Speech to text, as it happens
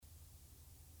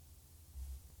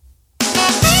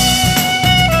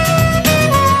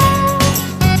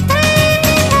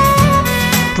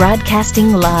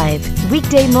Broadcasting live,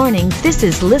 weekday mornings. This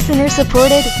is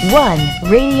listener-supported One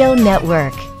Radio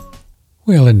Network.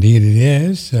 Well, indeed it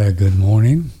is. Good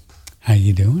morning. How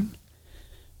you doing?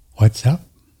 What's up?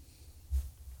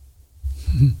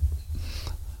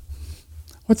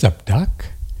 What's up, Doc?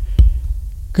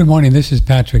 Good morning. This is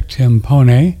Patrick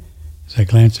Timpone. As I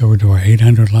glance over to our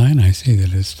 800 line, I see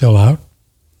that it's still out.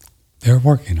 They're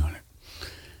working on it.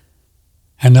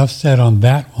 Enough said on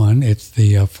that one. It's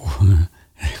the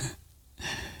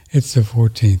it's the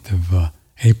 14th of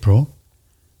April.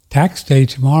 Tax day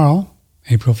tomorrow,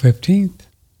 April 15th.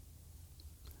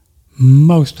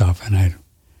 Most often, you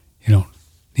don't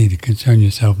need to concern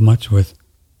yourself much with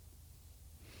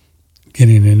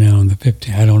getting it in on the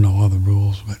 15th. I don't know all the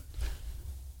rules, but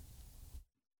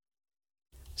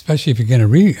especially if you get a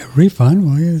refund,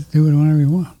 well, you just do it whenever you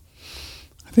want.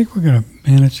 I think we're going to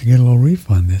manage to get a little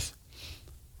refund this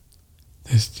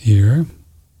year.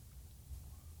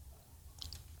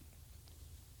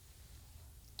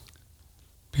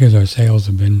 Because our sales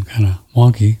have been kind of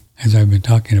wonky, as I've been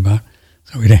talking about,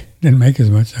 so we didn't make as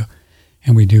much,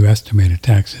 and we do estimated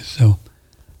taxes, so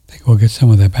I think we'll get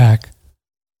some of that back.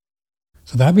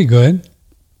 So that'd be good.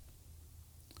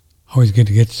 Always good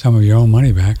to get some of your own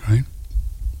money back, right?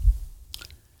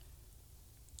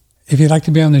 If you'd like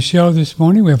to be on the show this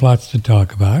morning, we have lots to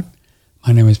talk about.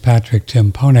 My name is Patrick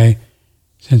Timpone.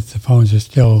 Since the phones are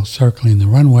still circling the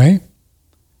runway,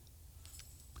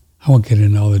 I won't get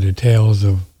into all the details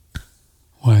of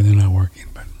why they're not working,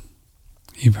 but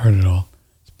you've heard it all.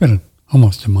 It's been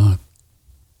almost a month.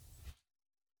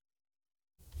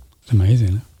 It's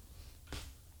amazing,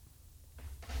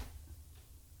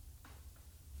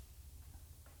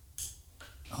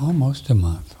 huh? Almost a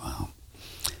month, wow.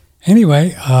 Anyway,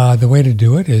 the way to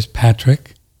do it is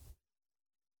Patrick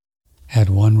at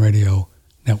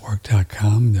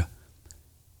OneRadioNetwork.com. The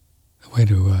way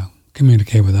to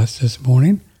communicate with us this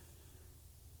morning.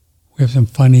 We have some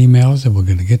fun emails that we're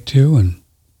going to get to, and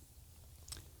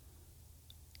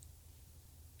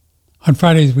on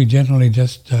Fridays we generally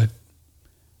just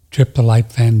trip the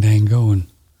light fandango and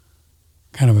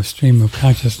kind of a stream of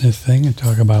consciousness thing and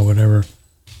talk about whatever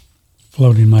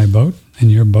floating my boat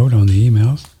and your boat on the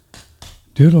emails.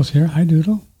 Doodle's here. Hi,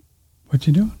 Doodle. What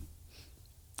you doing?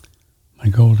 My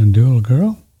golden doodle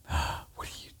girl. What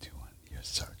are you doing? You're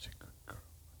such a good girl.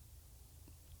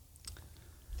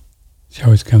 She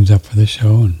always comes up for the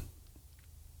show, and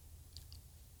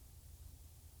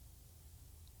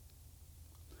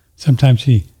sometimes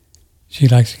she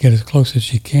likes to get as close as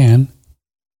she can,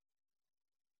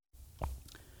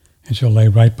 and she'll lay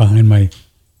right behind my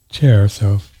chair,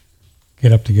 so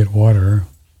get up to get water.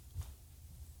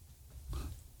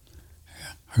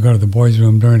 I go to the boys'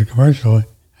 room during the commercial. I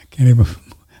can't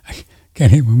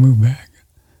even move back.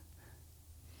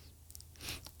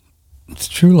 It's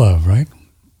true love, right?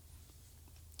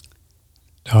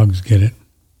 Dogs get it.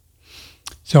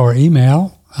 So our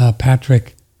email,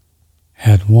 Patrick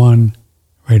at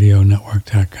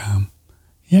OneRadioNetwork.com.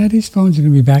 Yeah, these phones are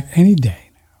going to be back any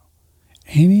day now.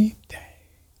 Any day.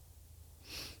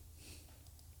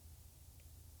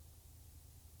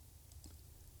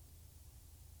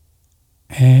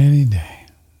 Any day.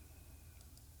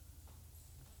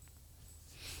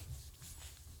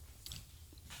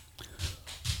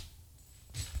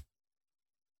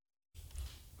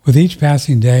 With each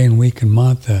passing day and week and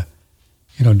month,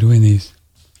 doing these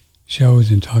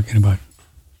shows and talking about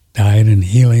diet and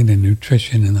healing and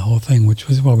nutrition and the whole thing, which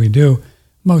was what we do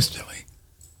mostly.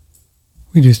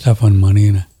 We do stuff on money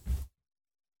and a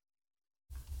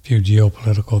few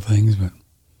geopolitical things, but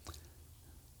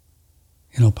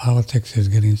politics is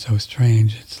getting so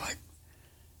strange. It's like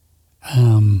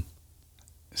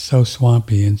so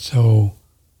swampy and so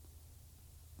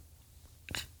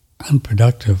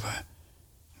unproductive.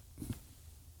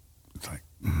 It's like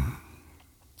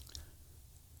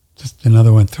just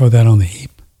another one. Throw that on the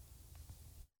heap,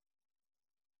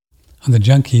 on the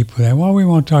junk heap. Well, we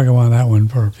won't talk about that one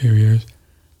for a few years.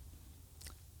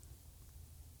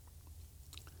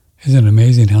 Isn't it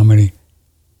amazing how many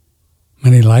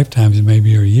lifetimes,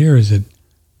 maybe, or years that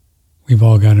we've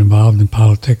all got involved in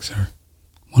politics or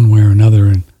one way or another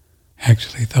and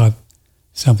actually thought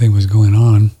something was going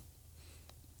on,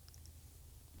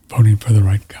 voting for the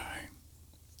right guy.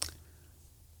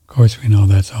 Of course, we know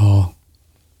that's all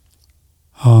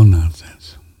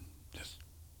nonsense. Just,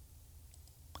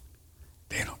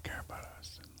 they don't care about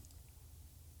us.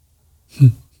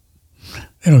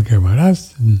 They don't care about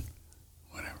us, and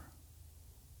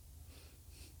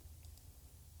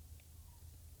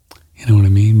you know what I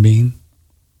mean, Bean?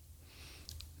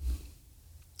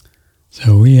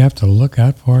 So we have to look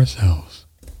out for ourselves.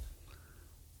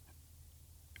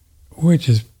 which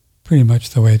is pretty much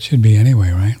the way it should be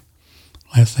anyway, right?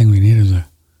 Last thing we need is a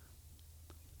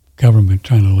government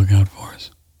trying to look out for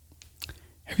us.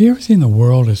 Have you ever seen the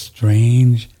world as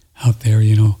strange out there,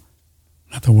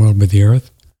 not the world, but the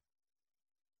earth?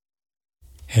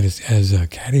 As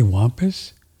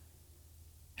cattywampus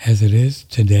as it is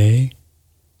today,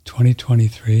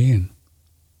 2023, and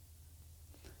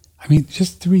I mean,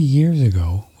 just 3 years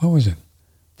ago, what was it?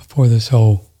 Before this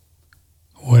whole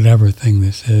whatever thing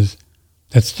this is,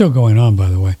 that's still going on, by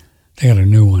the way. They got a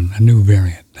new one, a new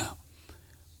variant now.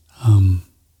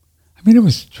 I mean, it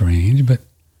was strange, but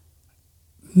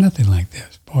nothing like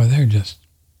this. Boy, they're just,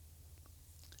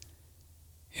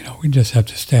 we just have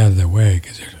to stay out of their way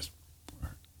because they're just,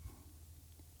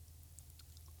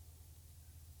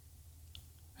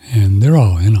 and they're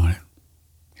all in on it.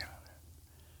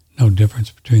 No difference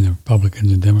between the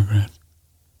Republicans and Democrats.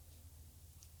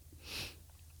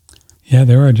 Yeah,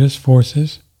 there are just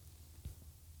forces,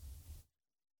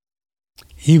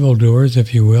 evildoers,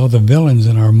 if you will, the villains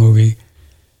in our movie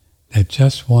that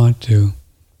just want to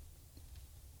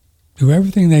do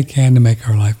everything they can to make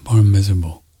our life more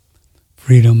miserable.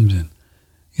 Freedoms and,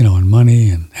 and money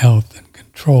and health and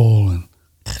control. And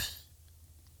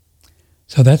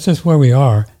so that's just where we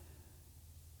are.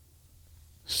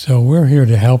 So we're here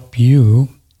to help you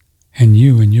and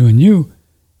you and you and you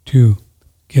to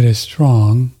get as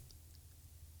strong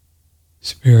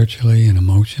spiritually and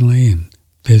emotionally and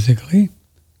physically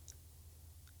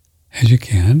as you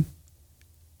can,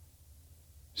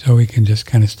 so we can just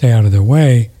kind of stay out of their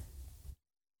way.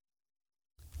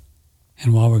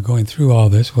 And while we're going through all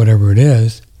this, whatever it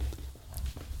is,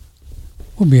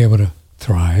 we'll be able to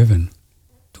thrive and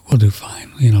we'll do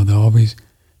fine. There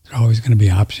are always going to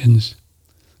be options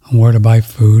on where to buy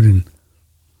food and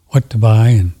what to buy,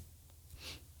 and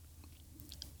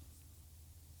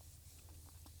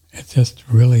it's just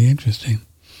really interesting.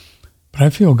 But I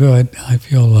feel good. I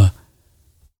feel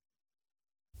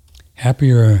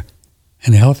happier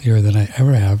and healthier than I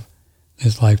ever have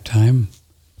this lifetime,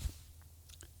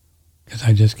 because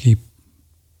I just keep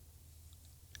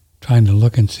trying to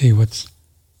look and see what's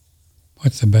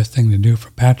the best thing to do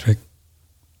for Patrick.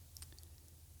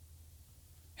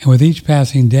 And with each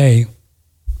passing day,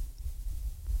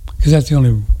 because that's the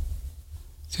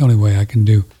only way I can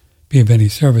be of any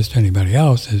service to anybody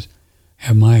else, is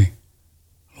have my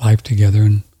life together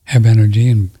and have energy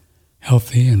and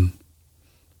healthy and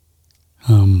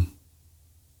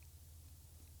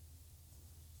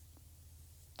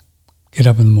get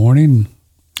up in the morning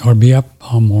or be up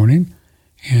all morning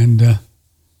and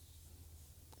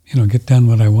get done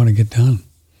what I want to get done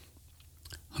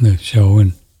on the show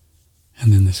and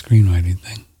then the screenwriting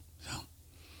thing. So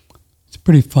it's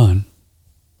pretty fun.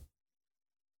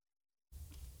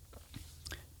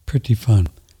 Pretty fun.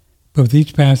 But with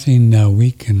each passing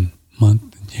week and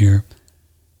month and year,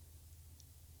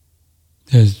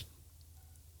 there's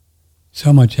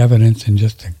so much evidence and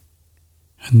just a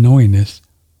knowingness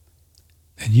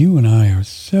that you and I are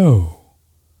so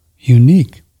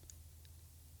unique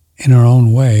in our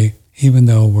own way, even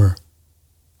though we're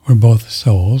both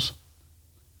souls,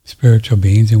 spiritual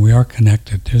beings, and we are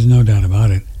connected. There's no doubt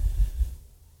about it.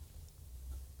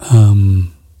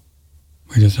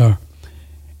 We just are.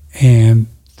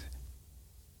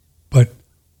 But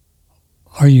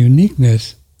our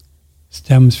uniqueness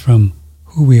stems from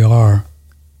who we are,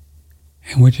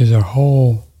 and which is our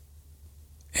whole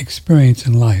experience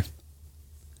in life.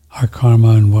 Our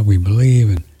karma and what we believe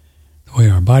and the way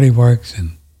our body works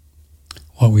and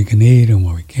what we can eat and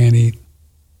what we can't eat.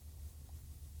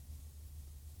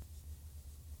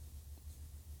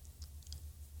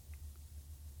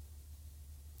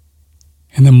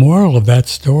 And the moral of that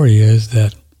story is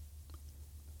that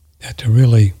to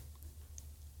really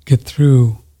get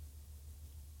through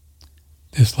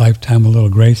this lifetime with a little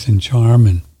grace and charm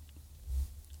and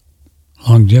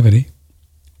longevity,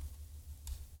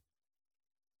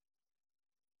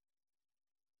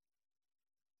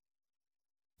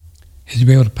 is to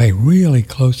be able to pay really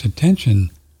close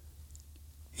attention,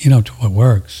 to what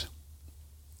works.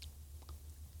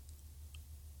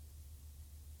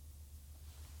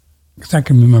 Because I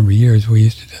can remember years we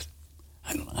used to just,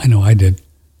 I know I did,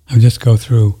 I would just go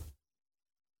through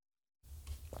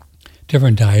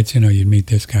different diets. You'd meet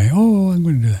this guy, oh, I'm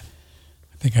going to do that.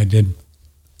 I think I did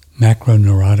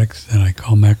macroneurotics, that I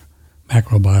call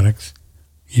macrobiotics,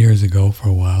 years ago for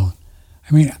a while.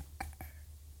 I mean,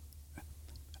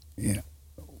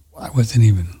 I wasn't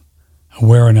even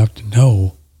aware enough to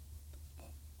know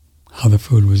how the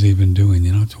food was even doing.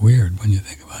 It's weird when you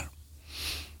think about it.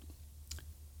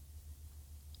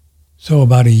 So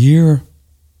about a year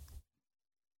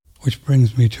which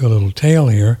brings me to a little tale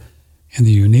here and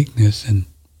the uniqueness and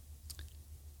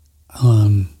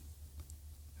on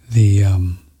the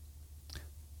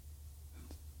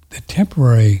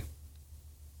temporary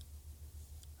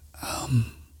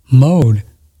mode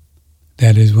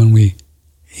that is when we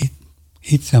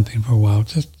eat something for a while.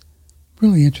 It's just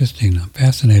really interesting. I'm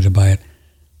fascinated by it.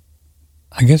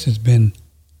 I guess it's been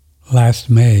last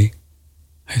May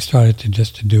I started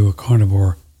to do a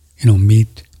carnivore,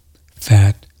 meat,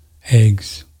 fat,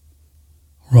 eggs,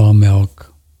 raw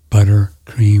milk, butter,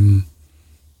 cream,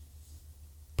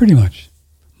 pretty much.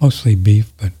 Mostly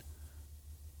beef, but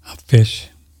fish.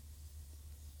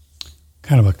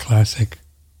 Kind of a classic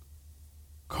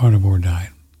carnivore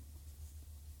diet.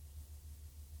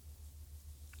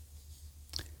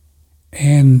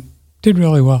 And did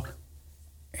really well.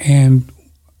 And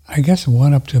I guess it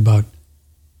went up to about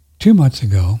 2 months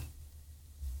ago.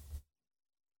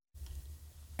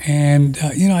 And,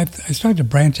 I started to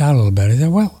branch out a little bit. I said,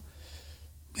 well,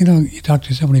 you talk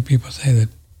to so many people, say that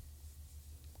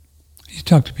you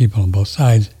talk to people on both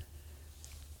sides.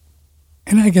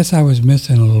 And I guess I was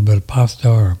missing a little bit of pasta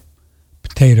or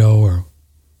potato or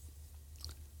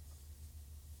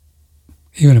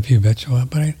even a few vegetables.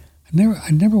 But I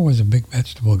never was a big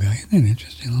vegetable guy. Isn't that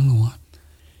interesting? I don't know why.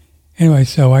 Anyway,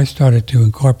 so I started to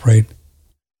incorporate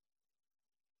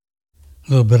a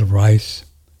little bit of rice,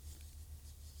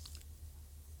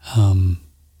 a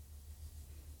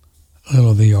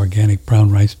little of the organic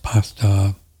brown rice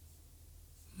pasta.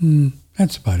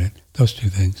 That's about it, those two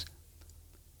things.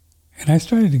 And I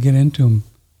started to get into them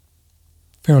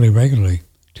fairly regularly,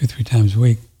 2-3 times a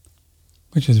week,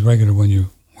 which is regular when you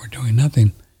were doing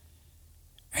nothing.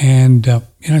 And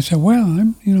I said,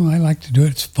 well, I like to do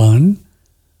it. It's fun.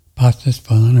 Pasta's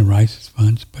fun and rice is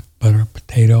fun. But butter,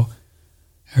 potato,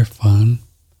 they're fun.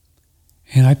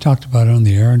 And I talked about it on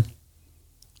the air and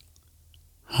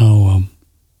how,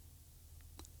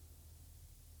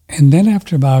 and then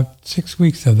after about 6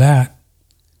 weeks of that,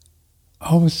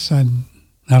 all of a sudden,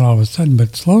 not all of a sudden,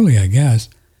 but slowly, I guess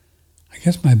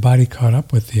my body caught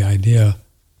up with the idea,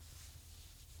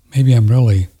 maybe I'm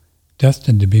really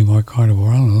destined to be more carnivore.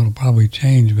 I don't know, it'll probably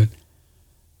change, but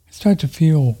I start to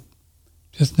feel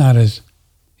just not as,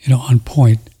 on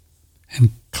point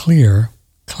and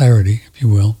clarity, if you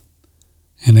will,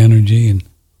 and energy and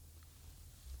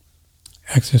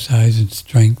exercise and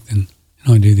strength and,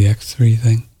 I do the X3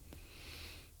 thing.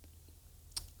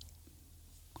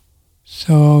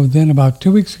 So then about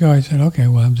 2 weeks ago, I said, okay,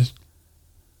 well, let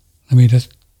me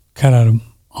just cut out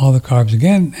all the carbs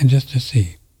again and just to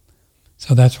see.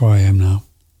 So that's where I am now.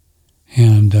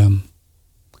 And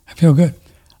I feel good.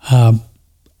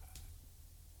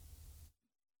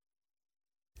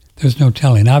 There's no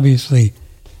telling. Obviously,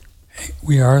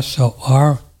 we are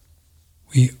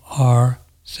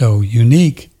so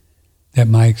unique that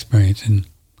my experience, and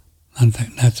I'm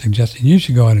not suggesting you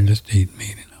should go out and just eat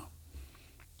meat,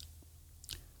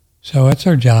 So that's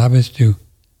our job, is to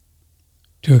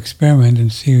experiment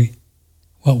and see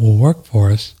what will work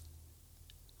for us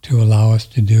to allow us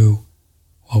to do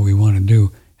what we want to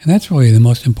do. And that's really the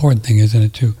most important thing, isn't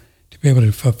it? To be able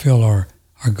to fulfill our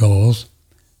goals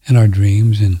and our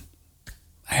dreams and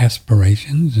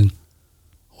aspirations, and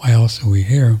why else are we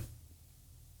here?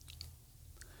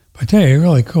 But I tell you, a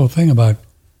really cool thing about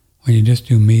when you just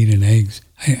do meat and eggs,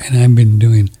 and I've been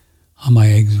doing all my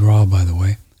eggs raw, by the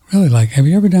way. Really have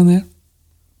you ever done that?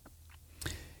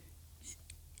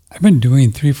 I've been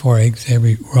doing 3-4 eggs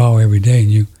raw every day,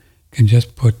 and you can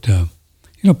just put the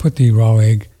raw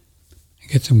egg and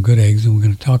get some good eggs, and we're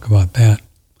going to talk about that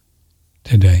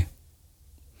today.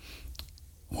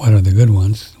 What are the good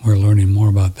ones? We're learning more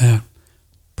about that.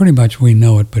 Pretty much we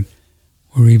know it, but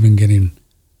we're even getting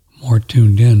more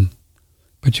tuned in.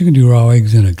 But you can do raw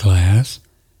eggs in a glass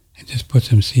and just put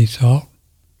some sea salt.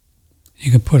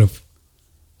 You can put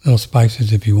little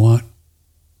spices if you want.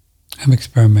 I'm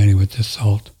experimenting with just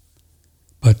salt.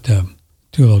 But do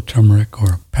a little turmeric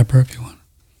or pepper if you want.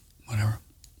 Whatever.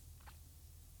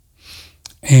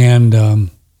 And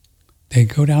they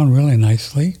go down really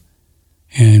nicely.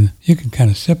 And you can kind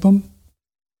of sip them.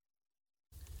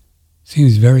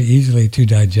 Seems very easily to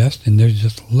digest, and they're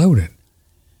just loaded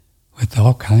with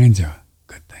all kinds of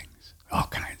good things. All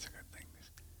kinds of good things.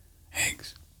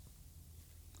 Eggs.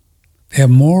 They have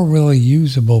more really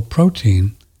usable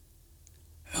protein,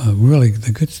 really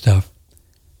the good stuff,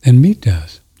 than meat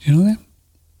does. Do you know that?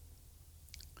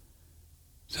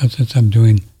 So since I'm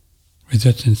doing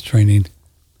resistance training,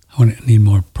 I need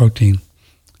more protein.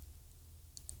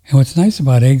 And what's nice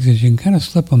about eggs is you can kind of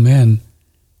slip them in.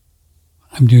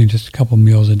 I'm doing just a couple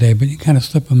meals a day, but you kind of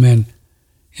slip them in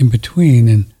between,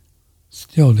 and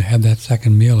still to have that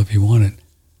second meal if you want it.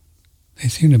 They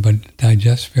seem to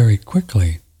digest very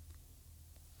quickly,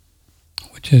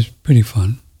 which is pretty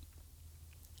fun.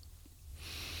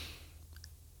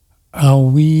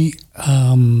 We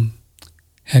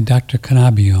had Dr.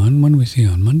 Kanabi on. When was he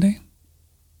on? Monday?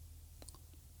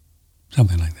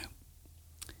 Something like that.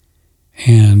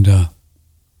 And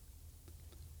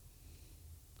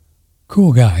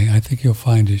cool guy. I think you'll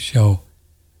find his show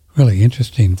really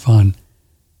interesting, fun.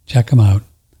 Check him out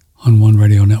on One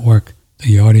Radio Network,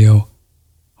 the audio,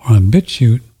 or on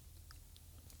BitChute,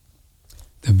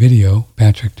 the video,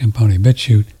 Patrick Timpone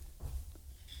BitChute,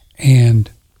 and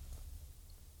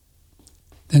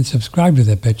then subscribe to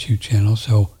that BitChute channel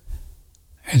so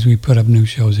as we put up new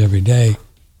shows every day,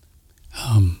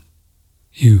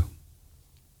 you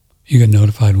get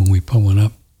notified when we put one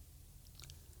up.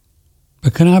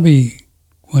 But Kanabi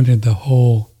wanted the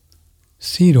whole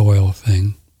seed oil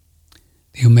thing,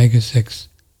 the omega-6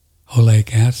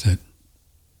 oleic acid.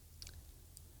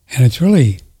 And it's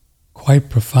really quite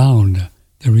profound.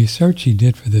 The research he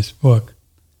did for this book,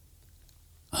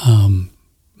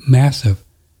 massive,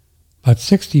 about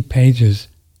 60 pages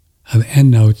of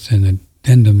endnotes and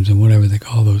addendums and whatever they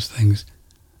call those things,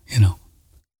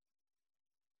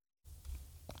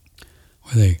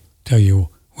 where they tell you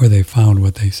where they found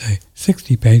what they say.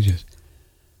 60 pages.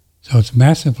 So it's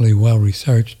massively well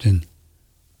researched and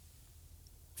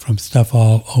from stuff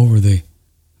all over the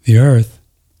earth.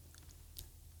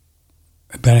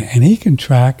 And he can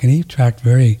track, and he tracked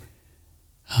very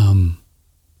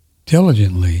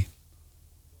diligently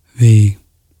the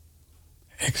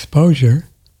exposure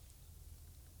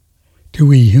to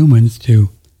we humans to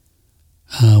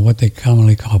what they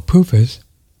commonly call PUFAs,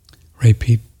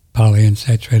 repeat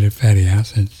polyunsaturated fatty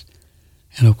acids.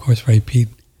 And of course, Ray Pete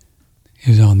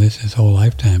is on this his whole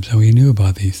lifetime, so he knew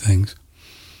about these things.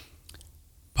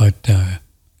 But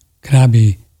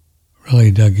Kanabi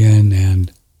really dug in,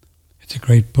 and it's a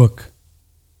great book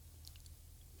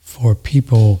for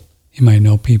people. You might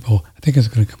know people. I think it's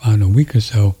going to come out in a week or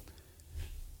so.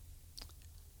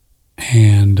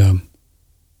 And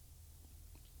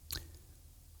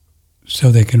so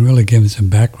they can really give them some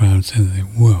background so they,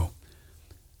 whoa.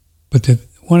 But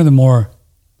one of the more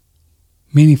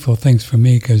meaningful things for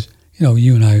me, because,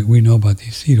 you and I, we know about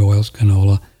these seed oils,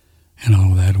 canola and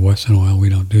all of that. Western oil, we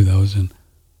don't do those. And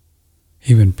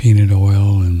even peanut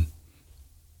oil and,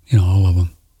 all of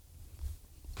them.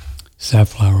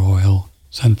 Safflower oil,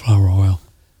 sunflower oil,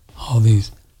 all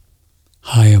these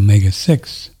high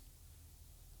omega-6.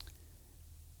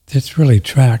 It's really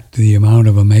tracked the amount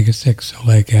of omega-6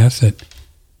 oleic acid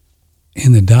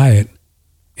in the diet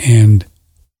and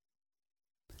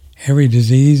every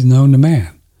disease known to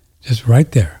man, just right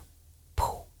there.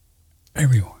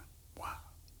 Everyone. Wow.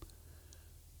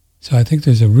 So I think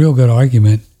there's a real good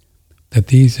argument that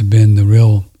these have been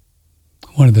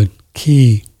one of the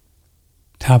key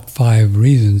top 5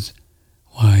 reasons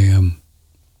why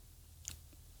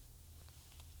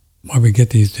we get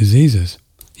these diseases.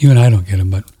 You and I don't get them,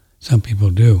 but some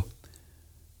people do.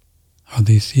 Are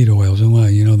these seed oils? And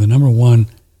the number one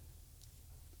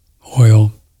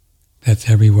oil that's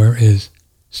everywhere is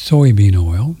soybean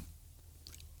oil,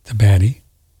 the baddie,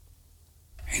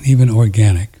 and even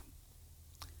organic.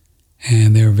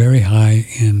 And they're very high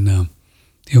in the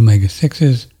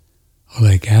omega-6s,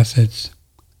 oleic acids,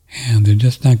 and they're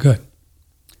just not good.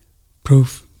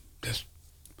 Proof, just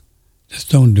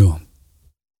don't do them.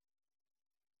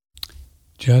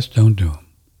 Just don't do them,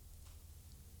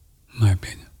 in my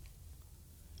opinion.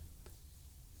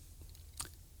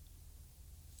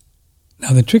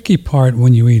 Now, the tricky part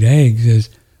when you eat eggs is,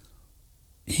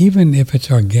 even if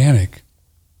it's organic,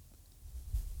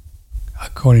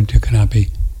 according to Kanapi,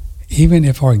 even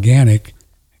if organic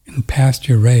and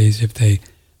pasture raised, if they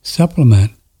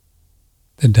supplement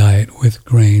the diet with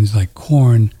grains like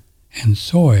corn and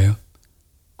soy,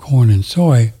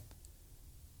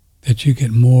 that you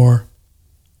get more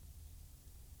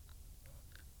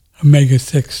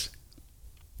omega-6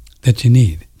 than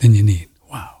you need.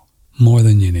 Wow, more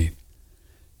than you need.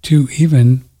 To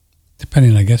even,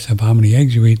 depending, I guess, of how many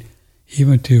eggs you eat,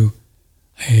 even to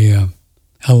a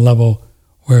level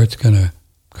where it's going to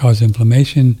cause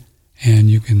inflammation and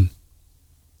you can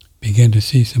begin to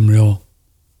see some real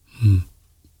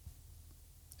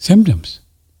symptoms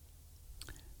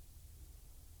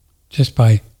just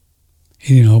by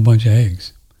eating a whole bunch of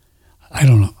eggs. I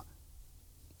don't know.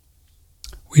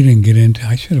 We didn't get into,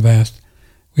 I should have asked,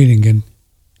 we didn't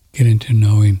get into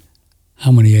knowing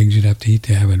how many eggs you'd have to eat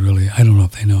to have it really. I don't know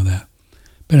if they know that.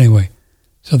 But anyway,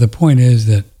 so the point is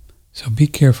that, so be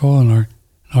careful in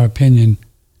our opinion,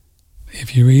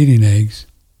 if you're eating eggs,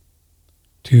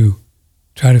 to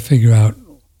try to figure out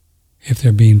if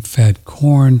they're being fed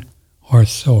corn or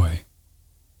soy.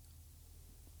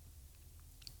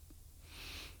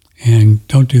 And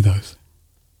don't do those.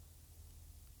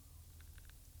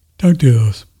 Don't do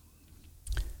those.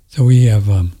 So we have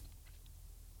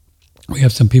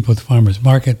some people at the farmers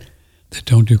market that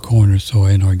don't do corn or soy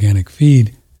and organic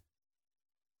feed,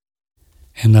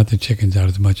 and let the chickens out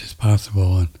as much as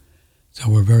possible. And so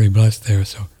we're very blessed there.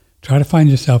 So try to find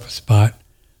yourself a spot.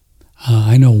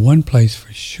 I know one place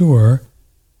for sure,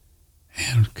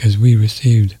 and because we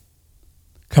received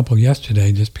a couple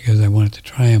yesterday, just because I wanted to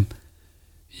try them.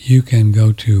 You can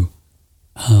go to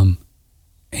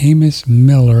Amos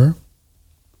Miller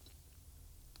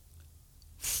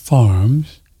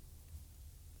Farms.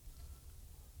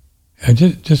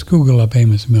 Just Google up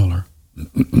Amos Miller.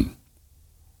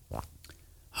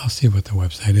 I'll see what the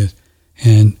website is.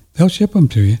 And they'll ship them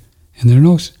to you. And they're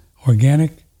no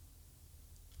organic.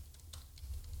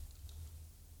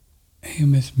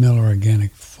 Amos Miller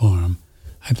Organic Farm.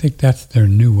 I think that's their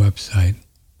new website.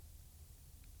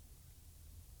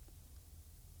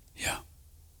 Yeah.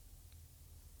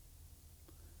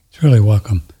 It's really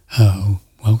welcome.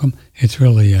 Welcome. It's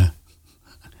really, I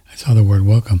saw the word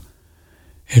welcome.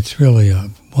 It's really a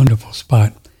wonderful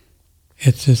spot.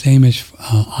 It's this Amish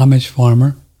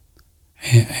farmer,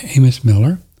 Amos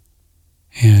Miller,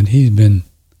 and he's been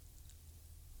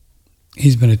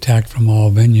attacked from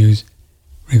all venues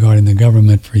regarding the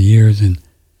government for years, and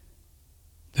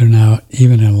they're now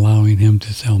even allowing him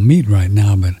to sell meat right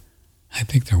now, but I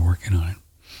think they're working on it.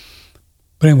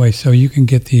 But anyway, so you can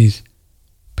get these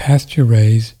pasture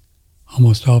raised,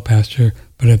 almost all pasture,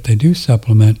 but if they do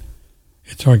supplement,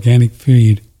 it's organic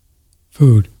food,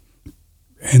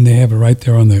 and they have it right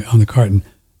there on the carton,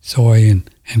 soy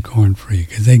and corn free,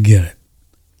 because they get it.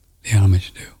 The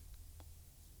Amish do.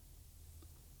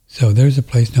 So there's a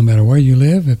place, no matter where you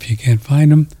live, if you can't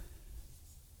find them,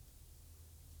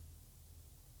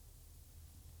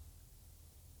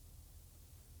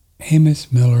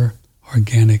 Amos Miller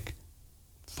Organic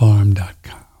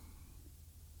Farm.com.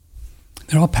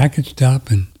 They're all packaged up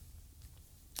and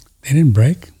they didn't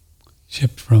break.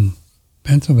 Shipped from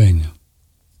Pennsylvania.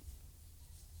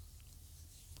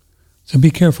 So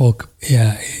be careful.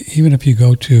 Yeah, even if you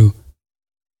go to,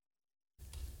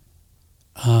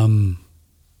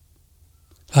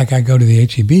 like I go to the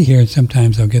H-E-B here, and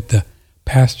sometimes I'll get the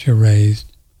pasture-raised,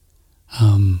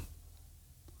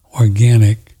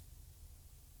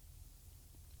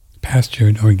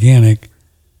 pastured organic,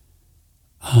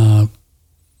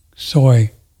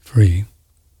 soy-free,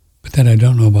 but then I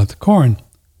don't know about the corn.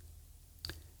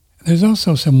 There's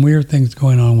also some weird things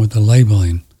going on with the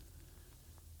labeling,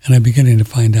 and I'm beginning to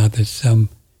find out that some,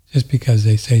 just because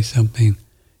they say something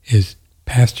is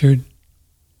pastured,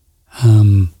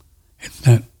 it's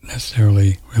not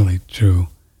necessarily really true.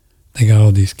 They got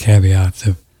all these caveats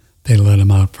if they let them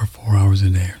out for 4 hours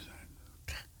a day.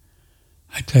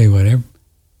 I tell you what,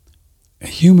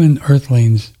 human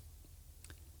earthlings,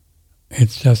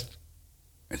 it's a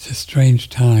strange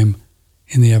time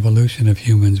in the evolution of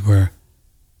humans where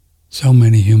so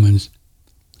many humans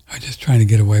are just trying to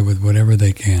get away with whatever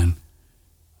they can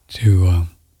to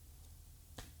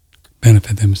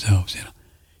benefit themselves. You know,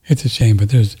 it's a shame,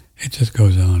 but it just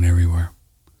goes on everywhere.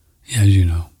 Yeah, as you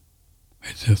know,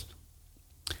 it's just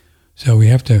so we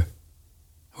have to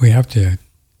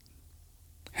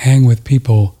hang with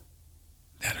people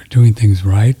that are doing things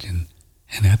right and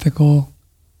ethical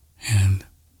and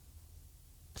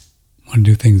want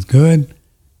to do things good,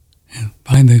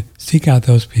 and seek out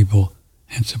those people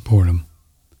and support them.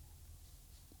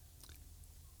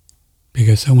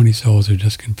 Because so many souls are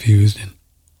just confused and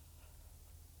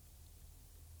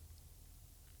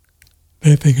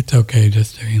they think it's okay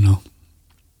just to,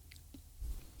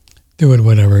 do it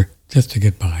whatever, just to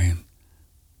get by.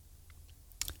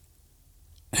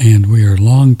 And we are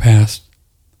long past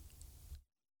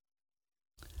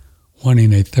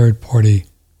wanting a third-party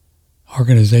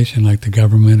organization like the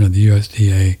government or the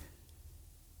USDA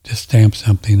to stamp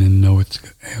something and know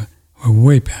we're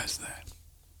way past that.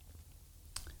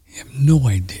 You have no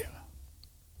idea.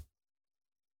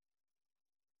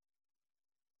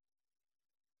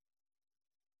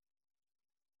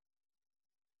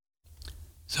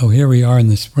 So here we are in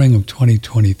the spring of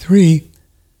 2023,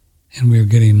 and we're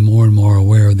getting more and more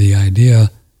aware of the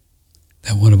idea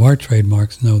that one of our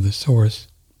trademarks, Know the Source,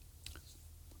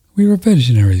 we were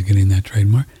visionaries getting that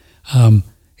trademark,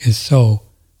 is so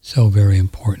very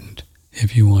important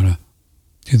if you want to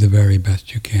do the very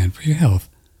best you can for your health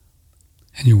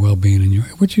and your well-being and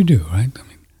what you do, right? I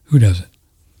mean, who does it?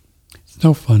 It's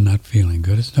no fun not feeling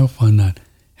good. It's no fun not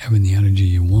having the energy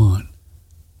you want.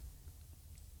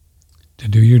 to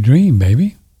do your dream,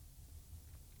 baby.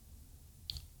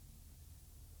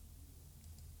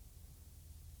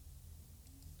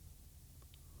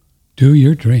 Do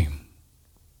your dream.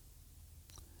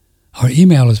 Our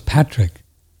email is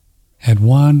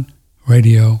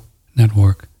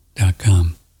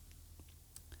patrick@oneradionetwork.com.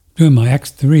 Doing my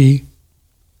X3.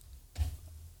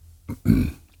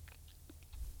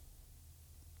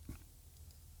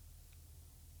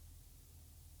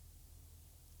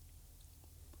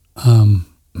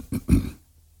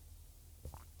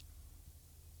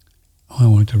 I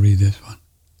want to read this one.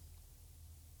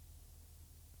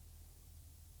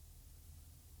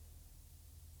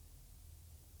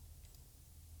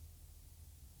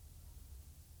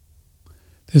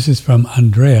 This is from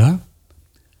Andrea.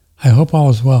 I hope all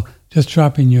is well. Just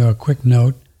dropping you a quick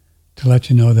note to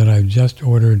let you know that I've just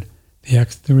ordered the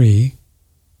X3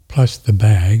 plus the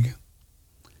bag.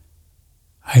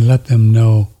 I let them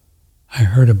know I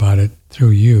heard about it through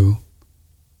you.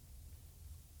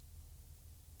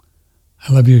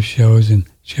 I love your shows and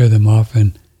share them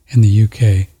often in the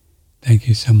UK. Thank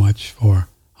you so much for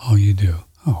all you do.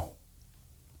 Oh.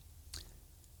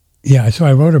 Yeah, so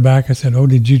I wrote her back. I said,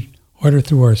 did you order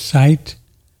through our site?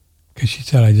 Because she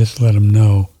said I just let them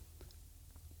know.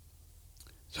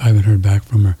 So I haven't heard back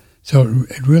from her. So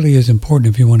it really is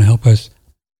important if you want to help us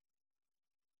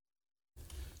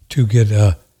to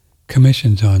get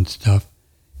commissions on stuff,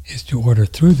 is to order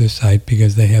through the site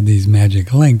because they have these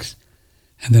magic links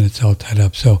and then it's all tied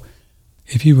up. So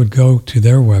if you would go to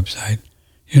their website,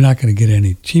 you're not going to get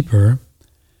any cheaper,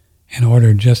 and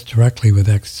order just directly with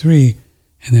X3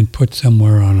 and then put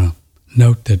somewhere on a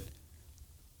note that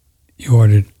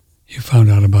you found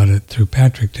out about it through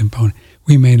Patrick Timpone.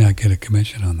 We may not get a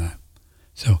commission on that.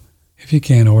 So if you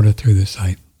can order through the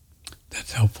site,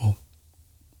 that's helpful.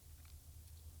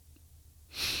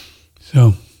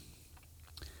 So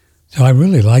I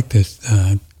really like this.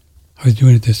 I was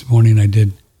doing it this morning. I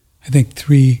did, I think,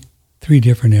 three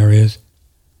different areas,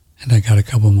 and I got a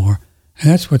couple more. And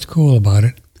that's what's cool about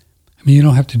it. I mean, you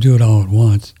don't have to do it all at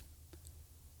once.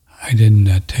 I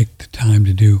didn't take the time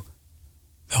to do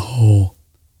the whole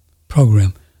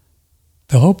program.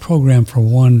 The whole program for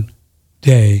one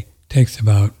day takes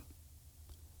about,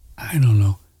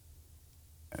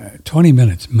 20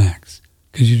 minutes max,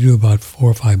 because you do about 4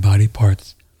 or 5 body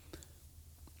parts.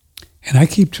 And I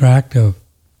keep track of,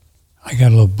 I got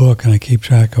a little book, and I keep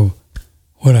track of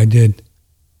what I did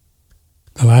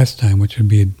the last time, which would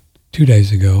be 2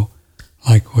 days ago,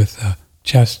 like with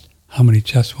chest, how many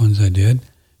chest ones I did,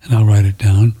 and I'll write it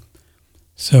down.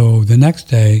 So the next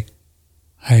day,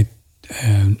 I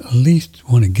at least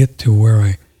want to get to where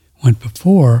I went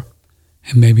before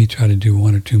and maybe try to do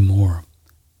 1 or 2 more.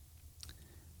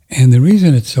 And the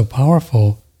reason it's so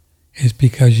powerful is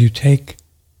because you take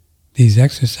these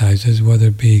exercises, whether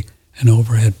it be an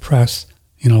overhead press,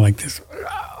 like this,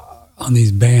 on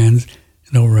these bands,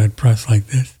 an overhead press like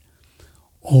this,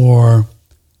 or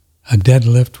a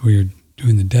deadlift where you're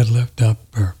doing the deadlift up,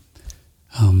 or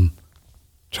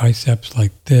triceps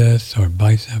like this, or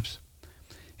biceps,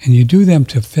 and you do them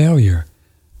to failure.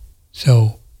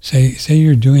 So say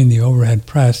you're doing the overhead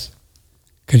press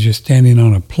because you're standing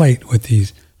on a plate with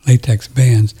these latex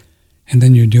bands, and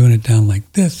then you're doing it down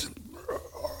like this,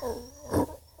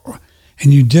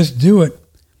 and you just do it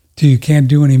till you can't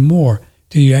do any more,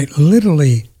 till you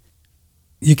literally,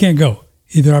 you can't go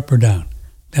either up or down.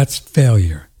 That's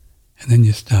failure. And then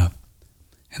you stop.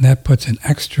 And that puts an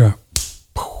extra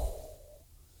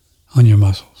on your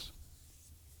muscles.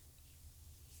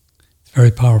 It's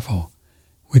very powerful,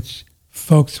 which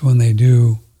folks, when they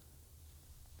do,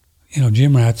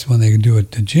 gym rats, when they do it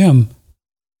at the gym,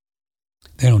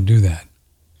 they don't do that.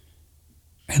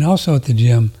 And also at the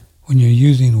gym, when you're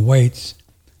using weights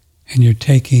and you're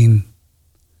taking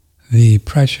the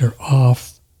pressure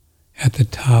off at the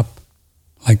top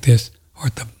like this, or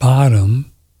at the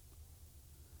bottom,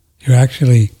 you're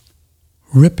actually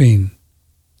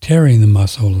tearing the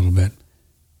muscle a little bit.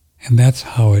 And that's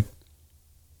how it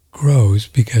grows,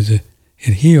 because it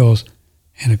heals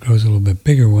and it grows a little bit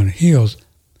bigger when it heals.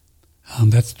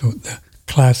 That's the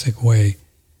classic way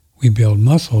we build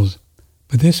muscles.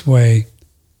 But this way,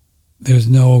 there's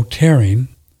no tearing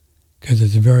because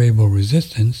it's a variable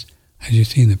resistance. As you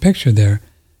see in the picture there,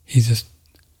 he's just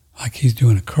like he's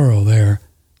doing a curl there.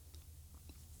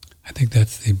 I think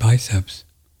that's the biceps.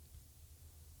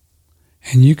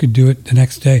 And you could do it the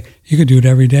next day. You could do it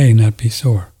every day and not be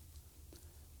sore,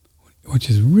 which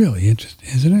is really interesting,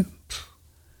 isn't it?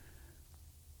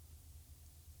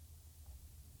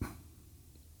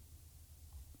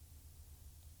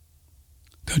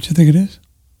 Don't you think it is?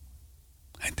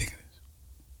 I think it is.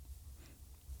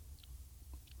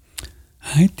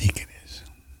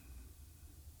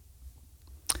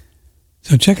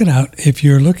 So check it out. If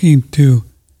you're looking to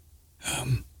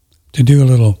do a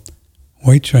little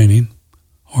weight training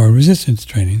or resistance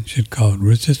training, should call it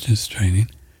resistance training,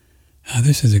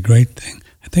 this is a great thing.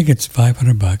 I think it's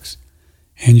 $500,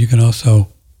 and you can also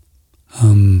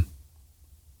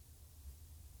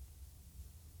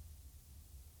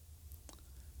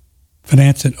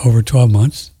finance it over 12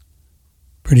 months.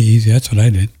 Pretty easy. That's what I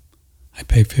did. I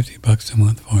pay $50 a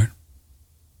month for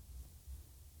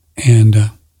it.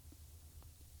 And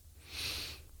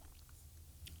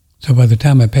so by the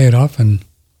time I pay it off, and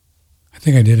I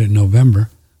think I did it in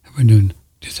November, I've been doing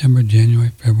December, January,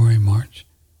 February, March.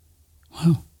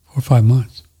 Wow, 4 or 5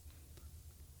 months.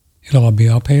 It'll all be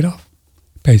all paid off.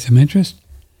 Pay some interest.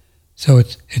 So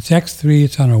it's X3.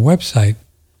 It's on our website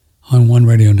on One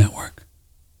Radio Network.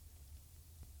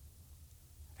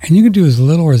 And you can do as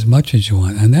little or as much as you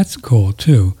want, and that's cool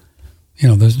too. You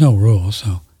know, there's no rules,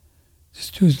 so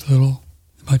just do as little,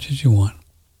 as much as you want.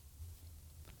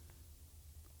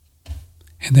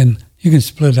 And then you can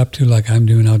split it up to like I'm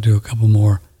doing. I'll do a couple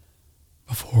more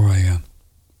before I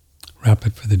wrap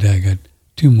it for the day. I got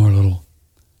 2 more little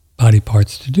body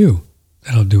parts to do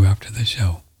that I'll do after the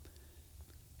show.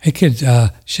 Hey kids,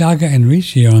 Shaga and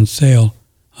Rishi are on sale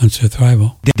on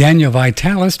Surthrival. Daniel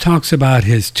Vitalis talks about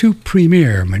his 2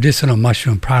 premier medicinal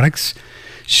mushroom products,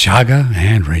 Shaga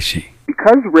and Reishi.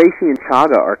 Because reishi and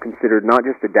chaga are considered not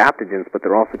just adaptogens, but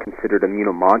they're also considered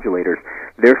immunomodulators,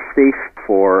 they're safe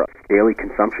for daily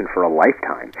consumption for a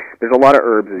lifetime. There's a lot of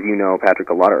herbs, as you know, Patrick,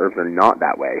 a lot of herbs are not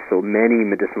that way. So many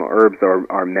medicinal herbs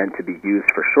are meant to be used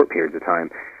for short periods of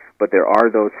time, but there are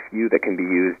those few that can be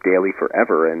used daily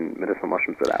forever, and medicinal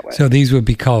mushrooms are that way. So these would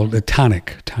be called the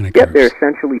tonic herbs. Yep, they're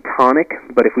essentially tonic,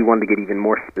 but if we wanted to get even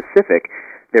more specific,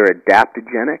 they're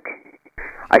adaptogenic.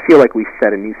 I feel like we've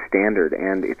set a new standard,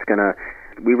 and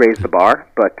we raised the bar,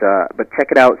 but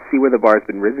check it out, see where the bar's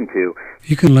been risen to.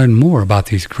 You can learn more about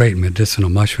these great medicinal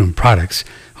mushroom products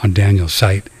on Daniel's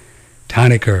site.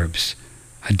 Tonic herbs,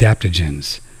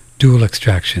 adaptogens, dual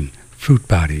extraction, fruit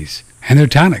bodies, and they're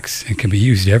tonics and can be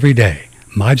used every day.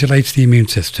 Modulates the immune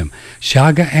system.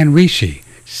 Shaga and Rishi,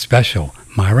 special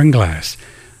Myron Glass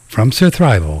from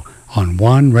Surthrival on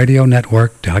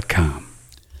OneRadioNetwork.com.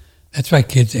 That's right,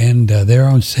 kids, and they're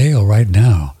on sale right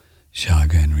now,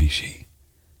 Shaga and Rishi.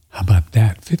 How about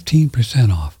that?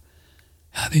 15% off.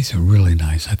 These are really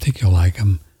nice. I think you'll like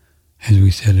them, as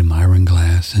we said, in Myron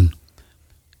Glass. And,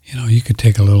 you know, you could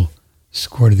take a little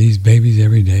squirt of these babies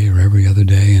every day or every other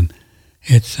day, and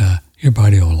it's your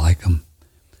body will like them.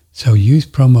 So use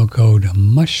promo code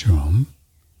MUSHROOM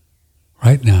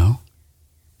right now,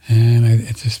 and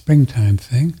it's a springtime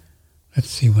thing. Let's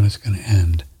see when it's going to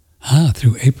end.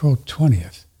 Through April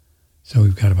 20th. So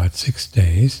we've got about 6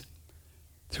 days.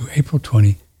 Through April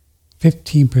 20th,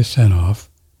 15%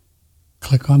 off.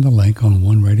 Click on the link on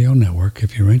One Radio Network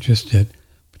if you're interested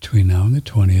between now and the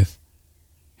 20th,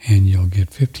 and you'll get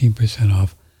 15%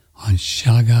 off on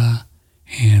Shaga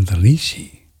and the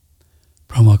Rishi.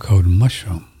 Promo code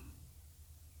MUSHROOM.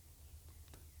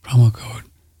 Promo code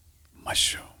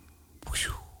MUSHROOM. Whoosh.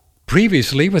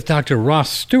 Previously with Dr. Ross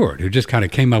Stewart, who just kind of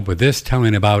came up with this,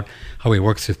 telling about how he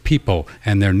works with people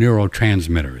and their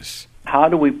neurotransmitters. How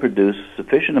do we produce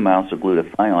sufficient amounts of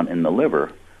glutathione in the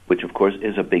liver, which of course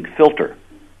is a big filter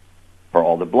for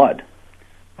all the blood,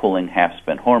 pulling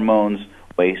half-spent hormones,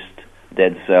 waste,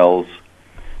 dead cells,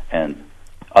 and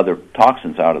other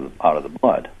toxins out of the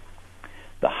blood.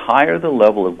 The higher the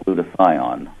level of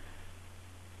glutathione,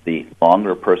 the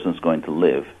longer a person's going to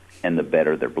live, and the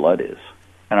better their blood is.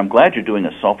 And I'm glad you're doing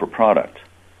a sulfur product.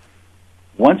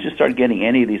 Once you start getting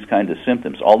any of these kinds of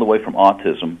symptoms, all the way from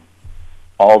autism,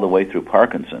 all the way through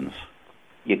Parkinson's,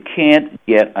 you can't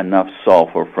get enough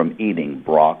sulfur from eating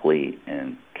broccoli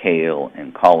and kale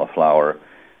and cauliflower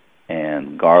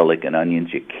and garlic and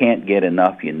onions. You can't get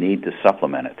enough. You need to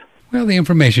supplement it. Well, the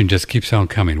information just keeps on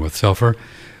coming with sulfur.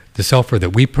 The sulfur that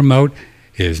we promote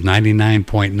is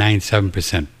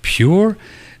 99.97% pure.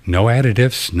 No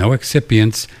additives, no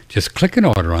excipients. Just click an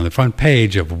order on the front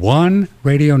page of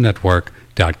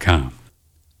OneRadioNetwork.com.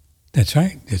 That's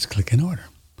right. Just click an order.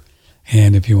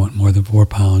 And if you want more than 4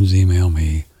 pounds, email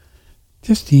me.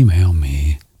 Just email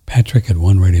me,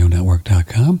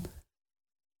 Patrick@OneRadioNetwork.com.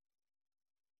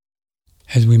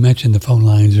 As we mentioned, the phone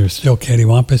lines are still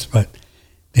cattywampus, but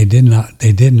they did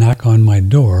knock on my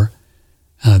door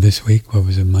this week. What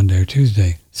was it, Monday or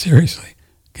Tuesday? Seriously.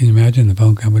 Can you imagine the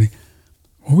phone company?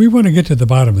 Well, we want to get to the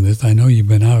bottom of this. I know you've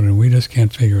been out and we just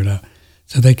can't figure it out.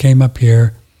 So they came up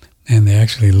here and they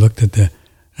actually looked at the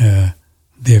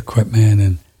equipment,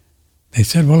 and they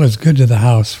said, well, it's good to the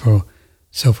house.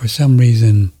 So for some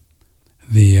reason,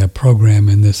 the program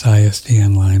in this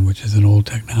ISDN line, which is an old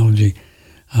technology,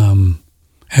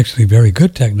 actually very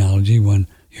good technology when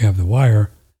you have the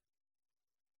wire,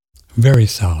 very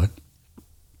solid.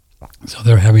 So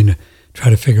they're having to try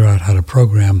to figure out how to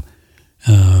program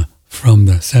from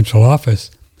the central office,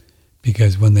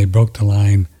 because when they broke the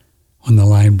line, when the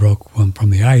line broke from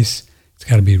the ice, it's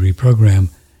got to be reprogrammed.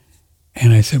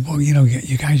 And I said, well,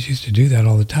 you guys used to do that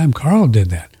all the time. Carl did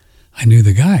that. I knew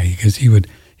the guy because he would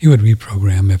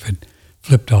reprogram if it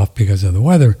flipped off because of the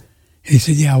weather. And he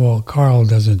said, yeah, well, Carl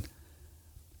doesn't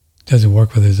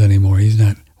work with us anymore. He's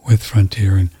not with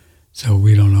Frontier, and so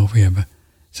we don't know if we have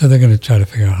so they're going to try to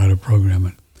figure out how to program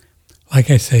it. Like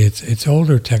I say, it's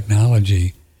older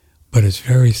technology, but it's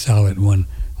very solid when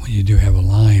you do have a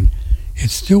line.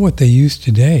 It's still what they use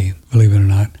today, believe it or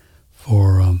not,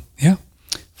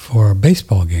 for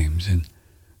baseball games and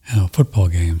football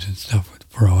games and stuff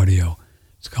for audio.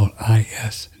 It's called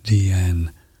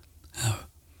ISDN.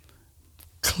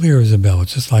 Clear as a bell.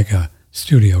 It's just like a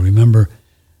studio. Remember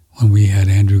when we had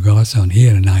Andrew Goss on, he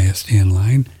had an ISDN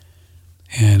line,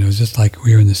 and it was just like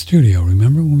we were in the studio.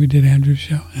 Remember when we did Andrew's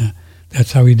show? Yeah,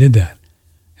 that's how he did that.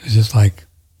 It was just like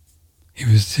he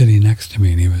was sitting next to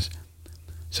me, and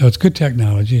so it's good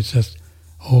technology. It's just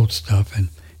old stuff, and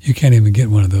you can't even get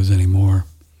one of those anymore.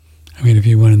 I mean, if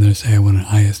you went in there and say, I want an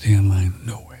ISDN line,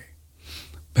 no way.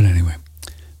 But anyway,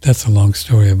 that's a long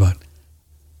story about,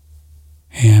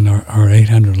 and our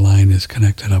 800 line is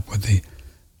connected up with the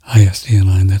ISDN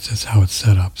line. That's just how it's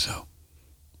set up. So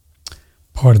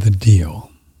part of the deal.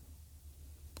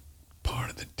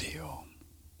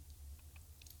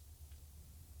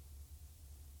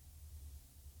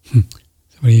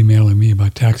 Somebody emailing me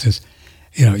about taxes.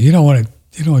 You don't want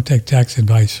to take tax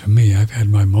advice from me. I've had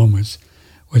my moments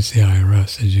with the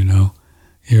IRS, as you know,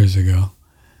 years ago.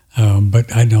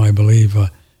 But I believe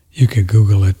you could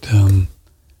Google it.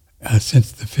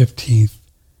 Since the 15th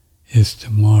is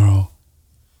tomorrow,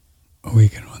 we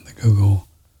can run the Google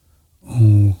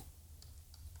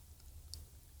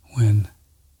when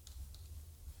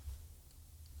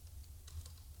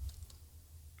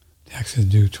taxes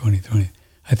due 2020.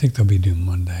 I think they'll be due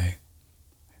Monday.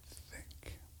 I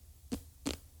think.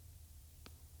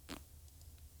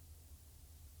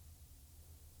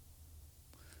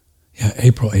 Yeah,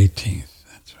 April 18th.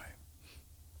 That's right.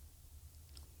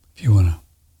 If you want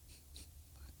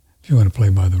to play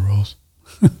by the rules.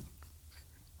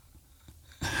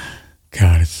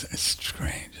 God, it's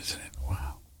strange, isn't it?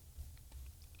 Wow.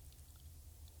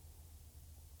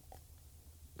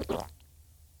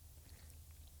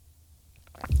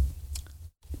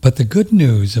 But the good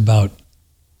news about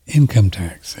income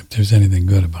tax, if there's anything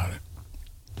good about it,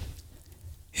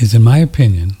 is in my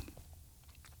opinion,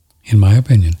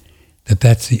 that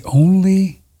that's the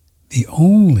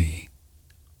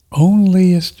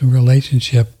onlyest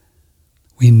relationship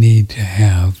we need to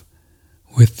have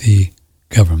with the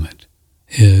government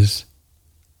is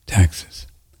taxes.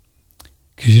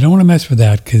 Because you don't want to mess with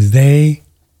that, because they,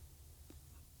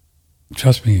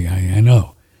 trust me, I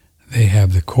know, they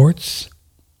have the courts.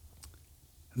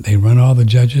 They run all the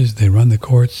judges. They run the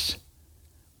courts.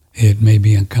 It may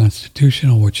be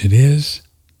unconstitutional, which it is,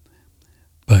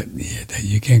 but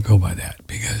you can't go by that,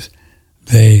 because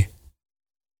they're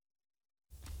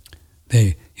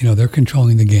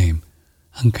controlling the game.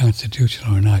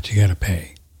 Unconstitutional or not, you got to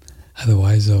pay.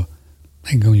 Otherwise, they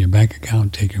can go in your bank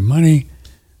account, take your money,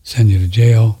 send you to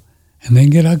jail, and then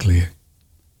get ugly.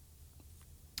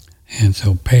 And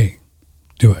so pay.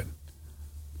 Do it.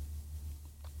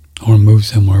 Or move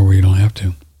somewhere where you don't have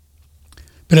to.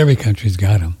 But every country's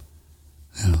got them.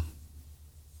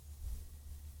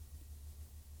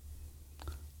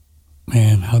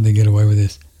 Man, how'd they get away with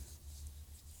this?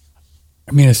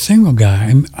 I mean, a single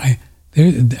guy, I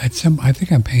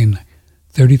think I'm paying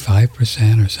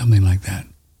 35% or something like that.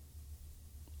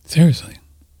 Seriously.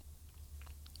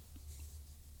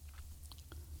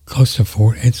 Close to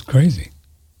 40. It's crazy.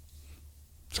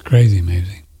 It's crazy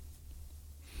amazing.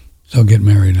 So get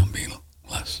married, don't be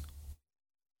less.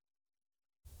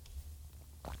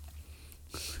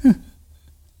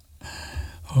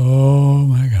 Oh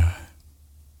my God.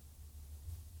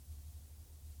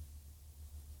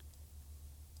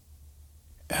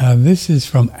 This is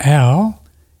from Al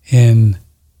in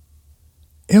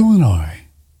Illinois.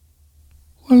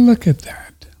 Well, look at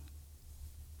that.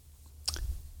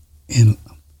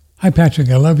 Hi, Patrick.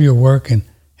 I love your work and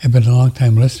have been a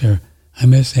long-time listener. I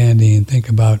miss Andy and think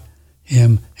about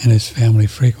him and his family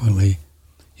frequently.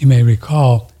 You may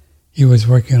recall he was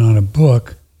working on a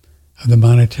book of the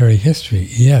monetary history,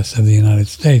 yes, of the United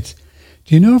States.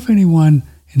 Do you know if anyone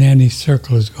in Andy's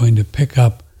circle is going to pick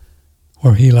up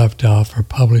where he left off or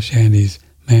publish Andy's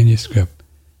manuscript.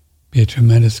 Be a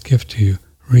tremendous gift to you.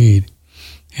 Read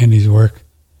Andy's work,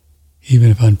 even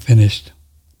if unfinished.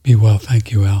 Be well.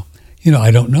 Thank you, Al.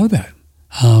 I don't know that.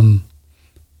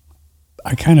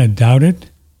 I kind of doubt it.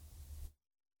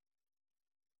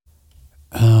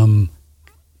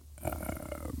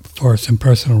 For some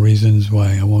personal reasons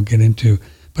why I won't get into,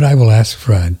 but I will ask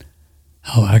Fred.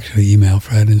 I'll actually email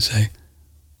Fred and say,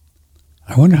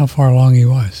 I wonder how far along he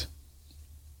was.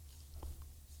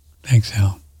 Thanks,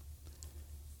 Al.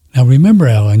 Now remember,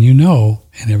 Al, and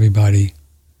and everybody,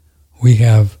 we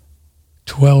have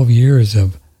 12 years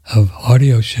of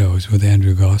audio shows with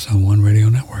Andrew Goss on One Radio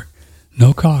Network.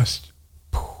 No cost.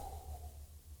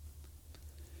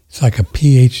 It's like a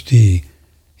PhD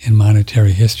in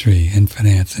monetary history and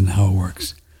finance and how it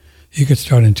works. You could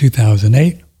start in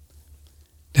 2008,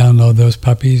 download those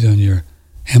puppies on your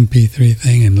MP3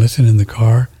 thing and listen in the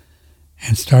car,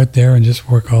 and start there and just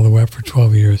work all the way up for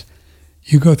 12 years.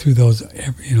 You go through those,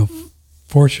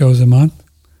 4 shows a month,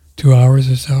 2 hours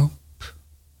or so.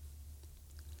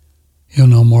 You'll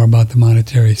know more about the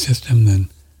monetary system than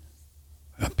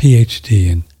a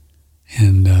PhD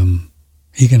in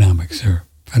economics or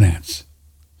finance.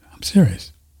 I'm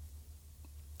serious.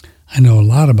 I know a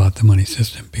lot about the money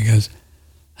system because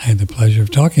I had the pleasure of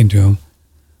talking to him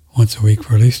once a week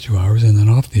for at least 2 hours and then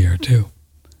off the air too,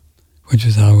 which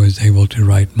is how I was able to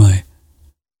write my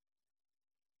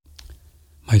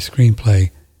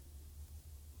screenplay,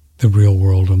 The Real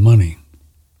World of Money.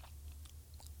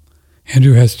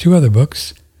 Andrew has 2 other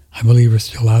books I believe are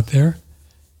still out there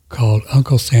called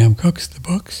Uncle Sam Cooks the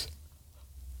Books.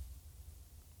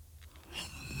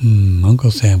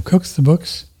 Uncle Sam Cooks the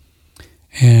Books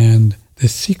and The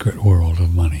Secret World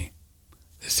of Money.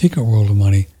 The Secret World of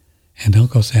Money and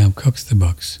Uncle Sam Cooks the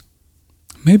Books.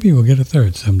 Maybe we'll get a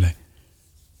third someday.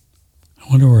 I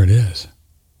wonder where it is.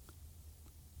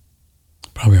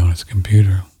 Probably on his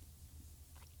computer.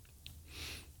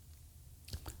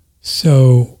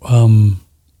 So,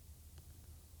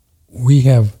 we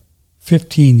have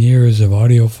 15 years of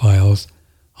audio files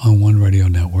on One Radio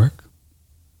Network.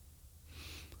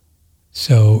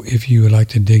 So if you would like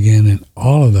to dig in, and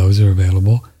all of those are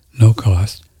available, no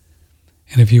cost.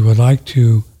 And if you would like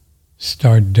to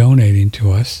start donating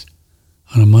to us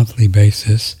on a monthly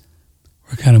basis,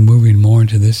 we're kind of moving more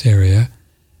into this area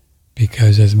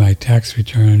because as my tax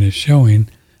return is showing,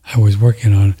 I was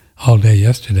working on all day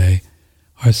yesterday,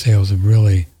 our sales have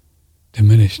really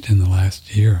diminished in the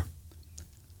last year.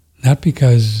 Not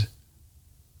because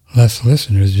less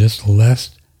listeners, just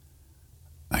less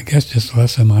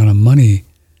amount of money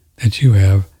that you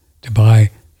have to buy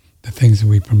the things that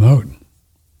we promote.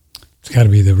 It's got to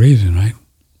be the reason, right?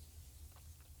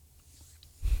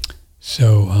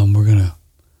 So we're going to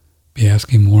be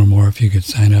asking more and more if you could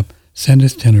sign up. Send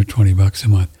us $10 or $20 a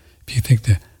month if you think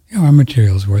that our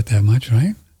material is worth that much,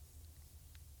 right?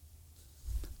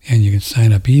 And you can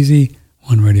sign up easy,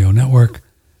 One Radio Network,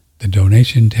 the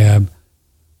donation tab,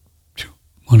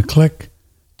 1 click,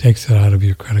 takes it out of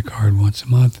your credit card once a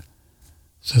month.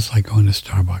 It's just like going to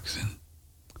Starbucks and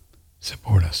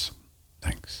support us.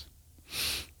 Thanks.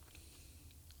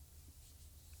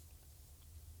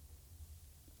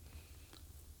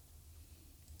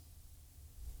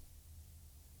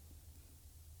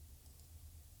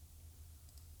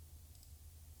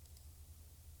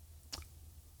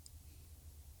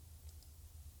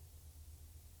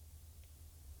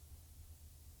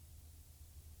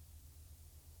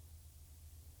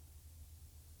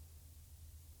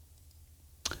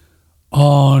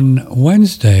 On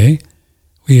Wednesday,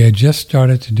 we had just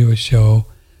started to do a show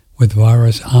with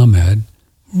Varis Ahmed,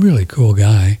 really cool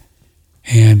guy.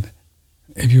 And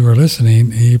if you were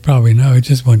listening, you probably know it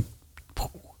just went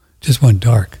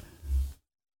dark.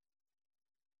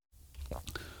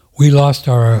 We lost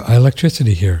our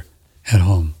electricity here at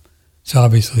home. So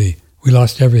obviously, we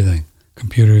lost everything.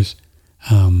 Computers,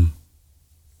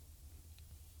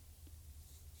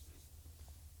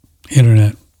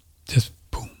 internet, just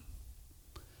boom.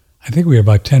 I think we were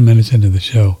about 10 minutes into the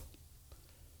show.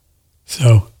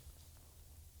 So,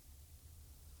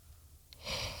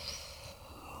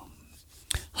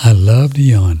 I love to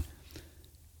yawn.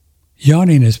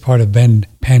 Yawning is part of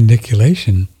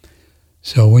pandiculation.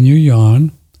 So when you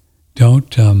yawn,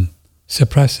 don't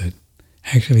suppress it.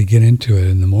 Actually get into it.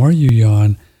 And the more you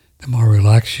yawn, the more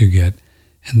relaxed you get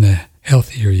and the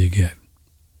healthier you get.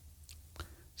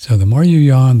 So the more you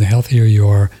yawn, the healthier you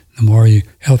are. The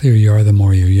healthier you are, the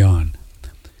more you yawn.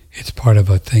 It's part of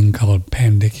a thing called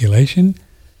pandiculation.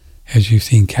 As you've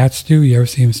seen cats do, you ever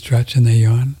see them stretch and they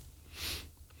yawn?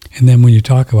 And then when you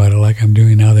talk about it like I'm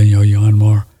doing now, then you'll yawn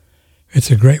more. It's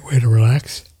a great way to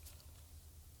relax.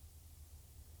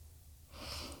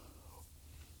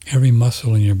 Every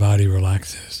muscle in your body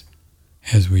relaxes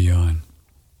as we yawn.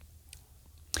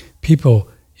 People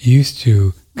used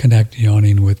to connect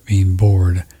yawning with being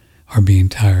bored or being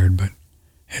tired, but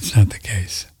it's not the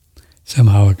case.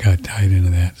 Somehow it got tied into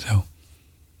that. So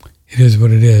it is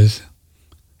what it is.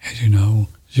 As you know,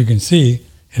 as you can see,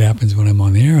 it happens when I'm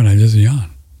on the air and I just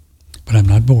yawn. But I'm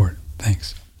not bored.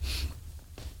 Thanks.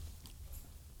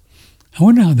 I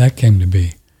wonder how that came to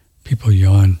be. People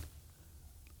yawn.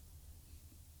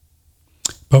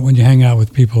 But when you hang out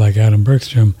with people like Adam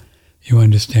Bergstrom, you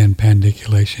understand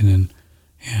pandiculation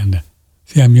and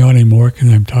see, I'm yawning more because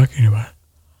I'm talking about it.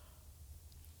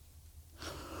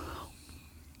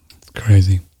 It's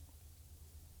crazy.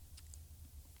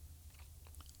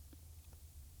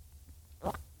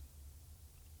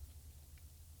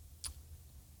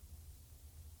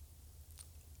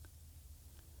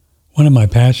 One of my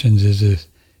passions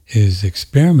is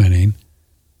experimenting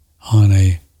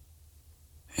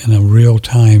in a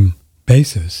real-time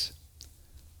basis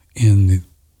in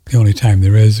the only time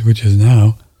there is, which is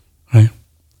now, right?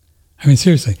 I mean,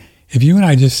 seriously, if you and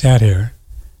I just sat here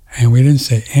and we didn't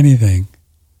say anything,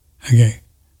 okay,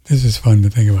 this is fun to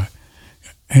think about.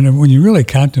 And when you really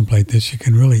contemplate this,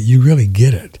 you really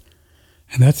get it.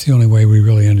 And that's the only way we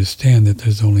really understand that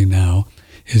there's only now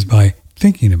is by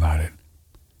thinking about it.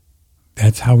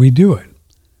 That's how we do it.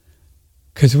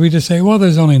 Because we just say, well,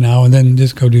 there's only now, and then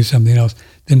just go do something else.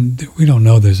 Then we don't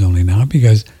know there's only now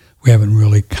because we haven't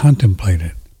really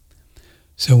contemplated.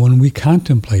 So when we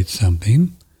contemplate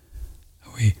something,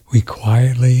 we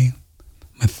quietly,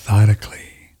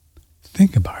 methodically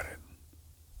think about it.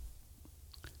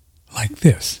 Like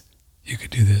this. You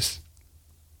could do this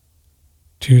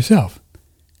to yourself.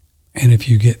 And if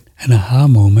you get an aha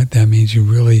moment, that means you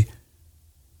really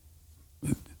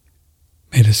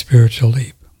made a spiritual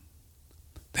leap.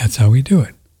 That's how we do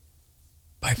it,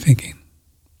 by thinking.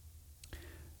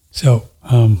 So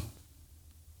I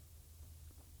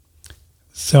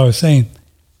was saying,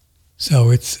 so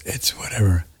it's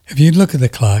whatever. If you look at the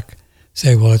clock,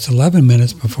 say, well, it's 11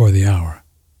 minutes before the hour,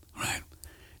 right?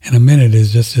 And a minute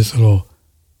is just this little,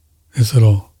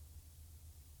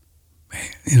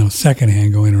 second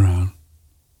hand going around.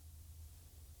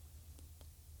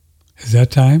 Is that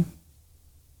time?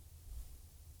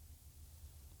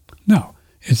 No,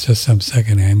 it's just some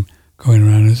second hand going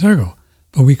around in a circle.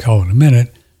 But we call it a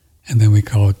minute, and then we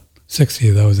call it 60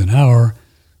 of those an hour,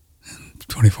 and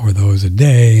 24 of those a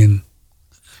day, and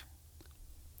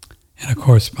it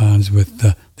corresponds with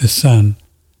the sun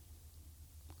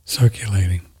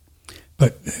circulating.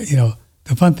 But,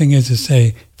 the fun thing is to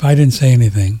say, if I didn't say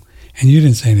anything, and you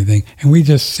didn't say anything, and we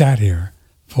just sat here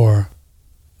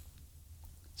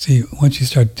see, once you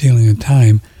start dealing in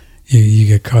time, you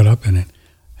get caught up in it.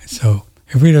 So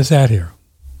if we just sat here,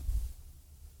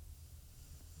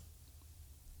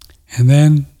 and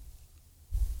then,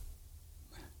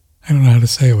 I don't know how to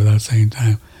say it without saying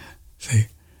time. See,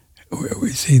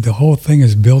 the whole thing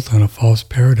is built on a false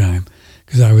paradigm,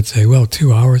 because I would say, well,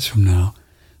 2 hours from now,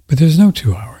 but there's no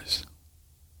 2 hours.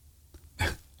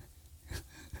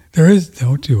 There is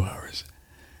no 2 hours.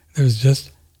 There's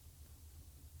just,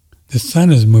 the sun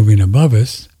is moving above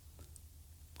us,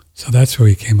 so that's where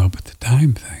he came up with the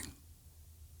time thing.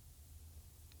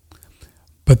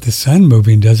 But the sun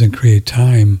moving doesn't create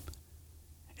time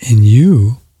in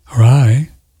you or I,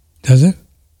 does it?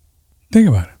 Think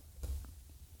about it.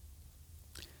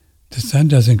 The sun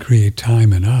doesn't create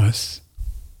time in us.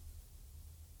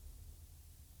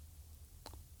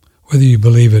 Whether you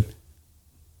believe it,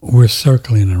 we're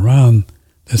circling around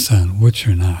the sun, which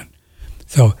you're not.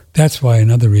 So that's why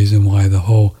another reason why the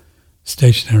whole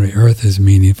stationary Earth is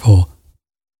meaningful,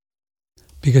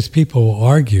 because people will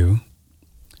argue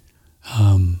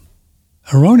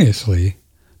erroneously,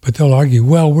 but they'll argue,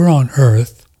 well, we're on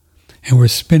Earth and we're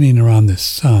spinning around the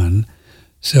sun,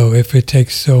 so if it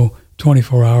takes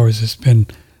 24 hours to spin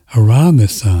around the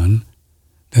sun,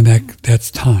 then that's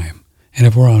time. And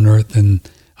if we're on Earth, then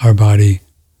our body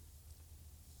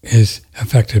is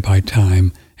affected by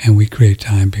time, and we create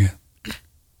time.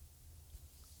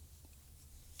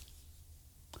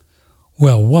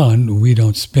 Well, one, we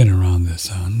don't spin around the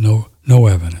sun. No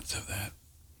evidence of that.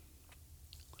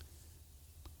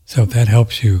 So if that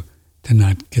helps you to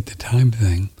not get the time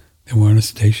thing, then we're on a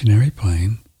stationary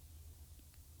plane.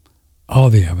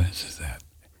 All the evidence is that.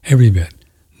 Every bit.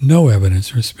 No evidence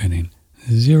for spinning.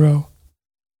 Zero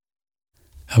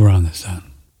around the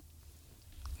sun.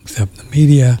 Except the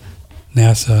media,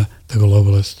 NASA, the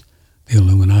globalists, the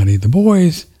Illuminati, the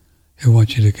boys who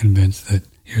want you to convince that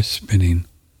you're spinning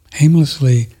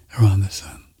aimlessly around the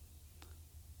sun.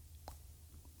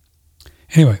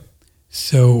 Anyway,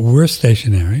 so we're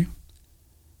stationary,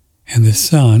 and the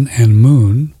sun and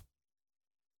moon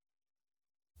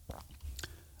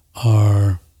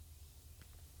are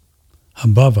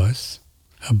above us,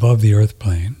 above the earth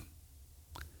plane,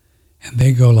 and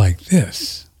they go like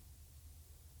this.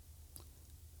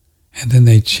 And then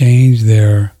they changes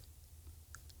the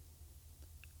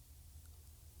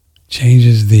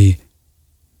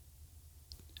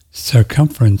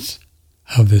circumference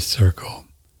of this circle.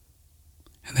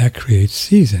 And that creates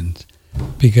seasons.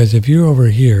 Because if you're over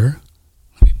here,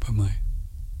 let me put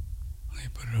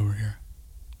it over here.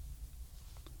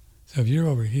 So if you're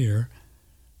over here,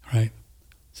 right?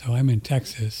 So I'm in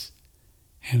Texas,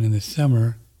 and in the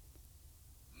summer,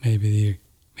 maybe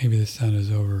the sun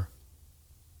is over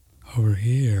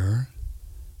here,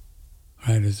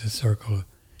 right, as the circle,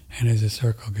 and as the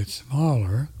circle gets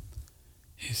smaller,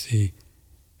 you see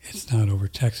it's not over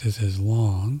Texas as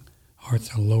long, or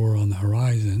it's lower on the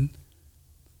horizon.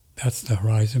 That's the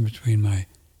horizon between my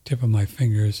tip of my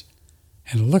fingers,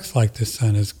 and it looks like the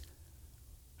sun is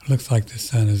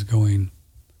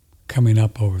coming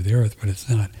up over the earth, but it's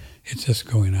not. It's just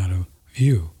going out of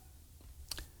view.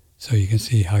 So you can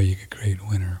see how you could create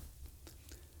winter.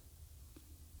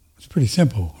 It's pretty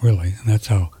simple, really, and that's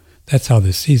how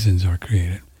the seasons are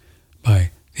created,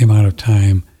 by the amount of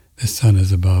time the sun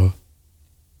is above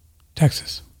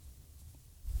Texas.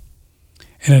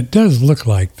 And it does look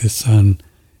like the sun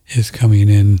is coming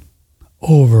in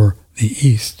over the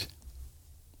east,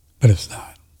 but it's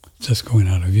not. It's just going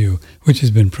out of view, which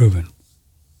has been proven.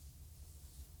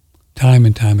 Time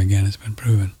and time again it's been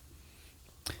proven.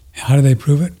 How do they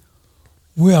prove it?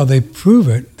 Well, they have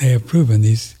proven,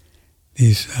 these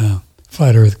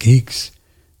flat earth geeks,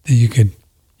 that you could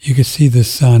see the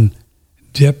sun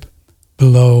dip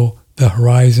below the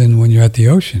horizon when you're at the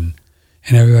ocean.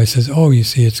 And everybody says, oh, you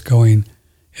see, it's going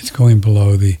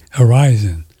below the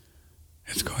horizon.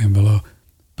 It's going below.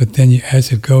 But then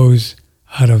as it goes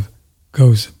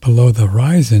below the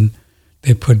horizon,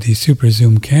 they put these super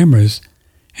zoom cameras,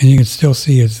 and you can still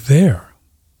see it's there.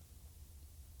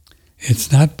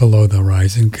 It's not below the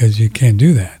horizon, because you can't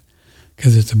do that,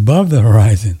 because it's above the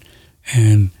horizon,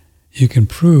 and you can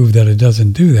prove that it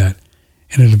doesn't do that.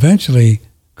 And it eventually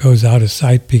goes out of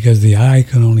sight because the eye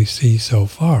can only see so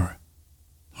far.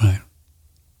 Right.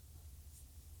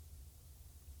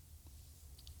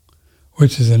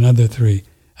 Which is another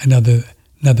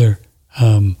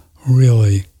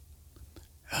really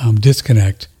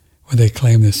disconnect, where they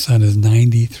claim the sun is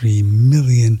 93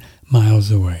 million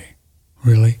miles away.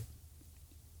 Really?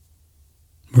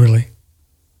 Really?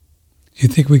 Do you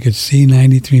think we could see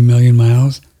 93 million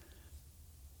miles?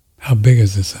 How big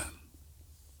is the sun?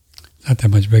 It's not that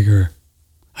much bigger.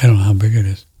 I don't know how big it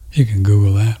is. You can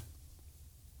Google that.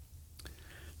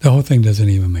 The whole thing doesn't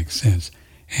even make sense.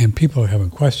 And people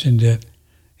haven't questioned it,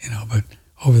 but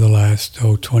over the last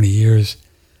 20 years,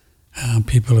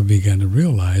 people have begun to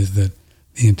realize that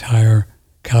the entire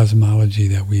cosmology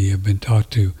that we have been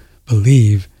taught to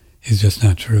believe is just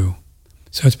not true.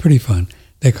 So it's pretty fun.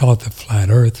 They call it the flat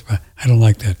earth, but I don't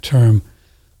like that term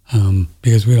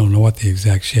because we don't know what the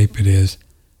exact shape it is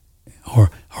or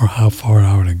how far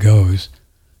out it goes,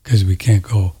 because we can't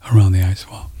go around the ice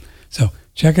wall. So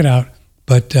check it out.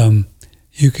 But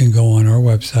you can go on our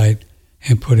website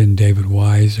and put in David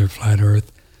Wise or Flat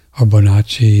Earth or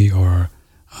Bonacci or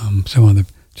some other,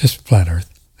 just Flat Earth.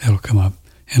 That'll come up,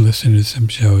 and listen to some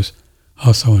shows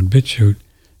also on BitChute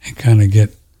and kind of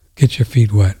get your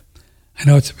feet wet. I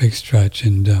know it's a big stretch,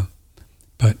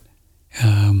 but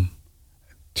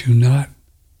to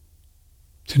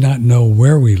not know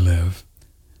where we live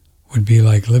would be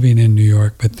like living in New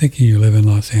York but thinking you live in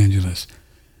Los Angeles,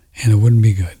 and it wouldn't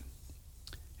be good.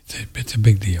 It's a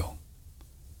big deal.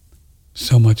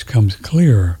 So much comes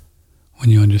clearer when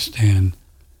you understand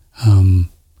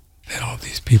that all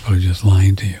these people are just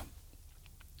lying to you.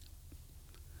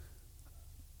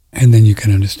 And then you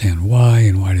can understand why,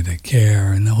 and why do they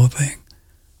care, and the whole thing.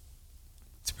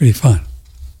 It's pretty fun.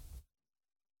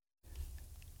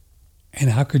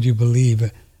 And how could you believe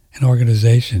an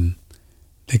organization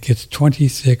that gets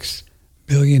 $26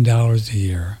 billion a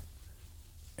year?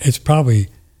 It's probably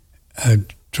a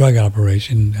drug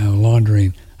operation,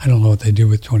 laundering. I don't know what they do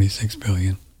with $26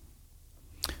 billion,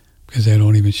 because they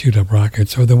don't even shoot up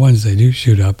rockets, or the ones they do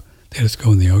shoot up, they just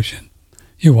go in the ocean.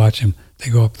 You watch them, they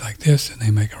go up like this, and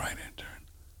they make a right-hand turn.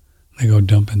 They go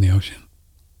dump in the ocean,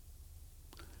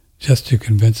 just to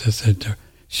convince us that they're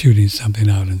shooting something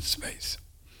out in space.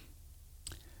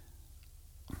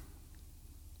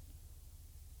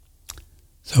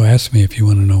 So ask me if you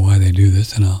want to know why they do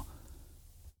this, and I'll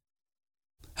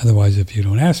Otherwise, if you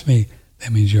don't ask me,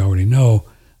 that means you already know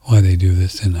why they do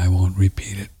this, and I won't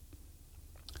repeat it.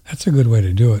 That's a good way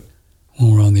to do it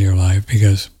when we're on the air live,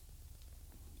 because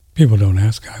people don't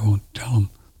ask, I won't tell them,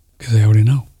 because they already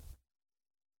know.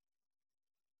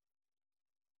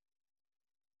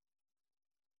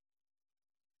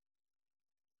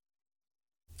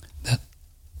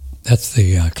 That's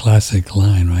the classic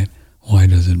line, right? Why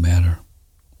does it matter?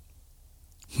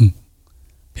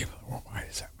 People, well, why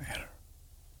does that matter?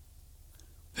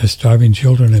 There's starving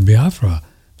children in Biafra.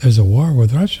 There's a war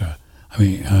with Russia. I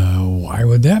mean, why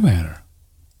would that matter?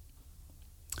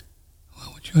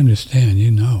 Well, what you understand,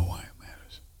 you know why it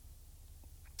matters.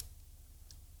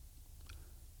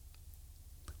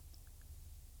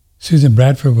 Susan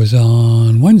Bradford was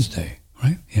on Wednesday,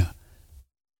 right? Yeah.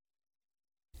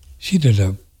 She did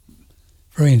a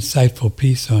very insightful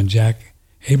piece on Jack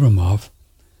Abramoff.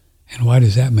 And why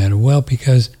does that matter? Well,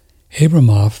 because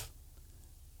Abramoff,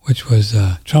 which was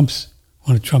one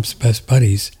of Trump's best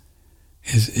buddies,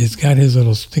 is got his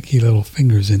little sticky little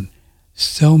fingers in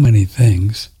so many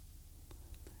things.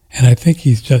 And I think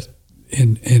he's just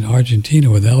in Argentina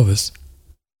with Elvis.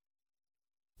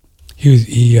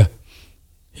 He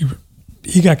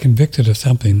got convicted of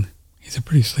something. He's a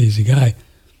pretty sleazy guy.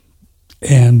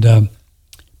 And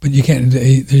but you can't.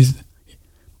 He's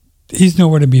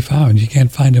nowhere to be found. You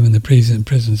can't find him in the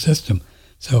prison system.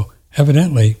 So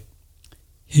evidently,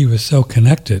 he was so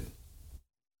connected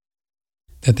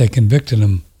that they convicted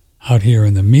him out here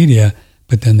in the media,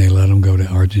 but then they let him go to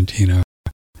Argentina,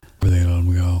 where they let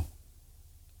him go.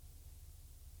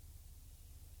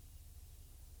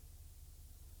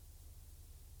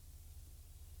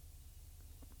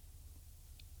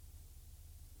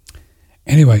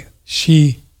 Anyway,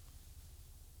 she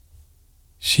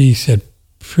said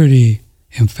pretty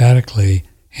emphatically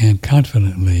and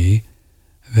confidently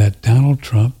that Donald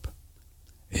Trump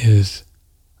is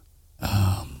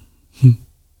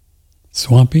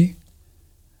swampy,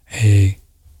 a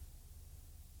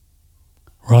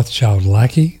Rothschild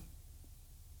lackey,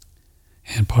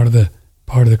 and part of the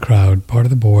crowd, part of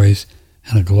the boys,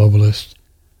 and a globalist,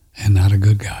 and not a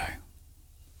good guy.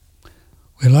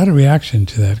 We had a lot of reaction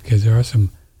to that because there are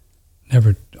some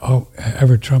ever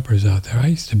Trumpers out there. I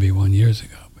used to be one years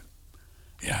ago, but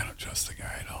yeah, I don't trust the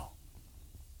guy at all.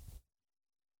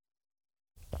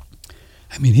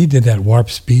 I mean, he did that warp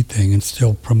speed thing and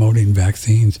still promoting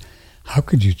vaccines. How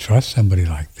could you trust somebody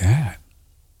like that?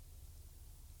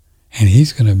 And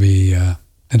he's going to be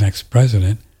the next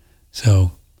president,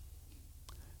 so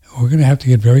we're going to have to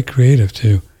get very creative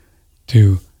to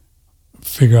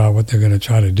figure out what they're going to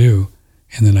try to do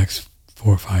in the next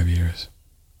 4 or 5 years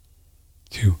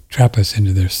to trap us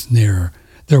into their snare,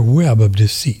 their web of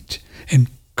deceit and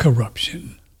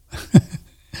corruption.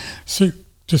 See,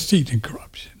 deceit and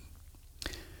corruption.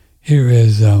 Here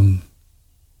is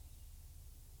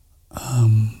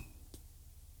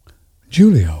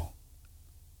Julio.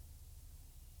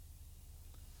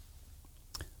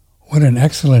 What an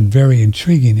excellent, very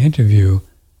intriguing interview.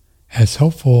 As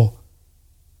hopeful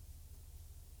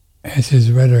as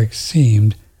his rhetoric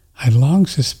seemed, I long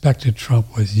suspected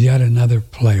Trump was yet another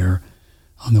player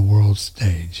on the world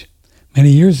stage.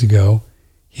 Many years ago,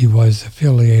 he was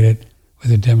affiliated with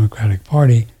the Democratic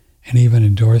Party and even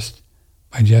endorsed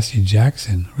by Jesse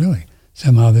Jackson. Really,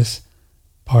 somehow this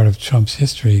part of Trump's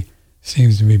history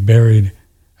seems to be buried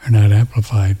or not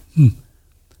amplified.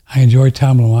 I enjoy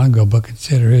Tom Luongo, but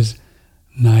consider his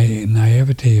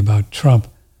naivety about Trump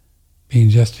being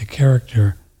just a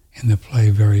character in the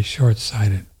play very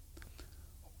short-sighted.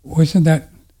 Wasn't that,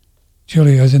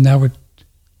 Julia, isn't that what,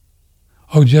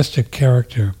 oh, just a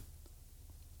character.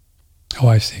 Oh,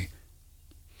 I see.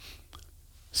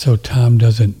 So Tom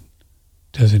doesn't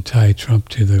tie Trump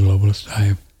to the globalist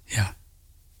hive. Yeah.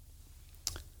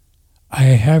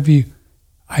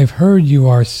 I've heard you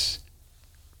are,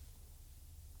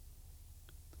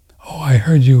 I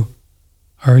heard you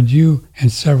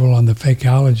and several on the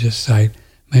Fakeologist site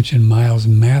mention Miles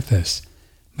Mathis.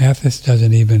 Mathis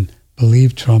doesn't even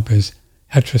believe Trump is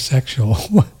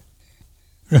heterosexual.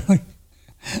 Really?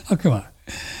 Oh, come on.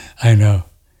 I know.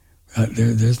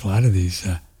 There's a lot of these.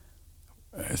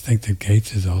 I think that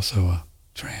Gates is also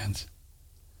trans.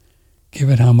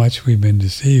 Given how much we've been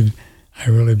deceived, I'd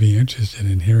really be interested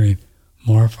in hearing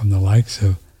more from the likes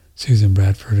of Susan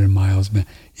Bradford and Miles.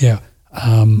 Yeah,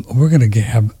 we're going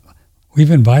to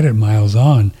we've invited Miles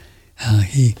on.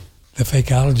 The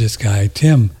Fakeologist guy,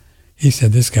 Tim, he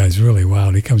said this guy's really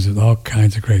wild. He comes with all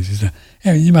kinds of crazy stuff.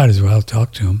 Yeah, you might as well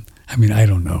talk to him. I mean, I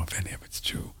don't know if any of it's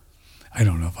true. I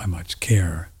don't know if I much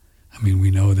care. I mean, we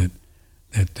know that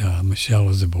Michelle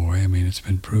is a boy. I mean, it's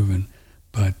been proven.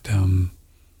 But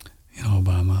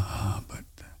Obama, but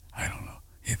I don't know.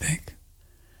 You think?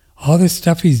 All this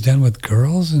stuff he's done with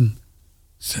girls and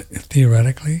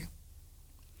theoretically?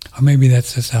 Or maybe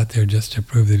that's just out there just to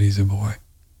prove that he's a boy.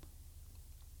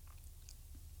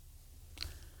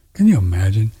 Can you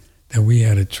imagine that we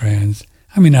had a trans,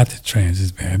 not that trans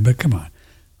is bad, but come on.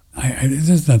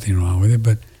 There's nothing wrong with it,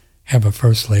 but have a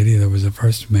first lady that was the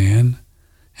first man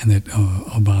and that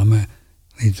Obama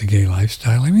leads a gay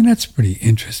lifestyle. That's pretty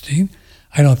interesting.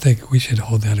 I don't think we should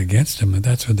hold that against them. If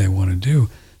that's what they want to do,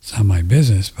 it's not my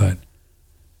business, but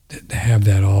to have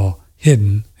that all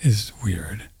hidden is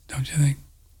weird, don't you think?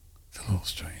 It's a little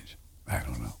strange. I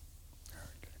don't know.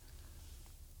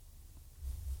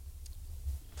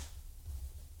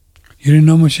 You didn't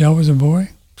know Michelle was a boy?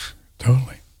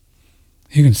 Totally.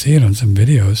 You can see it on some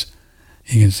videos.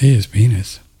 You can see his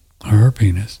penis, or her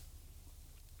penis.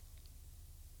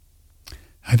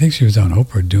 I think she was on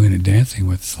Oprah doing it, dancing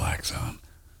with slacks on.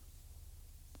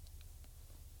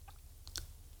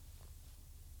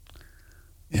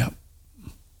 Yep.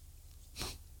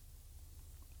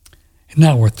 It's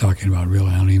not worth talking about, really.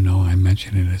 I don't even know why I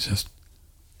mentioned it. It's just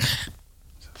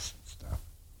stuff.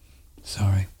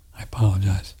 Sorry. I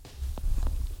apologize.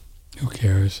 Who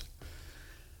cares?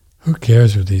 Who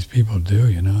cares what these people do,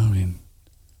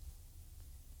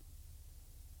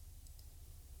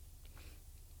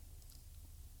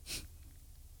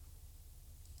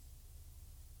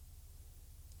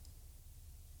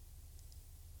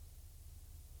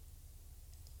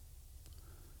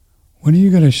 When are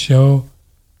you going to show,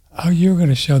 you're going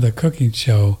to show the cooking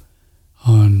show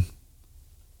on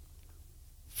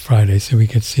Friday so we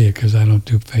could see it, because I don't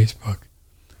do Facebook,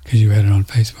 because you had it on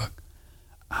Facebook.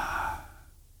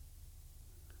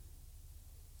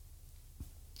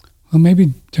 Well,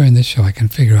 maybe during this show I can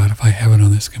figure out if I have it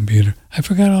on this computer. I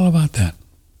forgot all about that.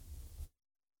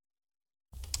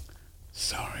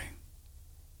 Sorry.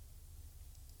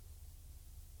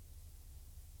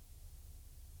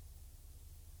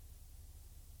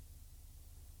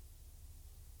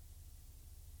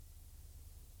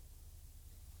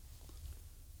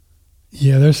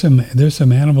 Yeah, there's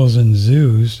some animals in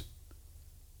zoos.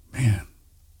 Man,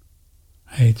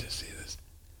 I hate to see this.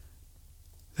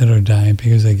 That are dying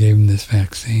because they gave them this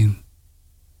vaccine.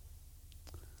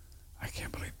 I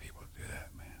can't believe people do that,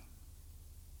 man.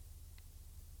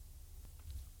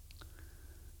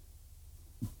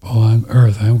 Oh, I'm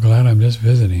Earth. I'm glad I'm just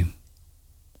visiting.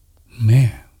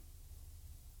 Man.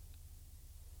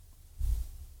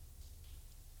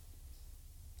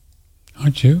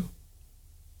 Aren't you?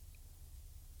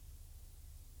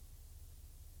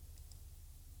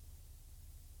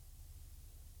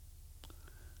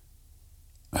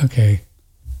 Okay,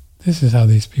 this is how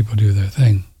these people do their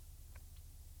thing.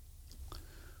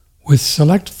 With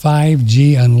select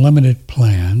 5G unlimited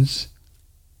plans,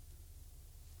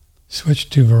 switch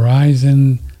to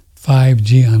Verizon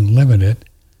 5G Unlimited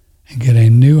and get a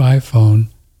new iPhone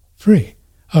free.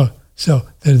 Oh, so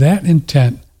they're that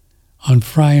intent on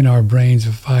frying our brains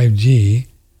with 5G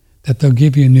that they'll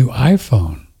give you a new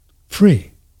iPhone free.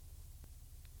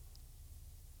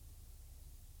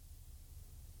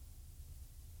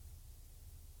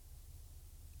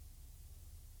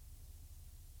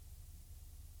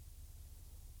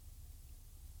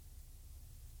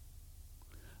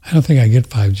 I don't think I get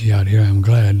 5G out here. I'm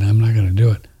glad, and I'm not going to do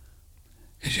it.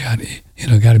 Because you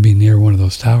got to be near one of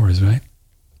those towers, right?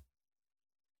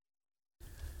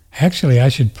 Actually, I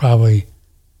should probably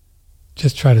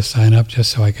just try to sign up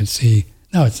just so I can see.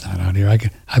 No, it's not out here.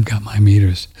 I've got my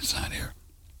meters. It's not here.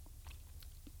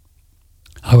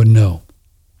 I would know.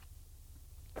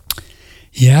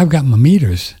 Yeah, I've got my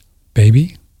meters,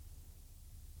 baby.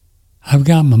 I've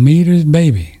got my meters,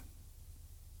 baby.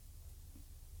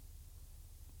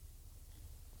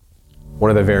 One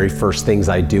of the very first things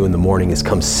I do in the morning is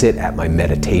come sit at my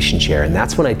meditation chair, and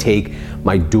that's when I take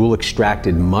my dual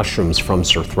extracted mushrooms from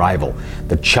Surthrival,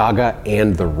 the chaga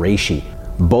and the reishi.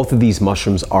 Both of these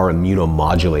mushrooms are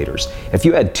immunomodulators. If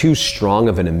you had too strong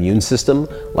of an immune system,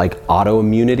 like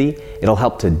autoimmunity, it'll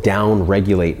help to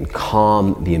down-regulate and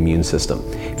calm the immune system.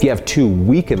 If you have too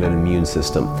weak of an immune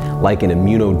system, like an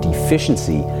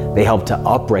immunodeficiency, they help to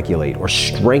upregulate or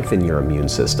strengthen your immune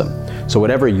system. So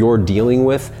whatever you're dealing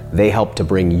with, they help to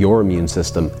bring your immune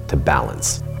system to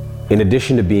balance. In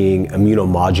addition to being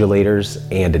immunomodulators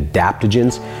and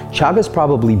adaptogens, chaga is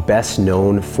probably best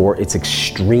known for its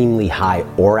extremely high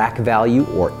ORAC value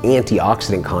or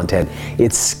antioxidant content.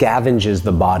 It scavenges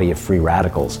the body of free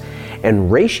radicals.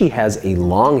 And reishi has a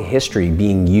long history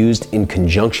being used in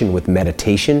conjunction with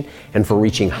meditation and for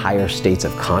reaching higher states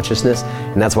of consciousness.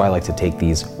 And that's why I like to take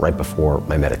these right before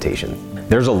my meditation.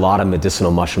 There's a lot of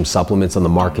medicinal mushroom supplements on the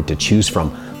market to choose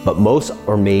from, but most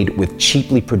are made with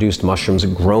cheaply produced mushrooms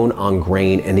grown on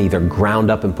grain and either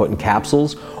ground up and put in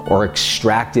capsules or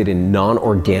extracted in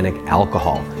non-organic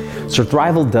alcohol.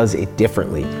 Surthrival does it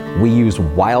differently. We use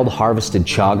wild harvested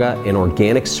chaga and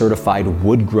organic certified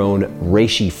wood-grown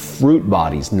reishi fruit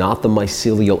bodies, not the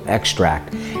mycelial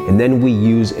extract. And then we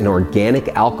use an organic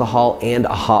alcohol and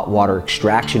a hot water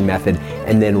extraction method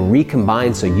and then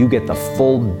recombine so you get the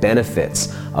full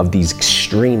benefits of these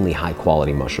extremely high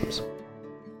quality mushrooms.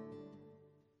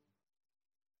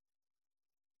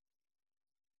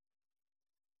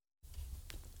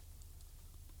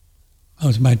 Oh,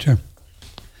 it's my turn.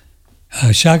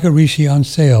 Chaga Reishi on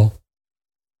sale.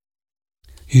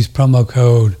 Use promo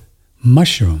code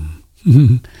MUSHROOM.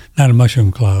 Not a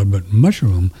mushroom cloud, but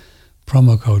mushroom.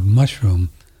 Promo code MUSHROOM.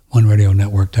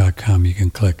 OneRadioNetwork.com. You can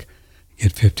click,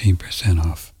 get 15%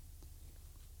 off.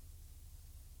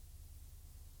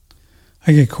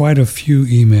 I get quite a few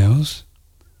emails.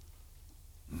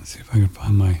 Let's see if I can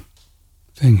find my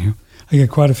thing here. I get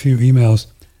quite a few emails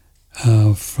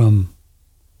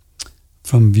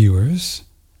from viewers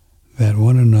that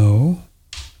want to know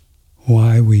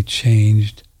why we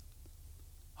changed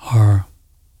our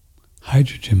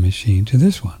hydrogen machine to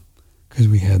this one, because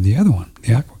we had the other one,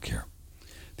 the AquaCure.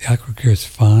 The AquaCure is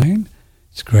fine.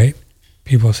 It's great.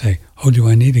 People say, oh, do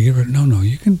I need to get rid of it? No,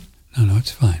 you can. No,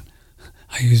 it's fine.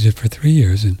 I used it for 3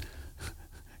 years and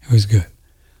it was good.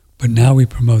 But now we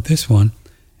promote this one,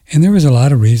 and there was a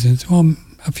lot of reasons, well,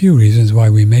 a few reasons why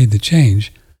we made the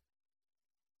change.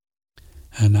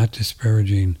 Not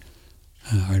disparaging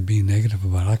or being negative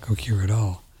about AquaCure at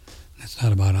all. It's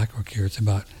not about AquaCure. It's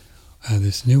about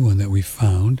this new one that we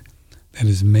found that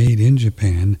is made in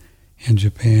Japan. And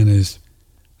Japan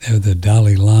they're the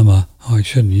Dalai Lama. Oh, I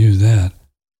shouldn't use that.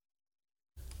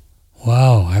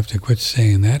 Wow, I have to quit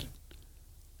saying that.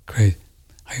 Crazy.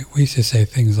 We used to say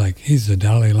things like, he's the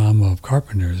Dalai Lama of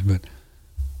carpenters, but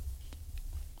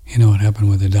you know what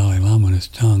happened with the Dalai Lama on his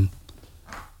tongue?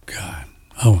 God.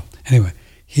 Oh, anyway,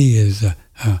 he is,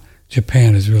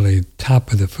 Japan is really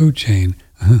top of the food chain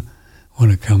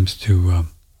when it comes to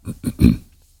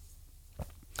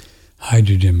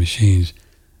hydrogen machines.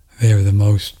 They're the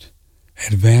most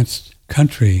advanced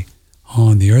country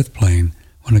on the earth plane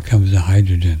when it comes to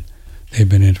hydrogen. They've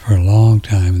been in it for a long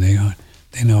time. They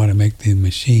know how to make the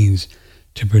machines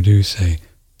to produce a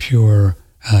pure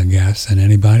gas than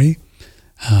anybody,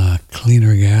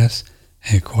 cleaner gas,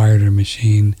 a quieter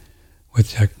machine with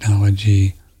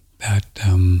technology that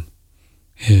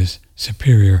is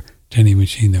superior to any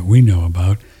machine that we know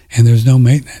about. And there's no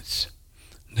maintenance.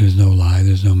 There's no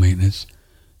there's no maintenance.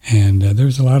 And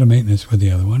there's a lot of maintenance with the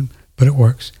other one, but it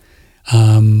works.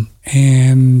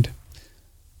 And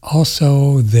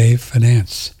also they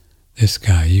finance this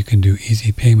guy. You can do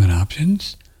easy payment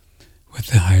options with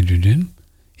the hydrogen.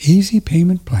 Easy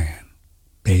payment plan,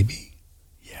 baby.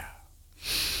 Yeah.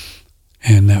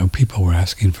 And people were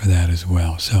asking for that as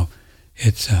well. So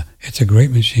it's a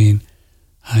great machine.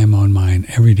 I'm on mine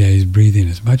every day, breathing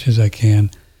as much as I can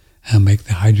and make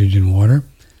the hydrogen water.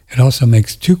 It also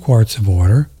makes 2 quarts of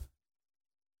water,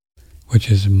 which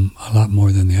is a lot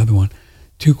more than the other one.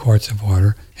 2 quarts of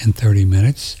water in 30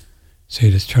 minutes. So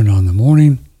you just turn it on in the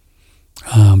morning,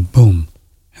 boom,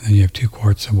 and then you have 2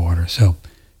 quarts of water. So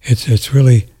it's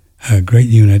really a great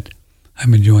unit.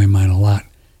 I'm enjoying mine a lot.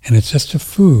 And it's just a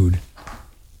food.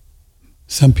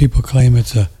 Some people claim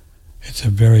it's a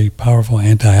very powerful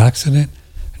antioxidant.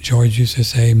 George used to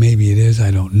say maybe it is. I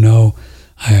don't know.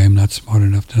 I am not smart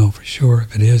enough to know for sure.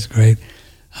 If it is, great.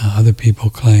 Other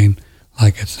people claim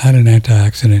like it's not an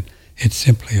antioxidant. It's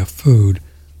simply a food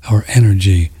or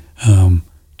energy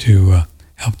to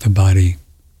help the body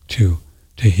to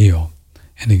heal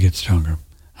and to get stronger.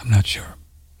 I'm not sure.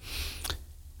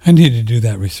 I need to do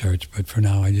that research, but for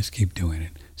now I just keep doing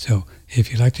it. So if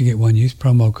you'd like to get one, use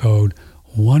promo code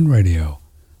OneRadio,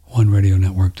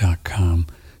 OneRadioNetwork.com.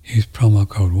 Use promo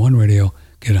code OneRadio,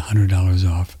 get $100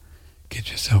 off. Get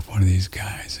yourself one of these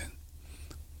guys and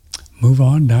move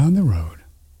on down the road.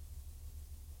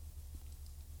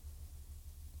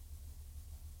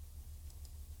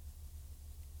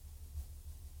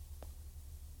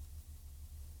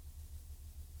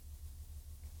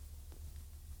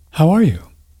 How are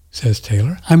you? Says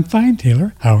Taylor. I'm fine,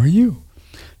 Taylor. How are you?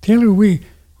 Taylor, we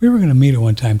were going to meet at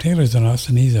one time. Taylor's an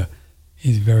Austin.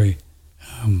 He's very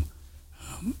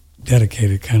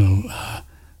dedicated kind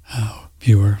of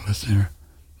viewer, listener.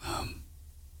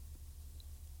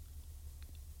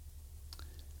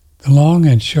 The long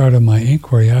and short of my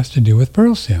inquiry has to do with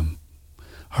Pearl Sim.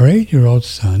 Our 8-year-old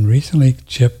son recently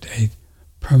chipped a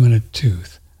permanent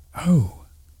tooth. Oh.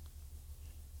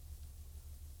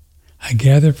 I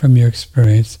gather from your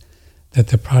experience that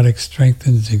the product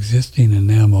strengthens existing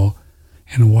enamel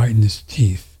and whitens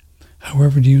teeth.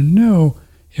 However, do you know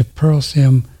if Pearl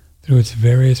Sim, through its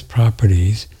various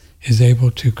properties, is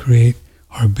able to create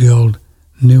or build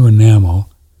new enamel?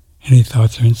 Any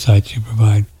thoughts or insights you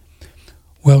provide?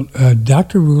 Well,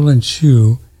 Dr. Rulin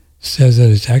Shu says that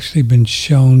it's actually been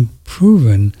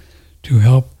proven to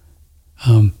help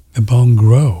the bone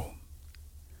grow.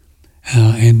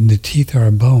 And the teeth are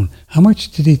a bone. How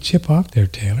much did he chip off there,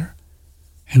 Taylor?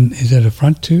 And is it a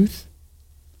front tooth?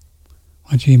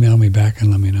 Why don't you email me back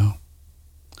and let me know?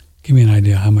 Give me an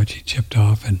idea how much he chipped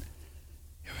off and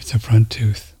if it's a front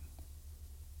tooth.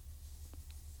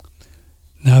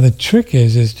 Now the trick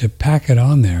is to pack it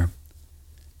on there.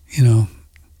 You know,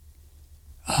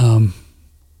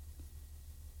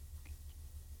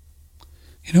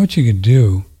 you know what you could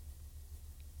do?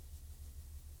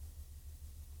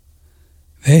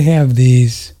 They have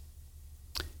these.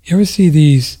 You ever see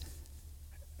these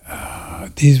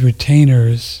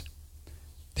retainers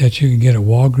that you can get at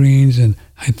Walgreens? And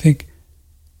I think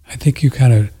you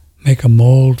kind of make a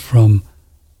mold from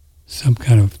some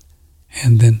kind of,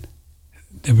 and then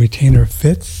the retainer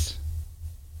fits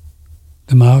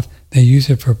the mouth. They use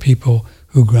it for people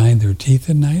who grind their teeth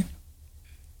at night.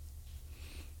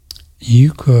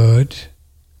 You could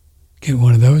get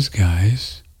one of those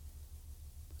guys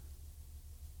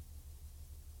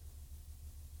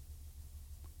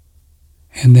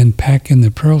and then pack in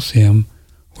the Pearl Sim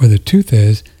where the tooth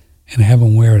is and have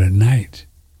them wear it at night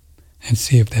and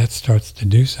see if that starts to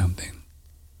do something.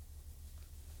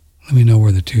 Let me know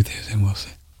where the tooth is and we'll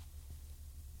see.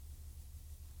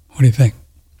 What do you think?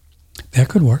 That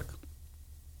could work.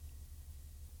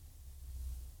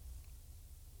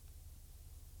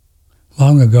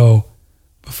 Long ago,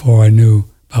 before I knew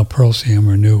about Pearl Sim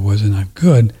or knew it wasn't that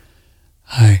good,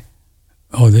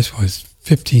 this was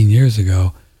 15 years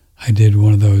ago, I did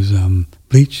one of those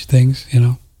bleach things, you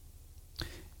know,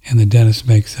 and the dentist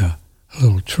makes a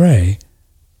little tray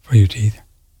for your teeth,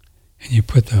 and you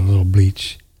put the little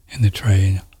bleach in the tray.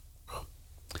 And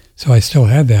so I still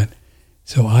had that.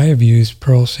 So I have used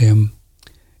Pearl Sim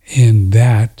in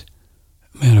that,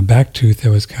 man, a back tooth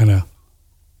that was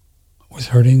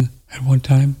hurting at one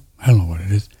time. I don't know what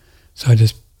it is. So I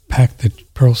just packed the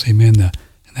Pearl Sim in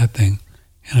that thing,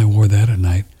 and I wore that at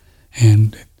night,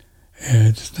 and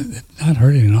it's not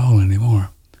hurting at all anymore.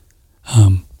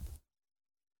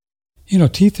 You know,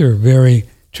 teeth are a very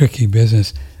tricky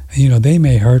business. You know, they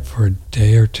may hurt for a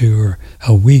day or two or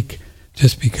a week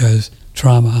just because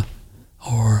trauma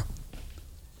or,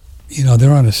 you know,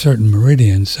 they're on a certain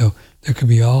meridian, so there could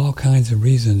be all kinds of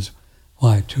reasons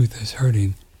why a tooth is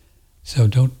hurting. So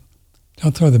don't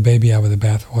throw the baby out with the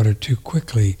bathwater too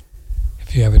quickly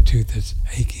if you have a tooth that's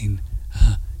aching.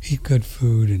 Eat good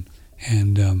food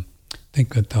and think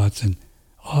good thoughts, and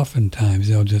oftentimes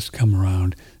they'll just come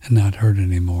around and not hurt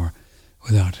anymore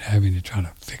without having to try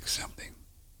to fix something.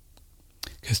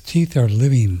 Because teeth are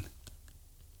living.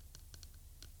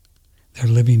 They're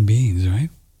living beings, right?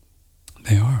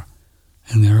 They are.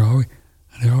 And they're always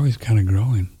kind of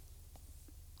growing.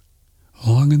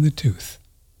 Long in the tooth.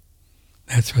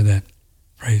 That's where that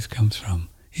phrase comes from.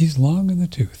 He's long in the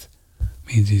tooth.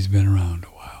 Means he's been around a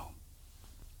while.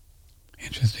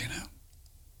 Interesting, huh?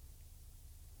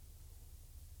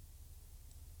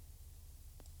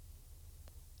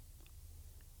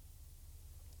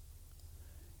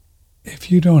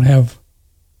 If you don't have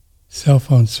cell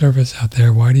phone service out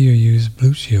there, why do you use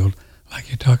Blue Shield like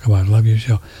you talk about? Love your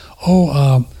show.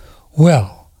 I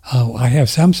have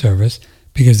some service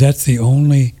because that's the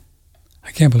only,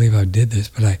 I can't believe I did this,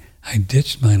 but I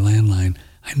ditched my landline.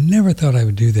 I never thought I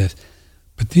would do this.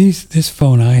 But this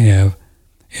phone I have,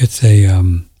 it's a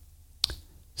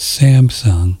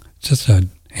Samsung, just an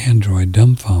Android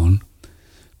dumb phone.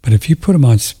 But if you put them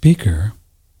on speaker,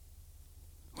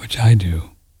 which I do,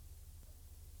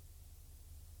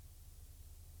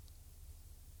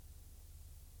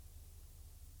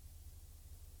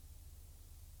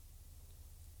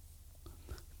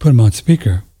 put them on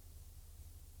speaker,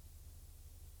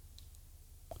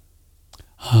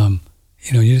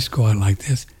 you just go out like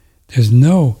this.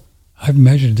 I've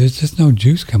measured, there's just no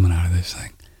juice coming out of this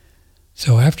thing.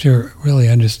 So after really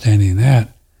understanding that,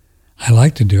 I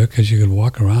like to do it because you could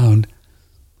walk around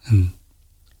and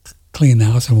clean the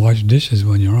house and wash dishes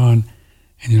when you're on,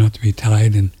 and you don't have to be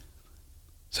tied. And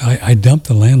so I dumped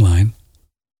the landline,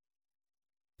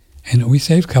 and we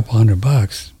saved a couple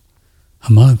 $100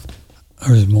 a month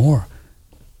Or was more.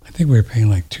 I think we were paying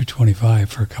like $225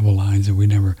 for a couple lines that we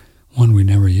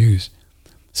never used.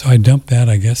 So I dumped that,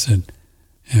 I guess, a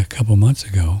couple months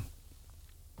ago.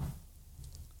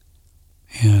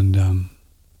 And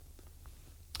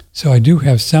so I do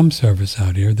have some service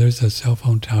out here. There's a cell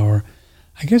phone tower.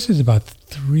 I guess it's about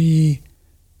 3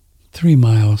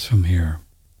 miles from here.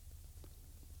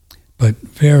 But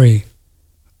I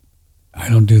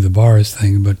don't do the bars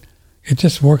thing, but it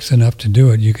just works enough to do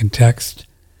it. You can text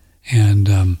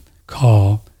and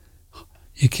call.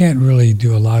 You can't really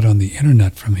do a lot on the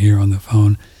internet from here on the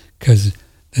phone because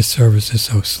the service is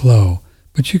so slow.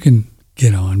 But you can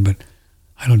get on, but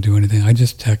I don't do anything. I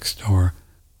just text or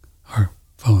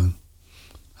phone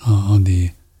on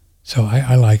the... So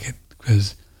I like it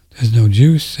because there's no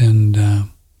juice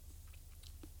and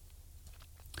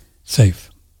safe.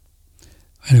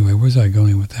 Anyway, where's I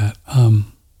going with that?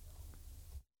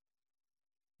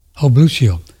 Blue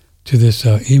Shield to this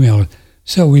email.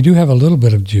 So we do have a little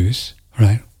bit of juice,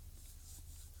 right?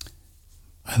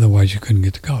 Otherwise, you couldn't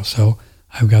get the call. So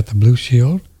I've got the Blue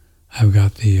Shield. I've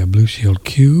got the Blue Shield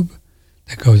Cube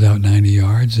that goes out 90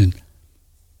 yards, and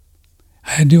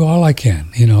I do all I can.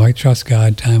 I trust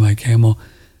God, tie my camel.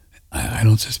 I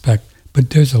don't suspect, but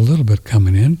there's a little bit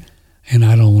coming in, and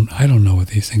I don't know what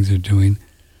these things are doing.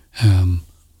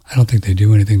 I don't think they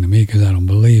do anything to me because I don't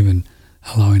believe in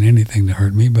allowing anything to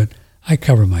hurt me, but I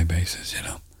cover my bases,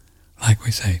 Like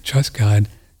we say, trust God,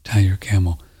 tie your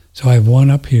camel. So I have one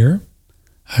up here,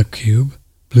 a cube,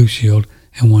 Blue Shield,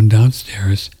 and one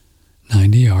downstairs,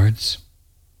 90 yards.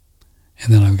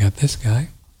 And then I've got this guy.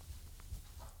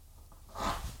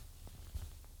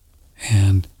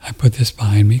 And I put this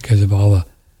behind me because of all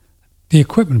the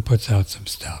equipment puts out some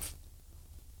stuff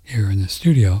here in the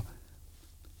studio.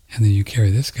 And then you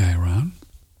carry this guy around.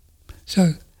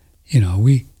 So,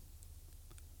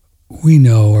 we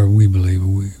know, or we believe,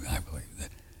 I believe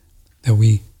that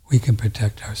we can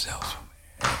protect ourselves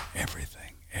from everything.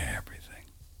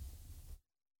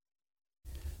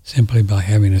 Simply by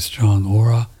having a strong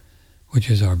aura, which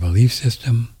is our belief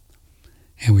system,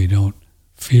 and we don't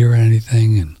fear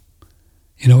anything. And,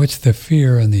 it's the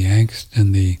fear and the angst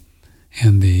and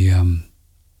the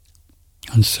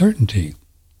uncertainty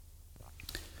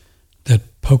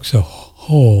that pokes a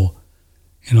hole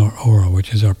in our aura,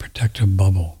 which is our protective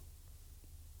bubble.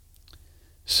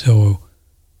 So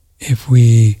if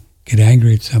we get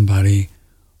angry at somebody,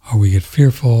 or we get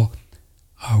fearful,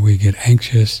 or we get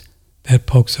anxious, that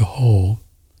pokes a hole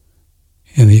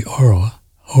in the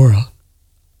aura,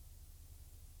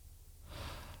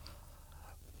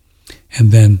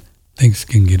 and then things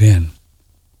can get in.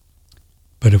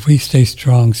 But if we stay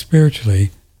strong spiritually,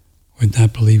 with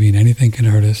not believing anything can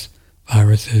hurt us,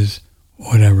 viruses,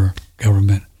 whatever,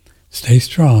 government, stay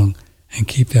strong and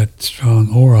keep that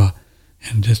strong aura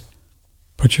and just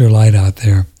put your light out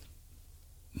there.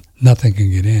 Nothing can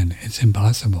get in. It's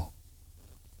impossible.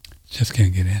 Just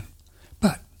can't get in.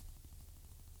 But,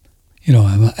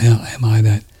 am I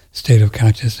that state of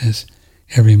consciousness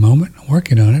every moment? I'm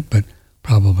working on it, but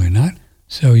probably not.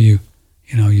 So you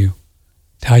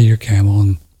tie your camel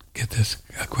and get this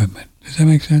equipment. Does that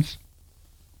make sense?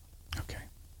 Okay.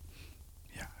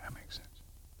 Yeah, that makes sense.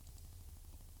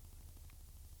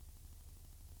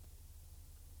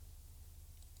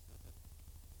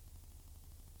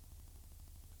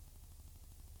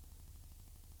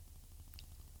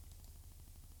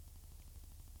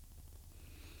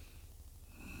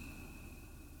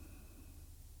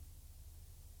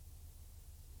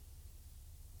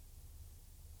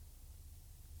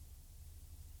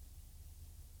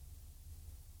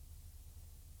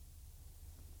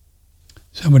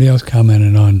 Somebody else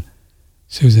commented on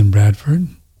Susan Bradford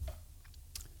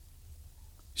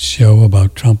show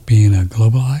about Trump being a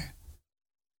globalite.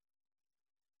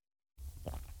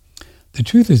 The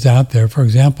truth is out there. For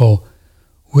example,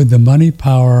 would the money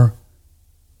power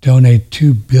donate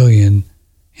 $2 billion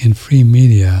in free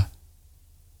media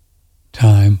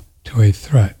time to a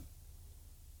threat?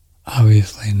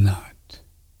 Obviously not.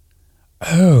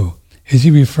 Oh, is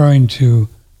he referring to...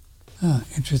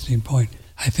 interesting point.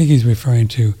 I think he's referring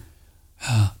to,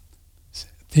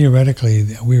 theoretically,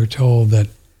 we were told that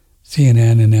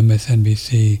CNN and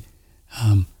MSNBC,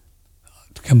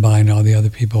 combined, all the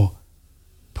other people,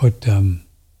 put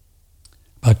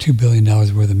about $2 billion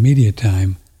worth of media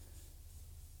time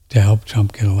to help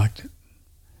Trump get elected.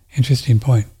 Interesting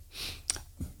point.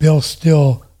 Bill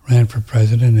Still ran for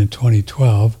president in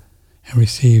 2012 and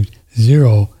received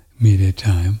 0 media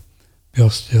time. Bill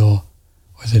Still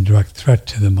was a direct threat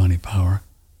to the money power.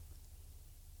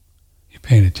 You're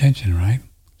paying attention, right?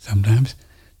 Sometimes.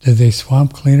 Does a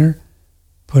swamp cleaner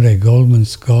put a Goldman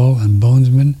Skull and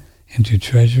Bonesman into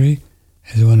Treasury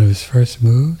as one of his first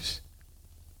moves?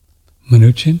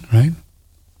 Mnuchin, right?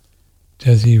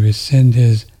 Does he rescind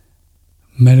his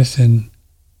medicine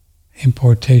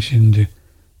importation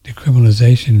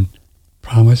decriminalization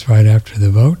promise right after the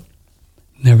vote,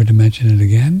 never to mention it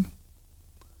again?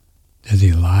 Does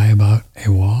he lie about a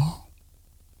wall?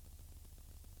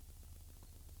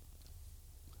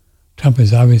 Trump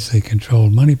has obviously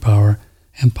controlled money power,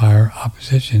 empire,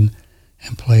 opposition,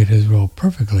 and played his role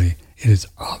perfectly. It is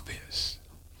obvious.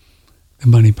 The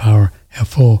money power have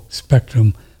full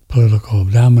spectrum political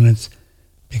dominance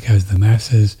because the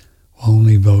masses will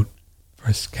only vote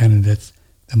for candidates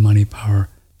the money power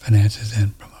finances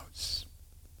and promotes.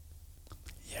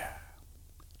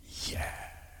 Yeah,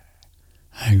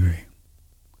 I agree.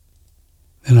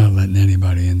 They're not letting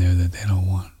anybody in there that they don't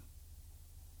want.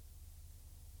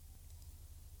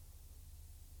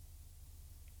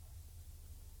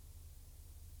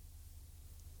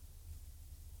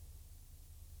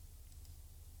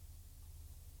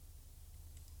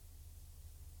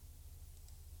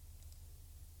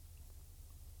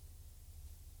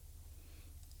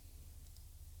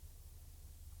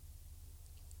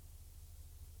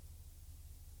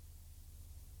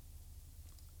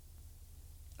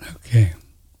 Okay.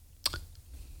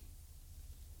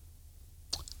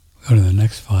 Go to the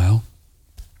next file.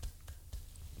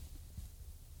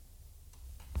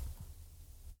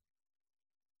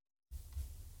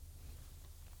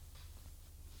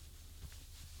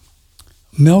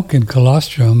 Milk and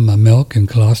colostrum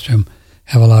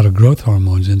have a lot of growth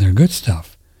hormones in there, good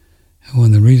stuff. And one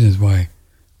of the reasons why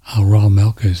raw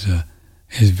milk is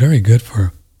very good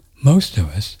for most of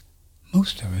us.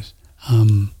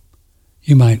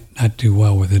 You might not do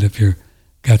well with it if you've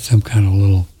got some kind of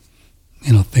little,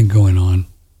 thing going on,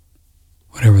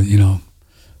 whatever,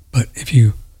 But if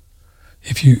you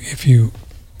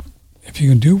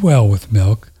can do well with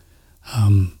milk,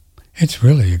 it's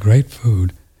really a great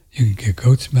food. You can get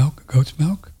goat's milk,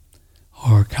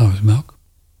 or cow's milk.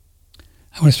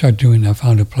 I'm going to start I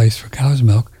found a place for cow's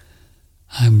milk.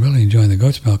 I'm really enjoying the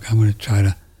goat's milk. I'm going to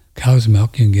try cow's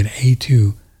milk. You can get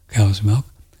A2 cow's milk,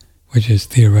 which is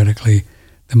theoretically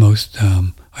the most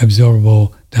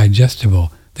absorbable,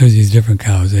 digestible. There's these different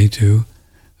cows, A2,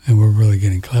 and we're really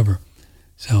getting clever.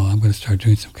 So I'm going to start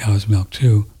doing some cow's milk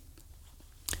too.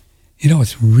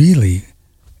 It's really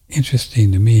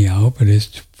interesting to me. I hope it is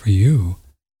for you.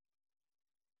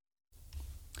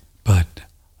 But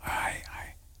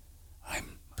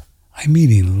I'm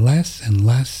eating less and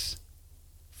less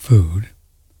food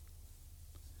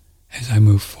as I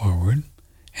move forward,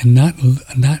 and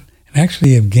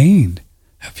actually have gained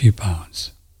a few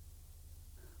pounds.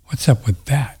 What's up with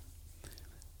that?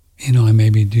 I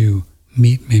maybe do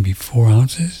meat, maybe 4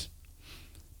 ounces,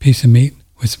 piece of meat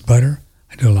with butter.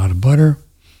 I do a lot of butter,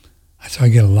 so I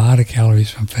get a lot of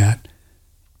calories from fat.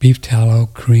 Beef tallow,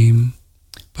 cream,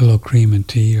 put a little cream in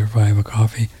tea, or if I have a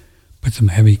coffee, put some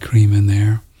heavy cream in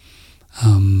there.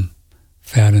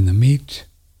 Fat in the meat,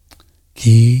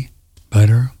 ghee,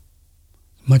 butter,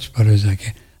 as much butter as I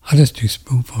can. I'll just do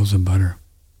spoonfuls of butter.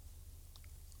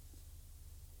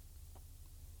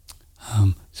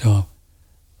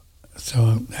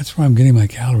 So that's where I'm getting my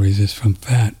calories, is from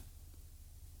fat,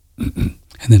 and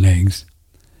then eggs,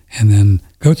 and then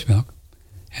goat's milk,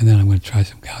 and then I'm going to try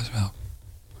some cow's milk.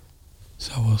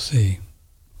 So we'll see.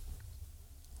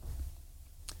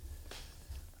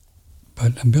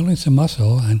 But I'm building some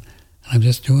muscle, and I'm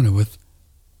just doing it with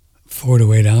 4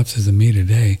 to 8 ounces of meat a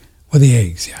day, with the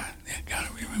eggs. Yeah, got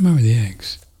to remember the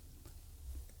eggs.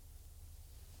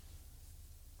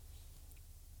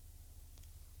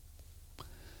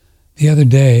 The other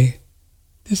day,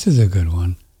 this is a good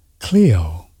one,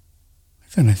 Cleo.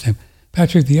 That's a nice name.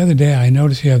 Patrick, the other day I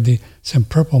noticed you have some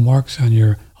purple marks on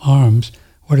your arms.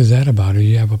 What is that about? Do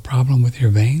you have a problem with your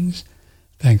veins?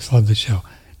 Thanks, love the show.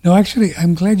 No, actually,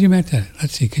 I'm glad you meant that.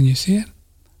 Let's see, can you see it?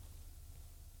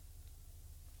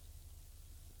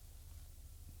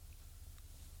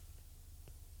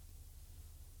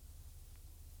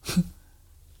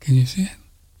 Can you see it?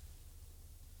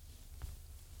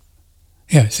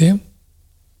 Yeah, see him?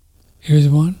 Here's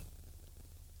one.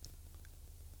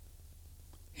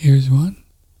 Here's one.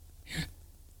 Here.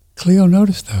 Cleo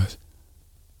noticed those.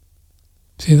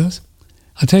 See those?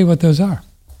 I'll tell you what those are.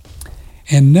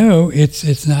 And no,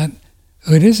 it's not,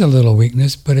 it is a little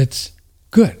weakness, but it's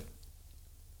good.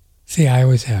 See, I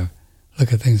always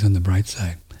look at things on the bright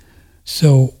side.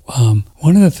 So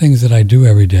one of the things that I do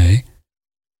every day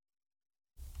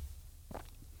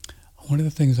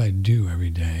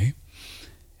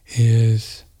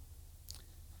is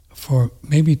for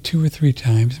maybe 2 or 3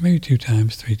 times, maybe 2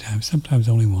 times, 3 times, sometimes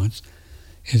only once,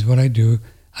 is what I do.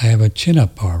 I have a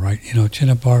chin-up bar, right?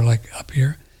 Chin-up bar like up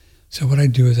here. So what I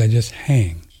do is I just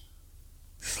hang.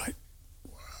 It's like,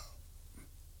 wow.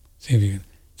 See if you can.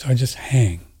 So I just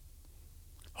hang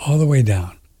all the way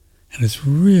down. And it's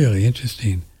really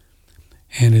interesting.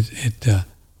 And it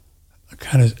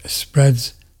kind of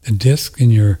spreads the disc in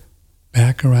your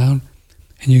back around,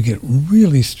 and you get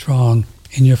really strong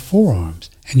in your forearms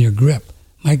and your grip.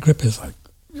 My grip is like,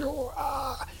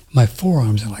 my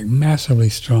forearms are like massively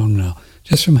strong now,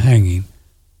 just from hanging.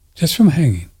 It's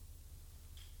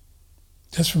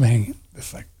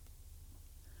like,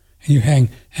 and you hang,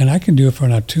 and I can do it for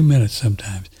about 2 minutes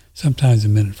sometimes a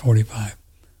minute 45.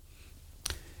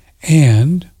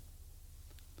 And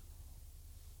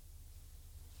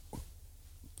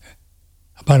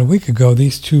about a week ago,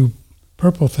 these 2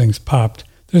 purple things popped.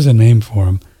 There's a name for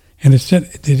them. And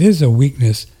it is a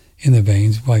weakness in the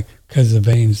veins, like, because the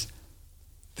veins,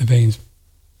 that's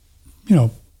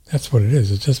what it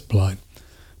is. It's just blood.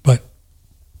 But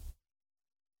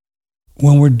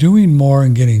when we're doing more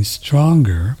and getting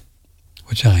stronger,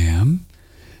 which I am,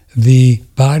 the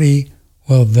body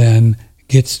will then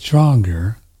get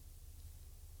stronger.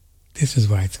 This is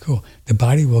why it's cool. The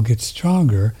body will get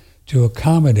stronger to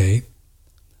accommodate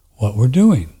what we're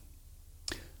doing.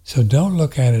 So don't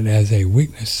look at it as a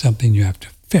weakness, something you have to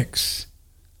fix.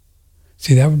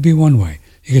 See, that would be one way.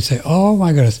 You could say, oh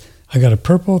my goodness, I got a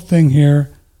purple thing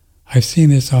here. I've seen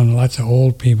this on lots of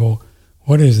old people.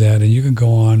 What is that? And you can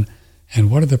go on,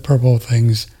 and what are the purple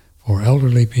things for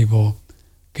elderly people?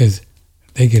 Because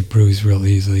they get bruised real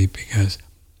easily because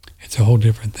it's a whole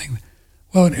different thing.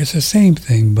 Well, it's the same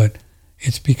thing, but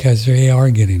it's because they are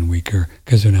getting weaker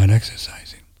because they're not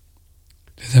exercising.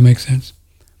 Does that make sense?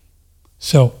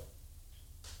 So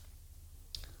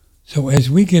as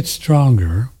we get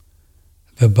stronger,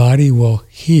 the body will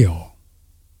heal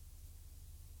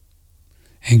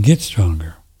and get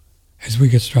stronger. As we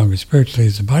get stronger spiritually,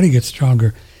 as the body gets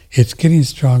stronger, it's getting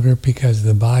stronger because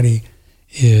the body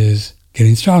is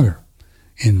getting stronger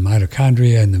in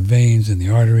mitochondria, in the veins, in the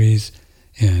arteries,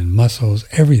 in muscles,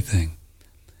 everything.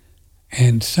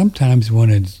 And sometimes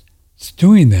when it's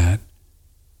doing that,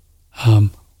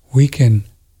 we can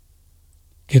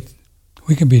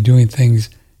be doing things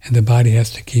and the body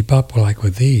has to keep up, like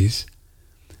with these.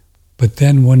 But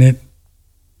then when it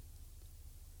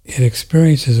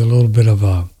experiences a little bit of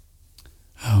a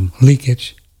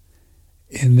leakage,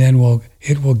 and then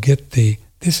it will get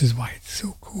this is why it's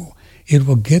so cool, it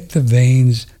will get the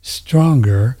veins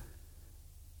stronger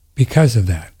because of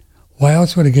that. Why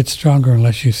else would it get stronger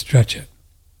unless you stress it?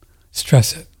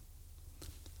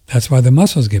 That's why the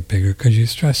muscles get bigger, because you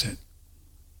stress it.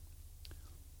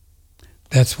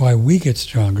 That's why we get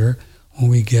stronger when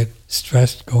we get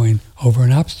stressed going over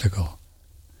an obstacle.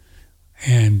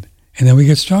 And then we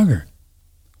get stronger.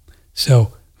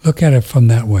 So look at it from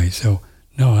that way. So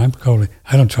no,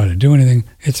 I don't try to do anything.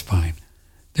 It's fine.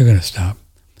 They're going to stop.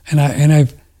 And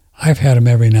I've had them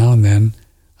every now and then.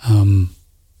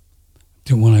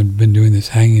 When I've been doing this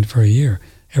hanging for a year,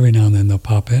 every now and then they'll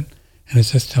pop in, and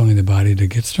it's just telling the body to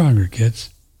get stronger, kids.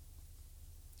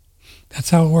 That's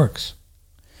how it works.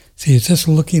 See, it's just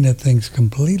looking at things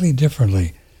completely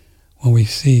differently when we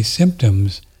see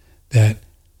symptoms that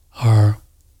our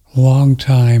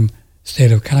long-time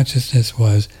state of consciousness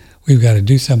was, we've got to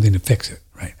do something to fix it,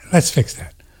 right? Let's fix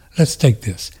that. Let's take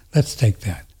this. Let's take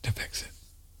that to fix it.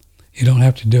 You don't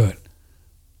have to do it.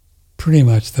 Pretty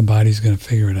much the body's going to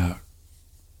figure it out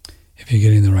if you're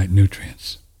getting the right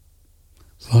nutrients.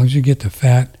 As long as you get the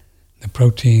fat, the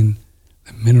protein,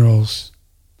 the minerals,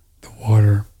 the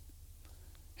water,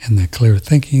 and the clear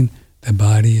thinking, the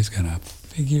body is going to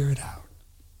figure it out.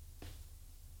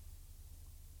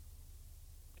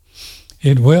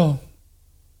 It will.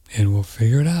 It will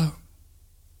figure it out.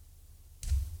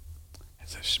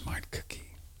 It's a smart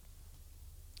cookie.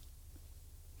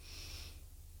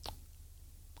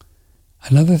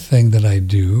 Another thing that I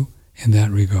do in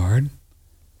that regard,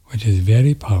 which is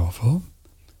very powerful,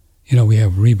 we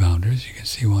have rebounders. You can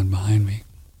see one behind me.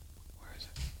 Where is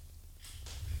it?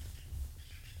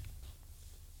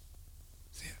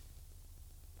 See it?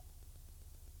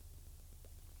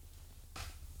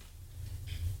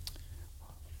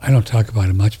 I don't talk about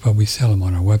it much, but we sell them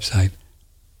on our website,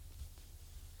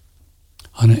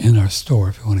 in our store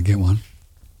if you want to get one.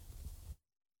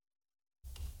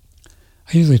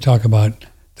 I usually talk about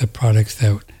the products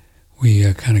that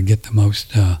we kind of get the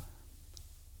most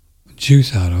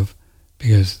juice out of,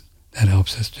 because that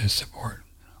helps us to support.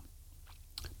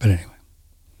 But anyway.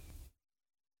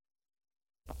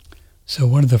 So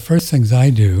one of the first things I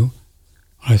do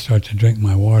when I start to drink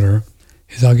my water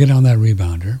is I'll get on that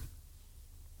rebounder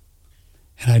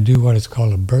and I do what is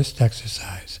called a burst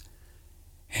exercise.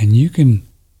 And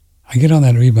I get on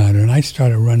that rebounder and I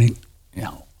start running,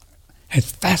 as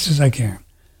fast as I can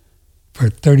for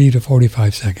 30 to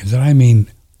 45 seconds. And I mean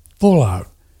full out.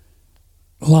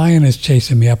 Lion is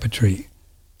chasing me up a tree.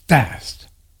 Fast.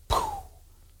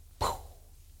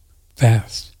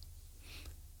 Fast.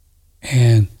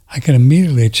 And I can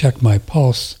immediately check my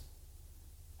pulse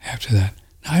after that.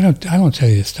 Now, I don't tell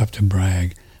you this stuff to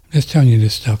brag. I'm just telling you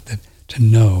this stuff to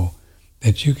know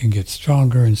that you can get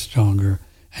stronger and stronger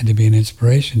and to be an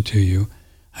inspiration to you.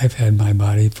 I've had my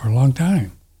body for a long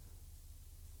time.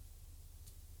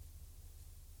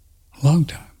 A long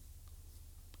time.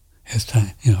 As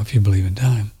time, if you believe in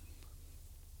time.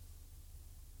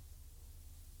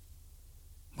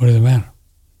 What does it matter?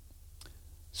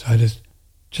 So I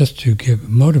just to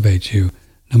motivate you,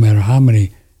 no matter how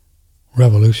many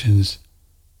revolutions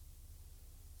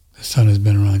the sun has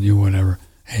been around you, whatever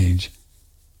age,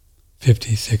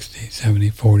 50, 60, 70,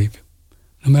 40,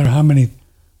 no matter how many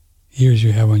years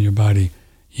you have on your body,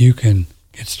 you can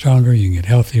get stronger, you can get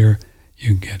healthier, you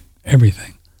can get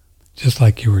everything, just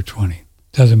like you were 20.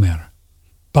 Doesn't matter.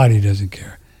 Body doesn't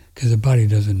care, because the body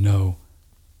doesn't know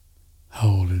how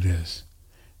old it is.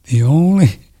 The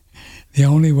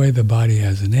only way the body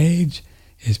has an age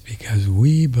is because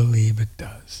we believe it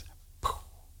does.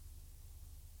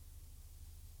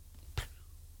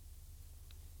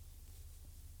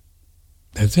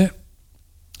 That's it.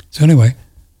 So anyway,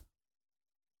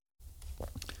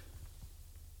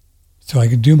 so I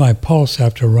could do my pulse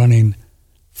after running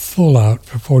full out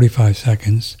for 45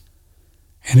 seconds,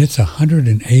 and it's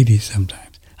 180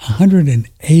 sometimes.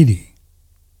 180.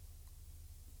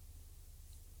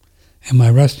 And my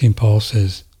resting pulse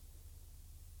is,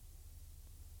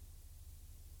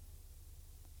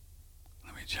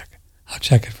 let me check it. I'll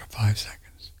check it for 5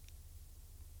 seconds.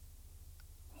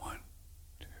 1,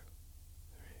 2,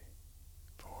 3,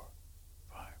 4,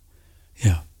 5.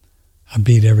 Yeah, I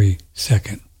beat every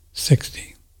second.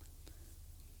 60.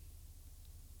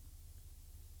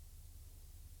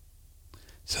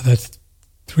 So that's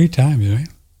 3 times, right?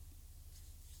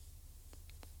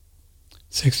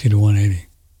 60 to 180.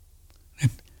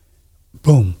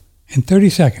 Boom, in 30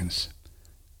 seconds.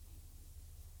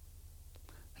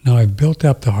 Now I've built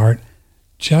up the heart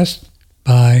just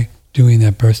by doing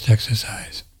that burst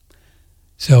exercise.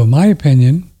 So in my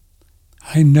opinion,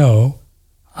 I know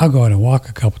I'll go out and walk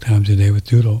a couple times a day with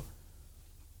Doodle,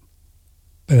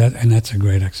 and that's a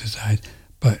great exercise,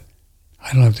 but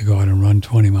I don't have to go out and run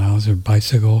 20 miles or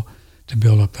bicycle to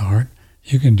build up the heart.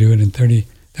 You can do it in 30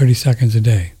 seconds a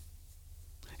day.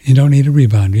 You don't need a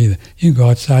rebounder either. You can go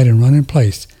outside and run in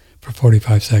place for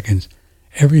 45 seconds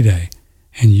every day,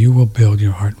 and you will build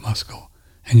your heart muscle.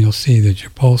 And you'll see that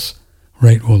your pulse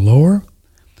rate will lower,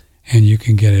 and you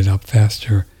can get it up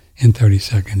faster in 30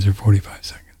 seconds or 45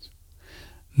 seconds.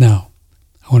 Now,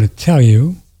 I want to tell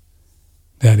you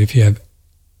that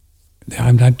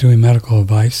I'm not doing medical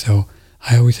advice, so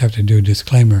I always have to do a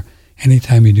disclaimer.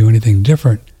 Anytime you do anything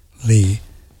differently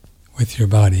with your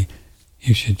body,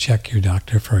 you should check your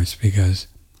doctor first, because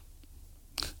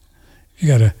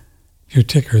if your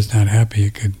ticker is not happy, I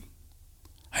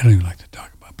don't even like to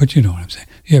talk about it, but you know what I'm saying.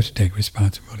 You have to take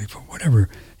responsibility for whatever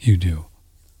you do.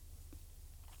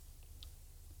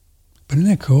 But isn't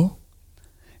that cool?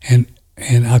 And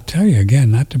I'll tell you again,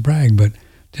 not to brag, but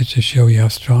just to show you how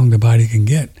strong the body can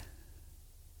get,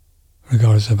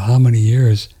 regardless of how many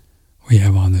years we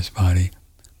have on this body.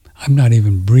 I'm not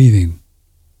even breathing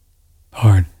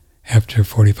hard after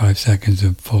 45 seconds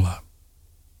of full up.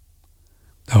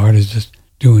 The heart is just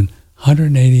doing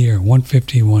 180 or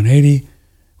 150, 180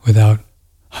 without,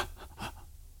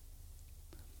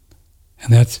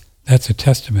 and that's a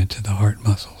testament to the heart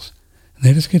muscles. And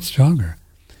they just get stronger.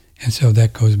 And so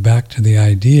that goes back to the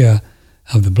idea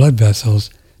of the blood vessels.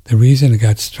 The reason it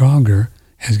got stronger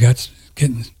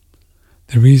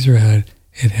the reason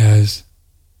it has,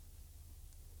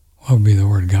 what would be the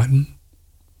word, gotten?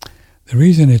 The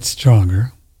reason it's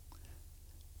stronger,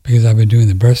 because I've been doing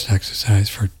the burst exercise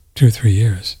for 2 or 3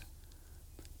 years,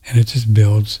 and it just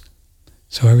builds.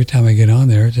 So every time I get on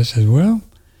there, it just says, well,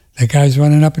 that guy's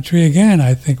running up a tree again.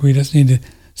 I think we just need to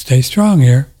stay strong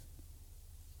here.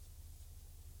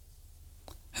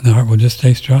 And the heart will just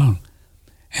stay strong.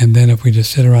 And then if we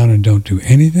just sit around and don't do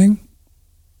anything,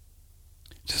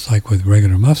 just like with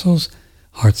regular muscles,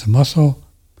 heart's a muscle,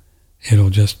 it'll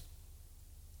just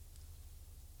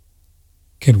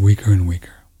get weaker and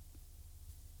weaker.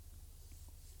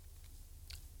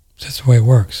 That's the way it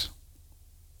works.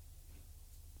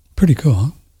 Pretty cool,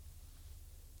 huh?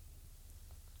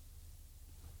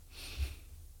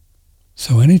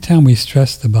 So anytime we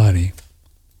stress the body,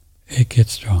 it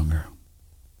gets stronger.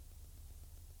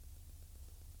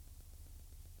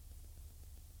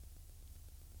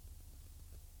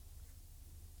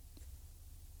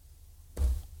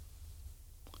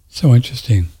 So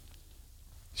interesting.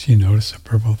 She noticed the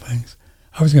purple things.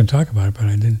 I was going to talk about it, but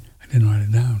I didn't write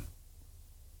it down.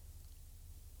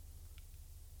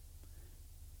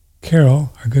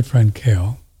 Carol, our good friend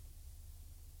Carol,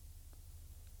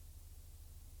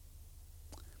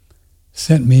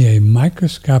 sent me a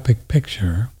microscopic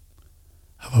picture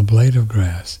of a blade of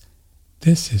grass.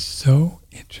 This is so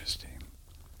interesting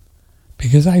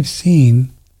because I've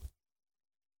seen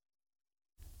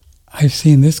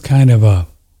this kind of a,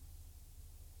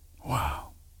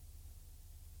 wow.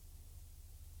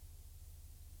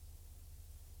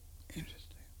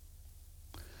 Interesting.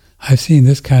 I've seen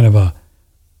this kind of a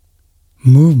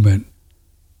movement,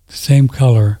 the same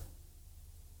color,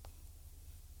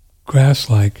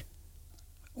 grass-like,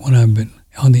 when I've been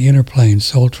on the inner plane,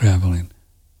 soul traveling.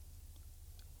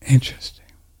 Interesting.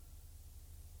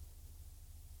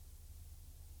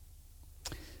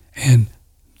 And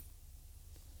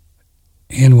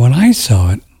when I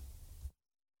saw it,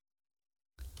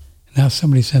 now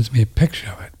somebody sends me a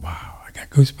picture of it. Wow, I got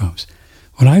goosebumps.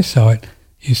 When I saw it,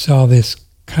 you saw this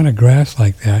kind of grass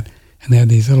like that, and they had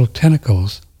these little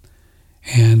tentacles.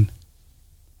 And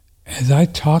as I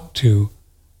talked to,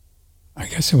 I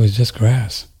guess it was just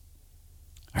grass.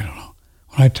 I don't know.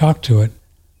 When I talked to it,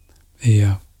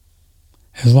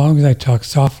 as long as I talk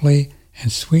softly and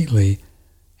sweetly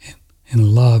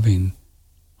and loving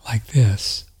like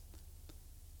this,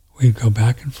 we'd go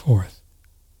back and forth.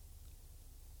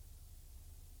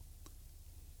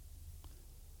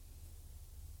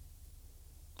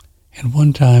 And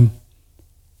one time,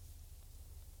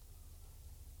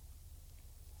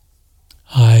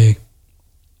 I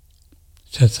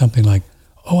said something like,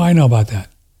 "Oh, I know about that."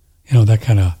 You know, that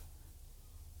kind of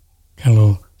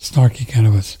little snarky kind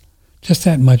of just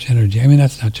that much energy. I mean,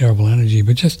 that's not terrible energy,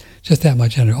 but just that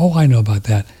much energy. "Oh, I know about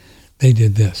that. They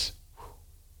did this."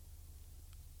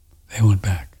 They went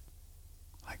back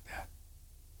like that.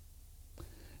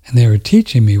 And they were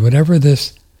teaching me whatever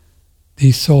these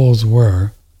souls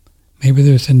were. Maybe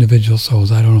there's individual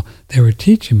souls, I don't know. They were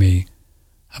teaching me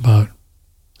about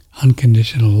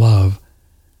unconditional love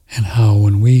and how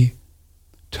when we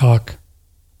talk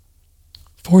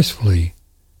forcefully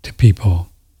to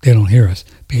people, they don't hear us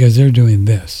because they're doing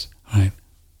this, right?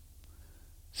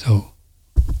 So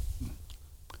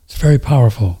it's very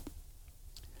powerful.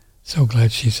 So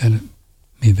glad she sent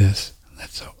me this.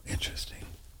 That's so interesting.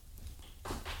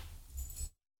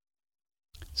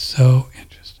 So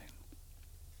interesting.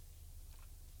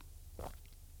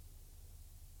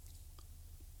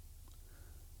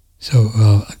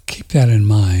 So keep that in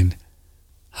mind,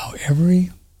 how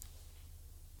every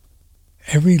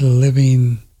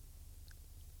living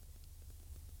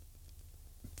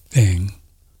thing,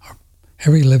 or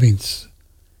every living,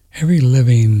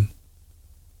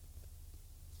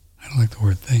 I don't like the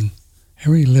word thing,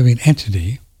 every living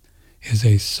entity is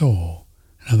a soul.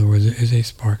 In other words, it is a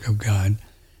spark of God,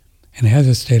 and it has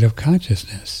a state of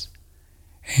consciousness,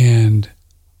 and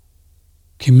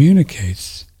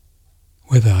communicates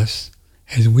with us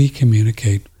as we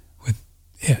communicate with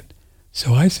it.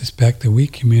 So I suspect that we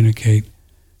communicate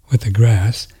with the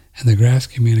grass, and the grass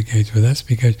communicates with us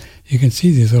because you can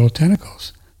see these little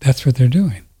tentacles. That's what they're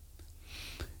doing.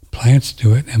 Plants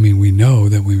do it. I mean, we know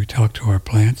that when we talk to our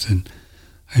plants and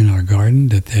in our garden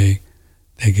that they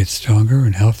get stronger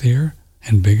and healthier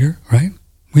and bigger, right?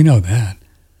 We know that.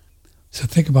 So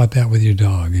think about that with your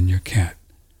dog and your cat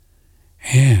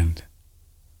and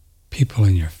people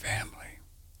in your family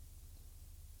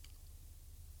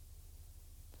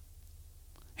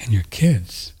and your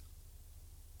kids,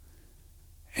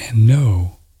 and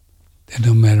know that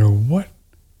no matter what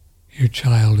your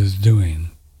child is doing,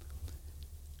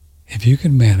 if you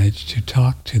can manage to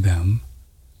talk to them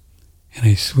in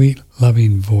a sweet,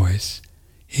 loving voice,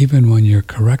 even when you're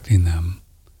correcting them,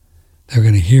 they're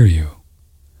going to hear you.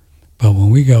 But when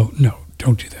we go, "No,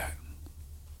 don't do that."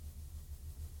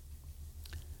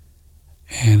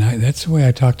 And that's the way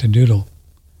I talk to Doodle.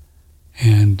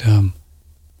 And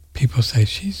people say,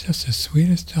 "She's just the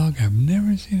sweetest dog. I've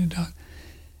never seen a dog."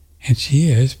 And she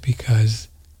is, because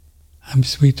I'm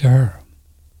sweet to her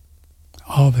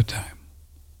all the time.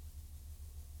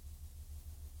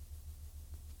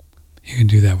 You can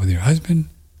do that with your husband,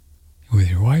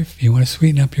 with your wife. You want to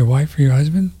sweeten up your wife or your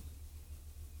husband?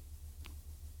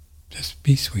 Just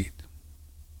be sweet.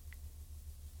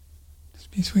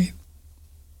 Just be sweet.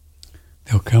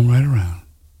 They'll come right around.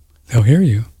 They'll hear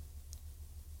you.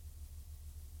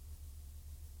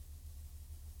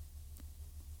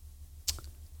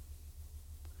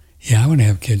 Yeah, I want to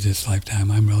have kids this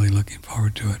lifetime. I'm really looking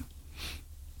forward to it.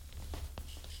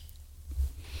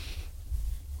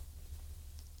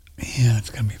 Yeah, it's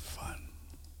going to be fun.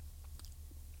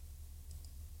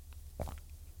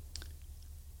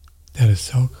 That is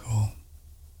so cool.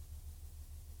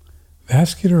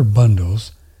 Vascular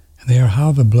bundles, and they are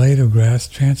how the blade of grass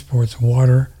transports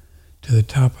water to the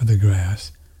top of the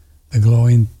grass, the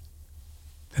glowing,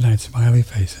 the night smiley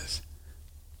faces.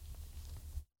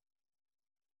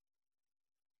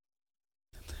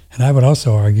 And I would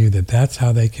also argue that that's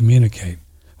how they communicate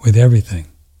with everything.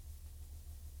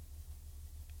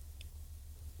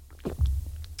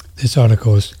 This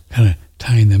article is kind of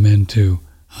tying them into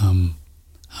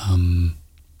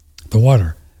the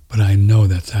water, but I know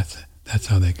that's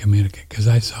how they communicate because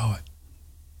I saw it.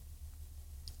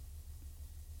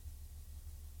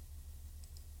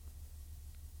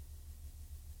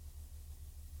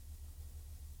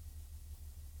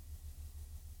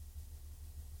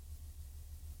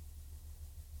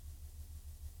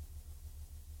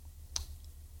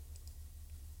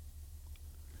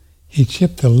 He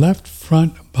chipped the left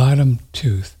front bottom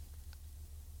tooth.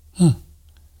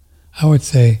 I would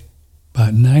say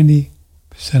about 90%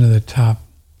 of the top.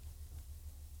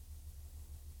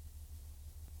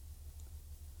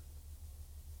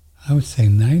 I would say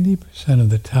 90% of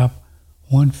the top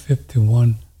 1/5 to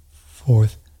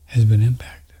 1/4 has been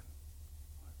impacted.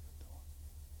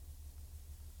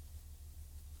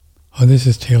 Oh, this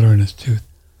is Taylor and his tooth.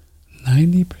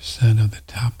 90% of the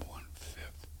top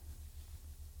 1/5.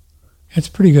 It's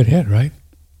a pretty good hit, right?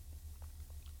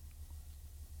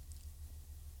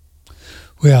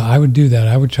 Well, I would do that.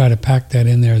 I would try to pack that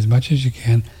in there as much as you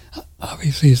can.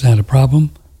 Obviously, it's not a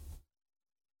problem.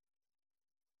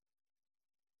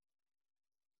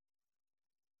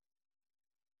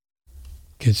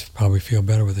 Kids probably feel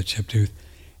better with a chipped tooth.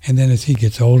 And then as he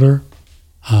gets older,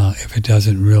 if it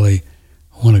doesn't really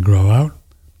want to grow out,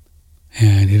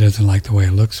 and he doesn't like the way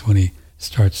it looks when he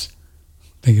starts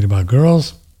thinking about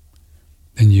girls,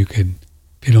 then you could,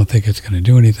 if you don't think it's going to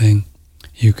do anything,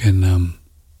 you can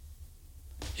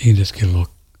just get a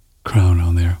little crown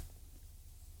on there.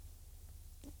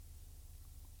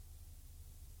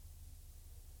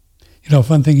 You know, a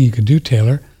fun thing you could do,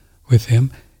 Taylor, with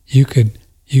him, you could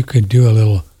do a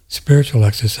little spiritual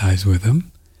exercise with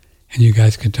him, and you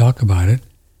guys could talk about it,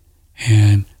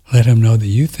 and let him know that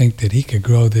you think that he could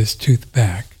grow this tooth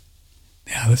back.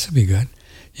 Yeah, this would be good.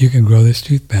 You can grow this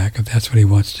tooth back if that's what he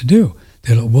wants to do.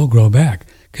 That it will grow back,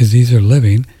 because these are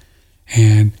living,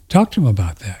 and talk to him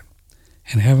about that.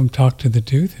 And have him talk to the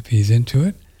tooth if he's into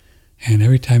it. And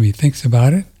every time he thinks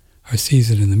about it or sees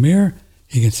it in the mirror,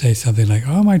 he can say something like,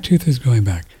 oh, my tooth is growing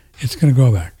back. It's going to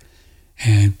grow back.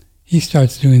 And he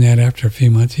starts doing that after a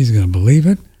few months. He's going to believe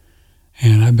it.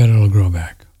 And I bet it'll grow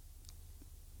back.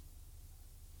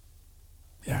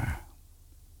 Yeah.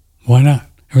 Why not?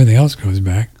 Everything else grows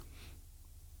back.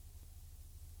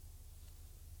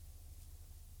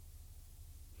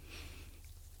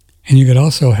 And you could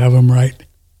also have him write.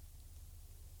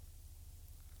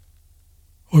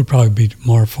 It would probably be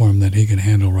more for him that he can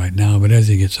handle right now. But as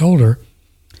he gets older,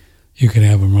 you can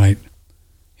have him write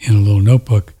in a little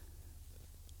notebook,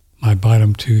 my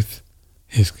bottom tooth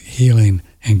is healing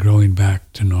and growing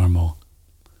back to normal.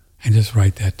 And just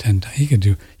write that 10 times. He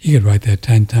could write that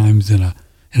 10 times in a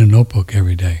notebook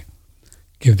every day.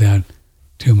 Give that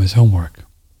to him as homework.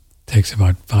 Takes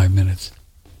about 5 minutes.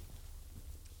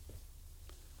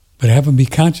 But have him be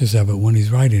conscious of it when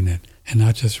he's writing it, and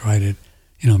not just write it,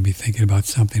 be thinking about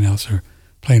something else or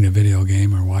playing a video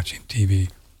game or watching TV.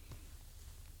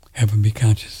 Have him be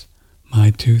conscious. My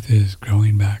tooth is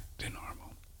growing back to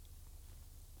normal.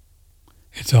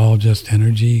 It's all just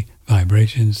energy,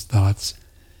 vibrations, thoughts,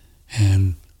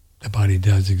 and the body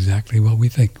does exactly what we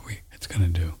think it's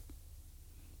going to do.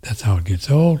 That's how it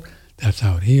gets old. That's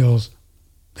how it heals.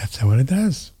 That's how it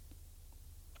does.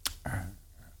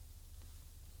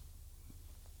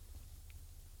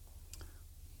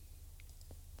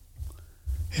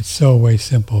 It's so way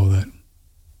simple that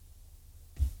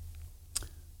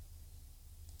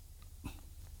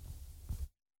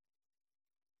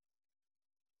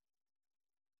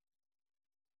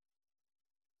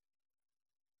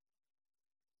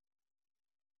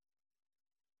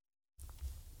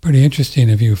pretty interesting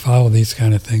if you follow these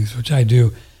kind of things, which I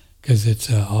do because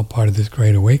it's all part of this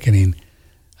Great Awakening.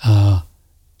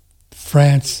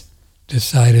 France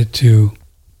decided to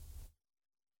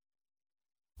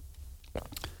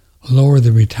lower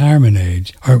the retirement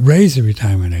age or raise the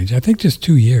retirement age. I think just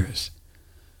 2 years.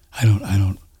 I don't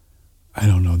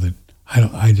know that.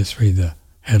 I just read the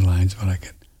headlines, but I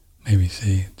could maybe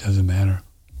see. It doesn't matter.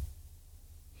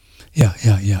 Yeah.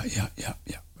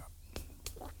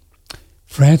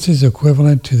 France's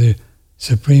equivalent to the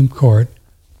Supreme Court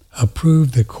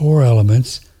approved the core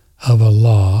elements of a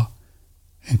law,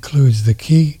 includes the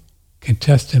key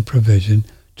contestant provision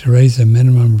to raise the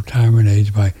minimum retirement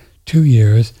age by 2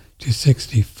 years to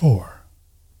 64.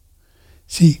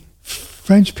 See,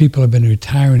 French people have been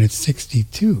retiring at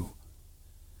 62.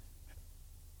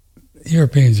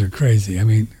 Europeans are crazy. I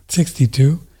mean,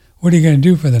 62? What are you going to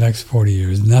do for the next 40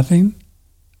 years? Nothing?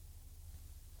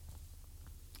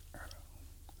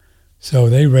 So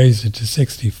they raised it to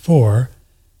 64,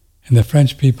 and the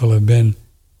French people have been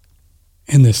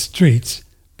in the streets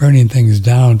burning things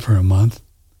down for a month.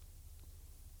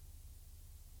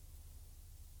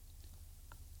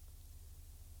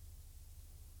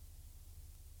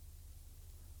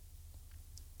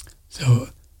 So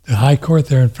the High Court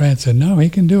there in France said, no, he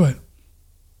can do it.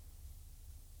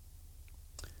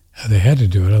 They had to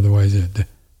do it, otherwise the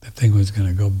thing was going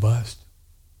to go bust.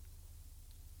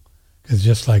 Because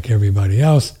just like everybody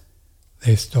else,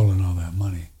 they've stolen all that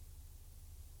money.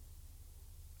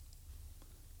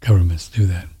 Governments do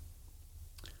that.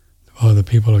 Well, the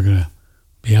people are going to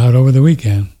be out over the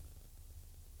weekend.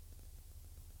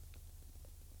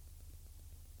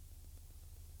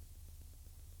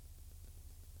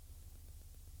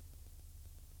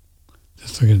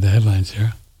 Just look at the headlines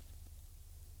here.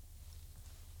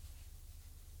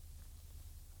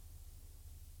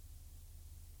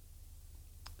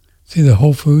 See the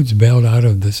Whole Foods bailed out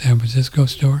of the San Francisco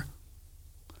store?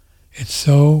 It's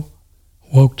so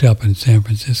woked up in San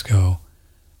Francisco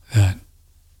that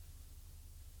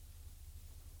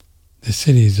the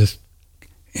city is just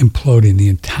imploding. The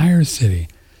entire city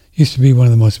used to be one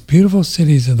of the most beautiful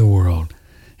cities of the world.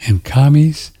 And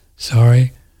commies,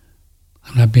 sorry,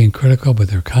 I'm not being critical, but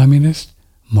they're communist,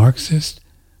 Marxist,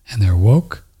 and they're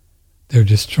woke. They're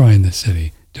destroying the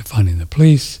city, defunding the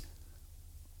police,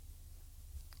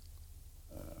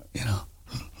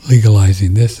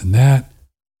 legalizing this and that.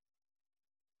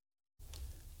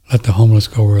 Let the homeless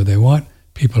go where they want.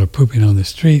 People are pooping on the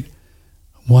street.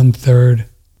 1/3,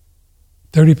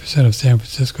 30% of San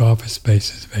Francisco office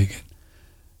space is vacant.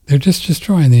 They're just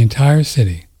destroying the entire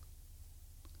city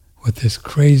with this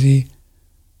crazy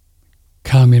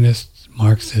communist,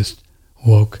 Marxist,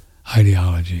 woke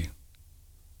ideology.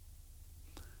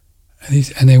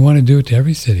 And they want to do it to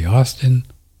every city. Austin,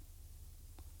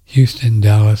 Houston,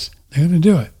 Dallas, they're going to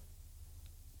do it.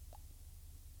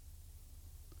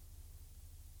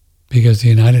 Because the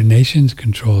United Nations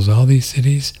controls all these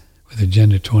cities with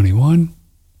Agenda 21.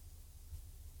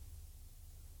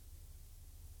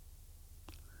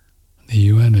 The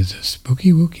UN is a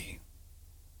spooky wookie.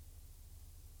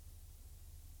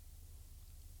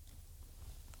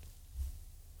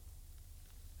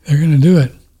 They're going to do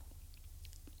it.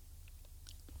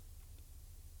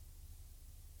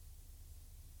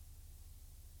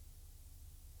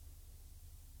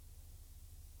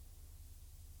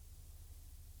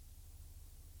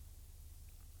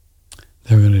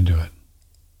 They're going to do it.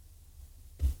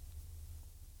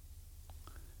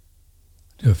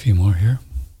 Do a few more here.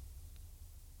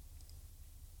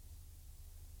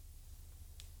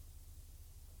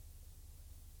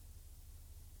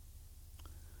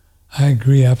 I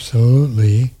agree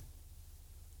absolutely.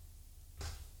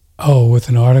 Oh, with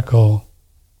an article.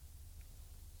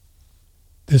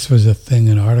 This was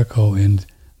an article in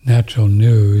Natural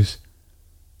News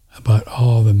about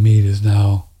all the meat is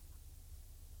now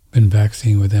been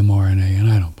vaccinated with mRNA,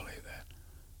 and I don't believe that.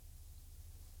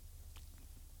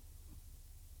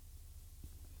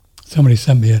 Somebody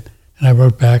sent me it, and I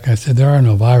wrote back, I said, there are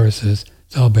no viruses.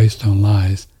 It's all based on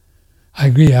lies. I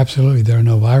agree, absolutely, there are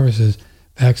no viruses.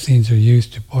 Vaccines are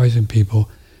used to poison people.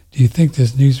 Do you think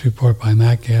this news report by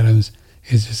Mac Adams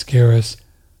is to scare us,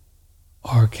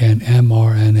 or can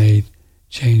mRNA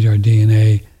change our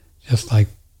DNA just like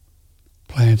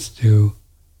plants do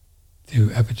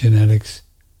through epigenetics?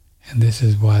 And this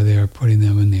is why they are putting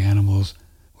them in the animals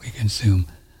we consume.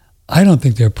 I don't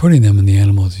think they're putting them in the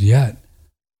animals yet.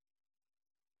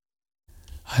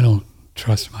 I don't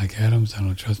trust Mike Adams. I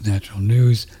don't trust Natural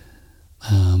News.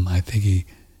 I think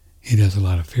he does a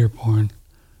lot of fear porn.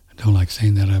 I don't like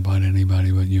saying that about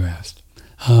anybody, but you asked.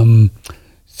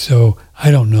 So I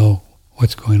don't know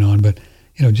what's going on, but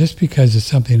just because it's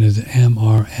something as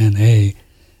mRNA,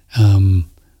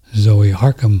 Zoe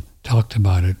Harcum talked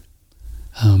about it.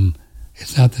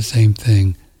 It's not the same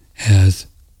thing as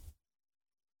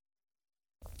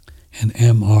an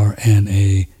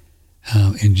mRNA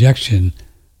injection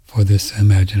for this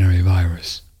imaginary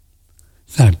virus.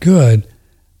 It's not good,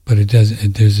 but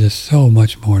there's just so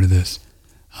much more to this.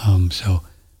 So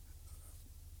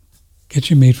Get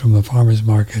your meat from a farmer's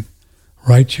market.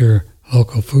 Write your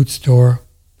local food store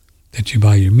that you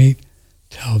buy your meat.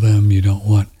 Tell them you don't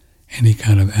want any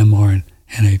kind of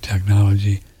mRNA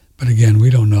technology. But again, we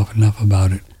don't know enough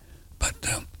about it. But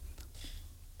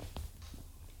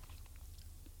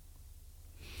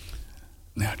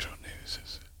natural news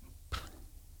is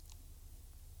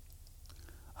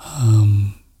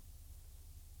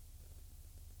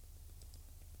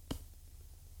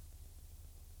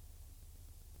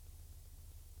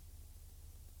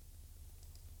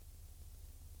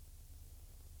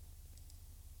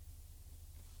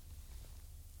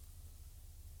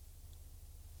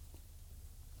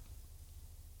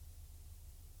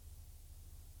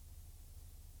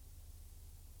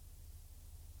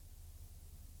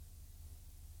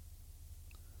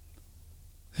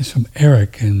this is from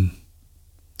Eric in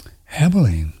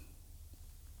Abilene.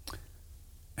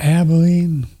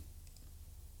 Abilene,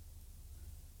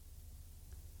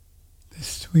 the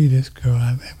sweetest girl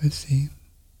I've ever seen.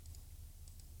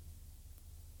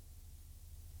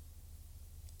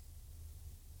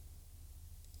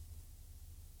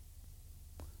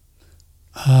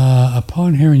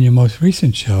 Upon hearing your most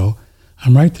recent show,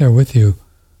 I'm right there with you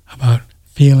about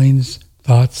feelings,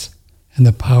 thoughts, and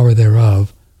the power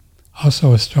thereof.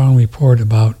 Also a strong report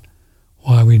about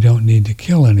why we don't need to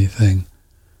kill anything.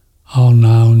 All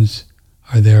nouns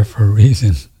are there for a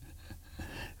reason.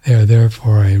 They are there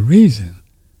for a reason.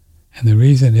 And the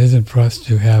reason isn't for us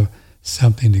to have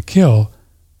something to kill.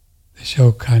 The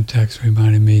show context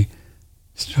reminded me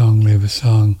strongly of a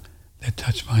song that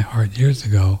touched my heart years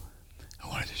ago. I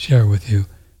wanted to share it with you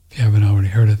if you haven't already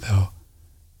heard it though.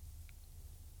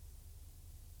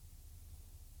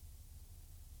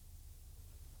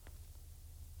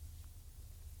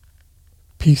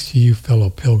 Peace to you, fellow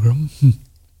pilgrim.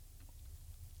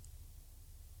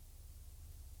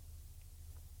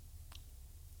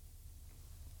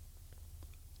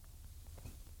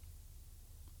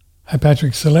 Hi,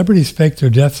 Patrick. Celebrities fake their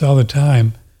deaths all the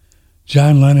time.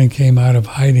 John Lennon came out of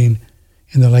hiding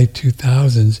in the late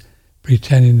 2000s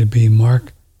pretending to be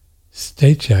Mark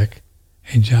Stachek,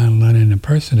 a John Lennon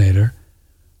impersonator.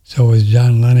 So was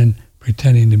John Lennon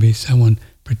pretending to be someone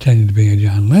pretending to be a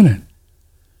John Lennon.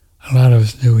 A lot of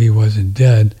us knew he wasn't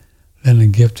dead.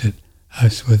 Lennon gifted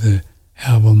us with an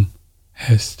album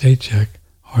as Stachek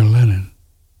or Lennon.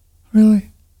 Really?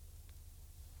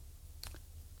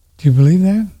 Do you believe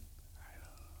that?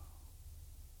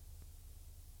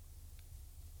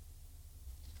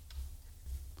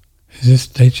 Is this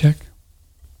Stachek?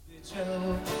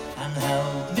 And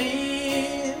help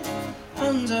me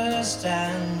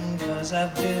understand, 'cause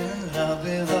I've been in love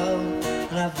before,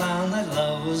 and I found that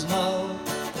love was more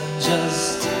than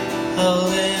just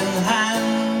holding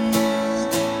hands.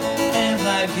 If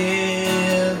I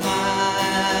give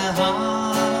my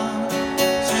heart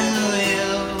to you.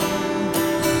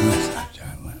 That's not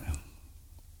John Lennon.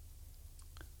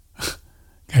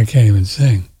 I can't even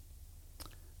sing.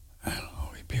 I don't know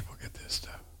where people get this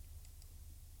stuff.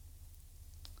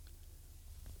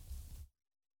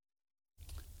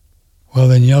 Well,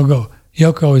 then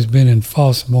Yoko has been in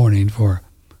false mourning for,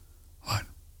 what,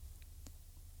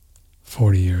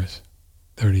 40 years,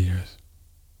 30 years.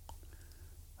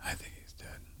 I think he's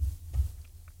dead.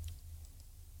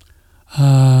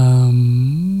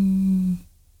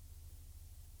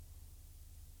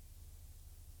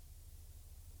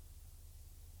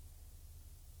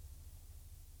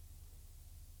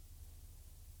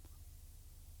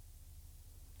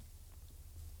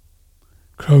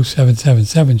 Crow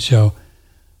 777 show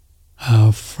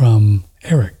from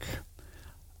Eric.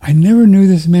 I never knew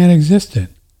this man existed.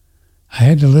 I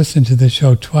had to listen to the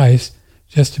show twice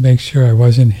just to make sure I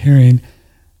wasn't hearing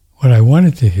what I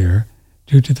wanted to hear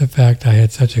due to the fact I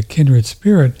had such a kindred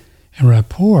spirit and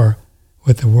rapport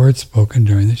with the words spoken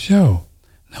during the show.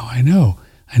 Now I know.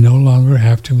 I no longer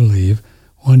have to believe.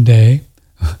 One day,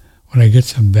 when I get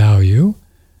some value,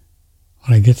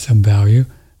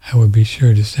 I will be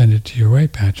sure to send it to your way,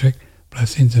 Patrick.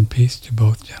 Blessings and peace to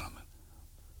both gentlemen.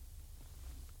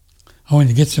 I want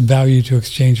to get some value to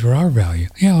exchange for our value.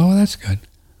 Yeah, well, that's good.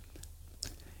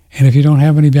 And if you don't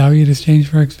have any value to exchange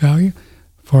for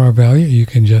our value, you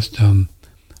can just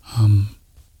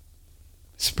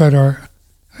spread our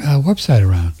website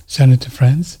around. Send it to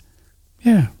friends.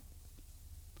 Yeah.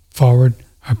 Forward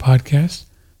our podcast.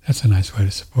 That's a nice way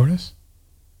to support us.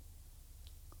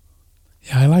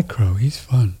 Yeah, I like Crow. He's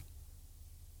fun.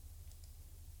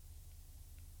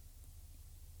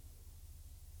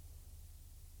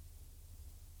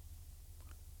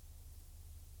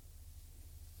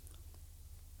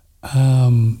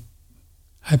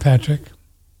 Hi, Patrick.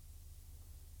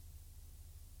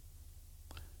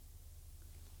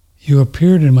 you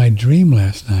appeared in my dream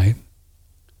last night,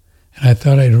 and I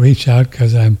thought I'd reach out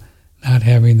because I'm not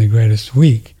having the greatest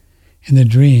week. In the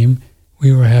dream,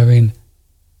 we were having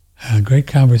a great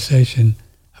conversation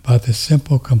about the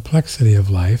simple complexity of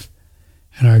life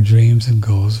and our dreams and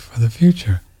goals for the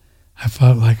future. I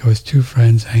felt like I was two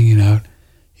friends hanging out.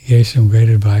 You gave some great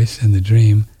advice in the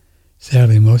dream.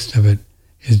 Sadly, most of it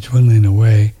is dwindling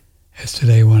away as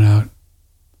today went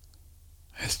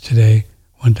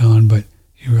on, but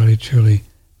you really truly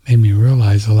made me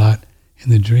realize a lot in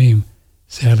the dream.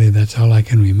 Sadly, that's all I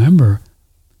can remember.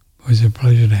 It was a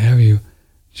pleasure to have you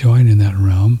join in that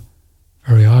realm.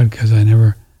 Very odd because I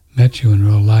never met you in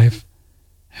real life.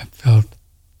 I felt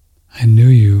I knew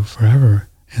you forever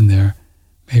in there.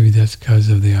 Maybe that's because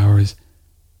of the hours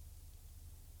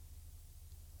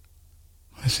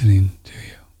listening to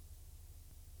you.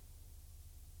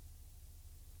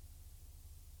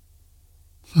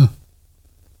 Huh.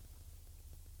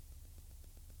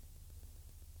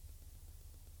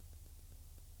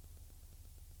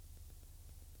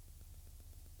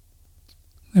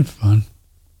 Isn't that fun?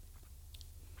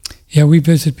 Yeah, we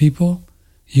visit people.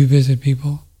 You visit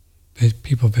people.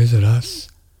 People visit us.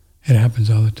 It happens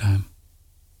all the time.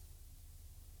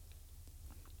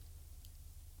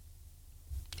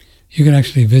 You can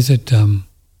actually visit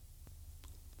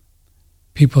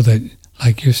people that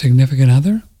like your significant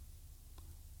other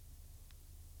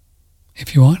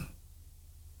if you want.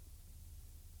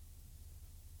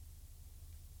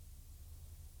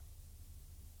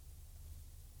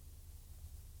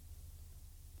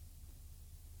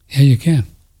 Yeah, you can.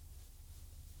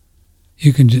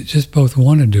 You can just both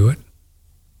want to do it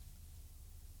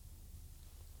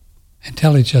and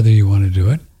tell each other you want to do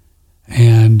it,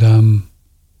 and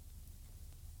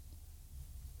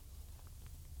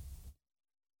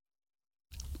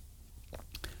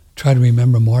try to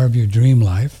remember more of your dream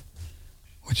life,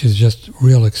 which is just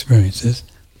real experiences.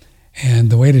 And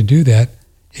the way to do that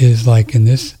is like in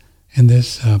this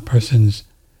person's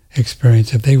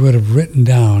experience, if they would have written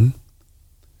down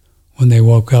when they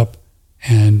woke up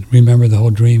and remember the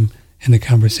whole dream in the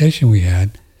conversation we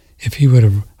had, if he would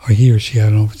have, or he or she, I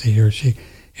don't know if it's a he or she,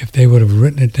 if they would have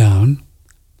written it down,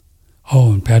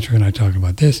 oh, and Patrick and I talked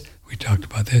about this, we talked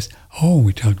about this, oh,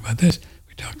 we talked about this,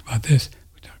 we talked about this,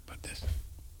 we talked about this.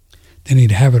 Then he'd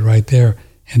have it right there,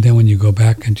 and then when you go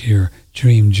back into your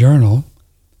dream journal,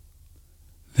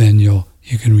 then you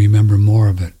can remember more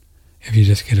of it if you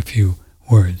just get a few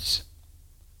words.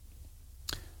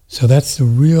 So that's the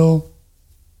real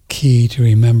key to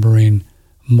remembering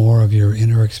more of your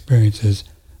inner experiences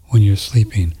when you're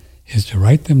sleeping, is to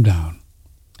write them down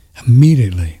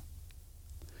immediately.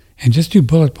 And just do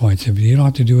bullet points. If you don't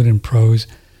have to do it in prose,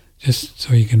 just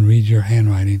so you can read your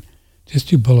handwriting, just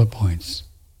do bullet points.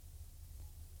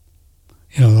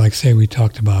 You know, like say we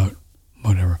talked about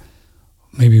whatever.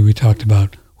 Maybe we talked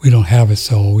about we don't have a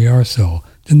soul, we are a soul.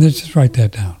 Then just write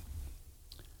that down.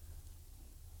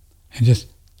 And just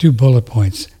do bullet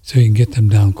points so you can get them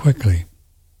down quickly.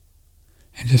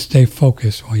 And just stay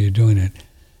focused while you're doing it.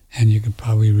 And you can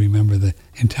probably remember the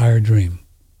entire dream.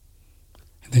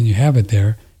 And then you have it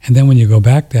there. And then when you go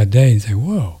back that day and say,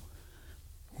 whoa,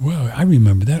 I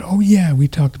remember that. Oh yeah, we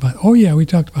talked about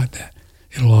that.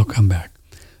 It'll all come back.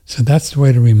 So that's the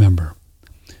way to remember.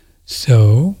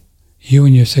 So you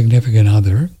and your significant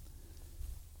other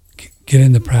get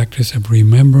in the practice of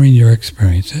remembering your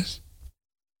experiences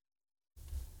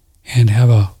and have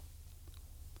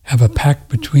a pact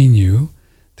between you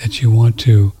that you want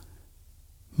to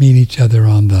meet each other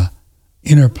on the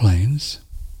inner planes.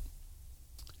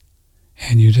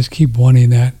 And you just keep wanting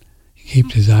that, you keep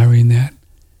desiring that,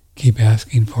 keep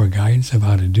asking for guidance of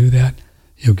how to do that.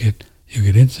 You'll get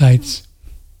insights,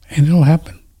 and it'll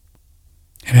happen.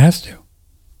 It has to.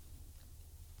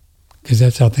 Because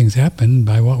that's how things happen,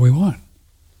 by what we want.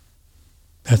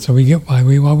 That's what we get by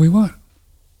what we want.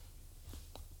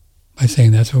 By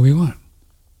saying that's what we want.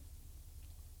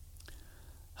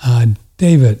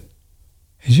 David,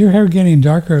 is your hair getting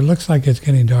darker? It looks like it's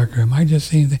getting darker. Am I just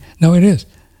seeing things? No, it is.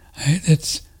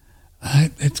 It's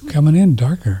coming in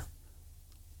darker.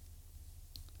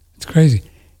 It's crazy.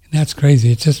 And that's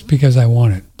crazy. It's just because I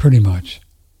want it, pretty much.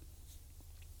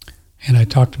 And I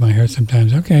talk to my hair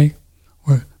sometimes, okay,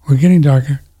 we're getting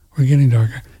darker. We're getting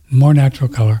darker. More natural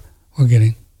color, we're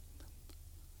getting.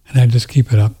 And I just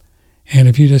keep it up. And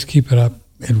if you just keep it up,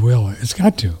 it will. It's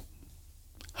got to.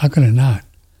 How can it not?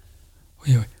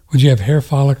 Would you have hair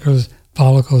follicles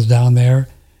down there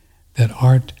that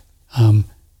aren't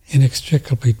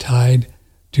inextricably tied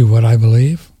to what I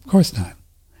believe? Of course not.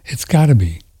 It's got to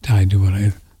be tied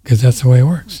to because that's the way it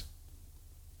works.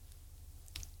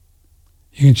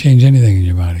 You can change anything in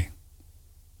your body.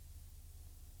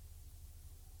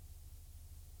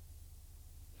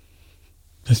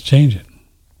 Let's change it.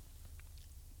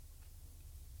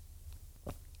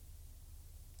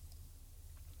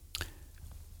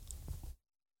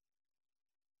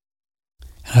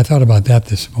 And I thought about that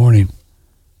this morning.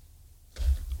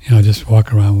 Just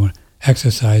walk around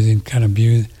exercising, kind of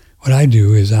view. What I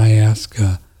do is I ask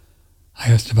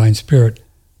Divine Spirit,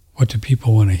 what do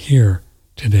people want to hear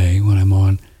today when I'm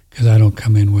on? Because I don't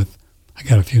come in with, I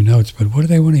got a few notes, but what do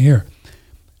they want to hear?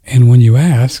 And when you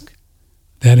ask,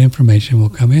 that information will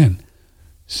come in.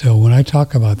 So when I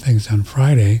talk about things on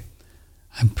Friday,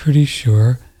 I'm pretty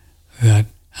sure that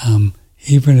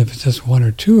even if it's just one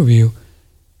or two of you,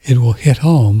 it will hit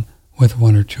home with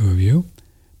one or two of you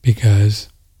because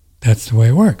that's the way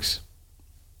it works.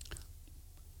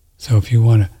 So if you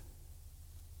want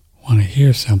to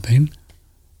hear something,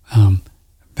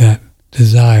 that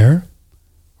desire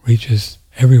reaches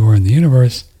everywhere in the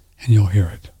universe and you'll hear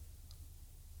it.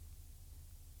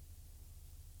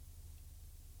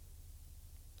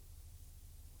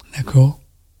 Isn't that cool?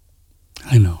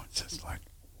 I know, it's just like,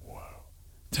 whoa.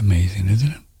 It's amazing, isn't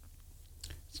it?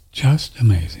 It's just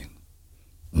amazing.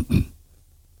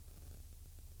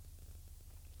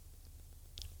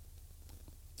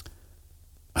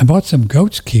 I bought some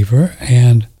goat's kefir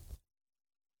and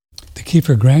the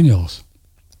kefir granules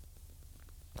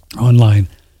online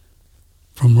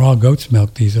from raw goat's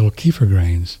milk, these little kefir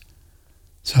grains.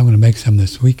 So I'm going to make some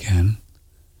this weekend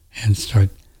and start,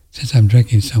 since I'm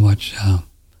drinking so much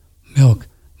milk,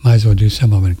 might as well do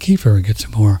some of it in kefir and get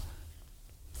some more,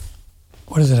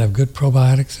 what does it have, good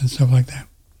probiotics and stuff like that?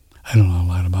 I don't know a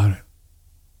lot about it.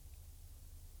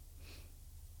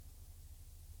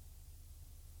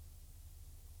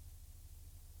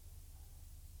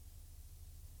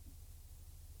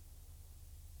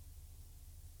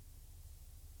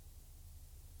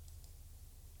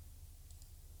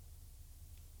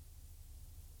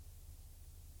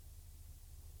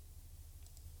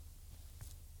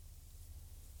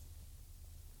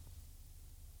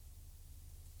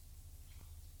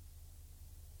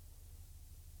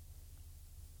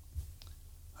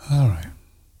 All right.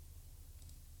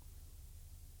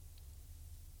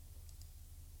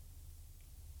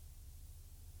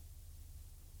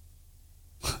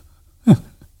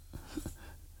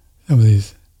 Some of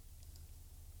these.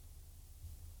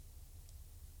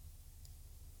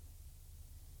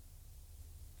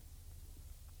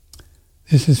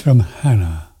 This is from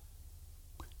Hannah.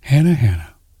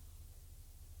 Hannah.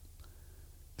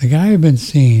 The guy I've been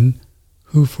seeing,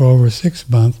 who for over 6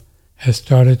 months has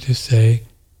started to say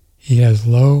he has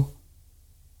low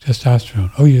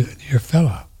testosterone. Oh, you're a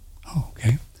fella. Oh,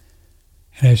 okay.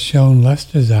 And has shown less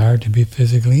desire to be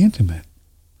physically intimate.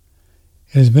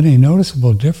 It has been a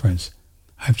noticeable difference.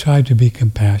 I've tried to be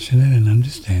compassionate and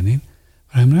understanding,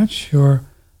 but I'm not sure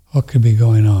what could be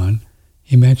going on.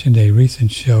 He mentioned a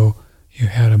recent show you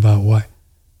had about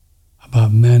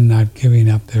men not giving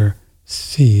up their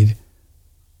seed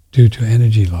due to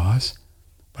energy loss.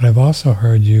 But I've also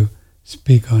heard you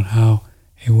speak on how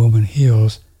a woman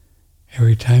heals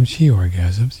every time she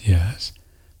orgasms. Yes.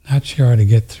 Not sure how to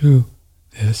get through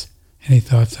this. Any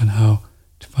thoughts on how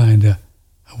to find a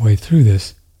way through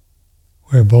this?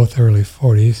 We're both early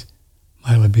 40s.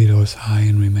 My libido is high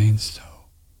and remains so.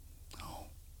 Oh.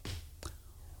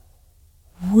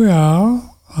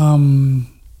 Well,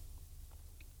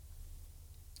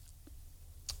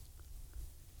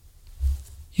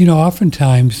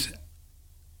 oftentimes,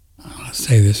 I'll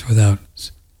say this without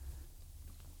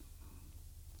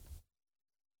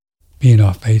being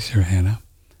off base here, Hannah,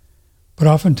 but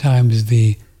oftentimes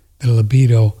the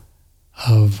libido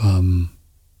of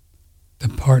the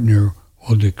partner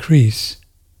will decrease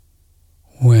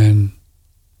when,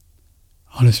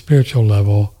 on a spiritual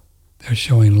level, they're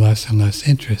showing less and less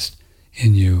interest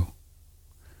in you.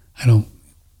 That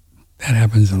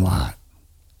happens a lot.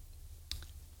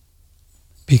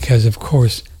 Because, of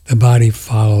course, the body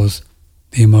follows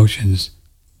the emotions,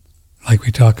 like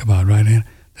we talk about, right, Anna?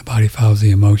 The body follows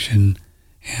the emotion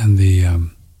and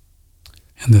the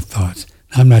thoughts.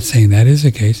 Now, I'm not saying that is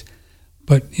the case,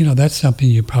 but, that's something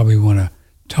you probably want to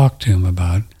talk to him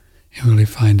about and really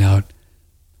find out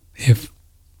if,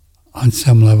 on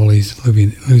some level, he's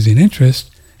losing interest,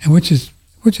 and which is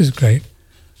great,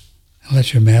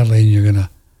 unless you're madly and you're going to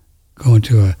go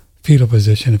into a fetal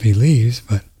position if he leaves,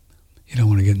 but you don't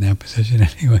want to get in that position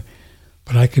anyway.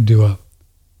 But I could do a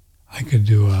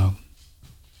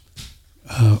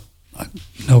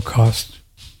no cost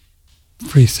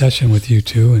free session with you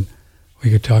two, and we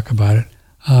could talk about it.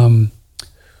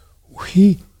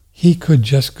 He could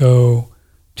just go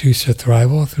to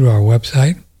Surthrival through our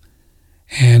website,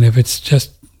 and if it's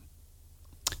just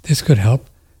this could help,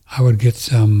 I would get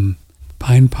some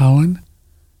pine pollen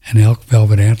and elk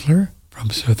velvet antler from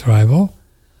surthrival.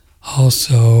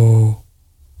 Also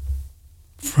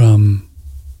from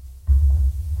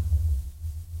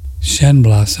shen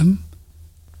blossom,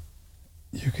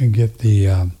 you can get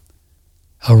the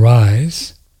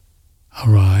Arise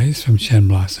from shen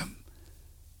blossom,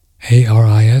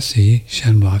 ARISE,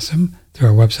 shen blossom, through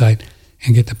our website,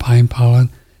 and get the pine pollen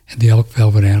and the elk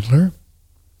velvet antler.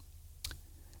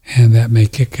 And that may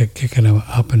kick it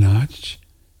up a notch.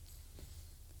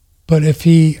 But if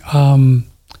he,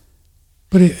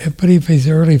 but if he's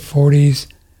early 40s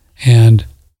and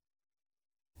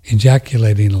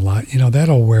ejaculating a lot,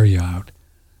 that'll wear you out.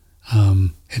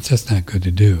 It's just not good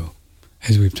to do,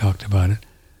 as we've talked about it.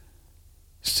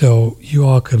 So you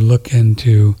all could look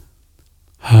into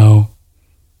how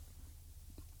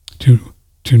to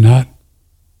not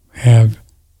have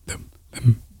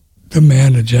the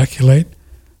man ejaculate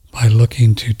by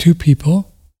looking to two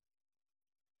people,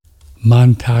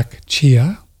 Mantak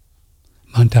Chia,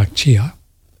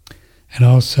 and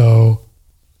also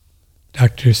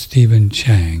Dr. Stephen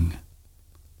Chang.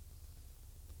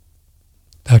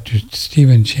 Dr.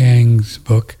 Stephen Chang's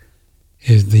book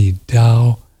is The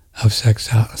Tao of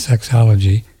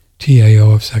Sexology,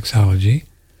 TAO of Sexology.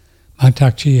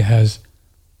 Mantak Chia has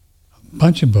a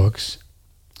bunch of books.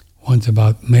 One's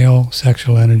about male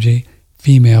sexual energy,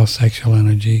 female sexual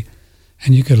energy,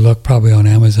 and you could look probably on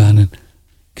Amazon and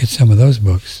get some of those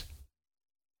books.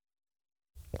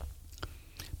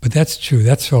 But that's true.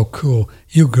 That's so cool.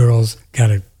 You girls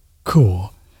got it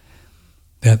cool.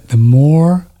 That the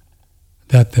more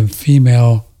that the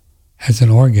female has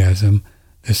an orgasm,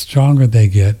 the stronger they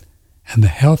get and the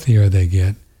healthier they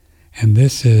get. And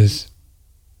this is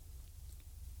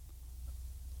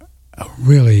a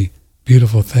really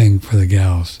beautiful thing for the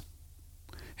gals.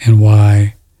 And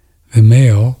why the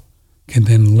male can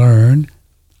then learn,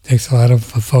 takes a lot of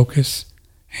focus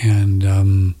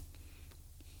and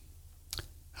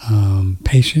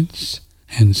patience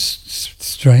and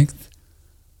strength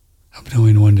of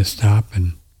knowing when to stop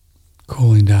and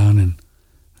cooling down and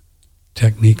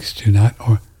techniques to not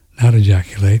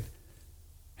ejaculate,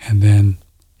 and then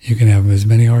you can have as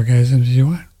many orgasms as you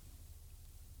want.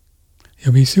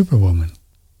 You'll be Superwoman.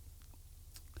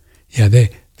 Yeah,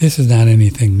 this is not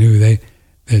anything new.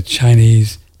 The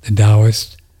Chinese, the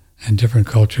Taoists, and different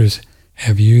cultures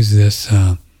have used this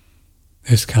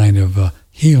this kind of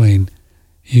healing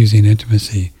using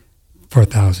intimacy for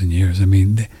 1,000 years. I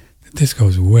mean, this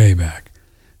goes way back.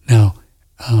 Now,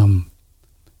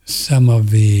 some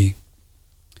of the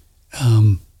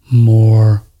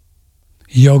more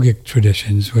yogic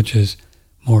traditions, which is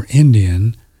more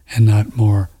Indian and not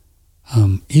more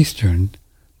Eastern,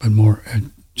 but more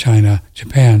China,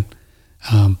 Japan,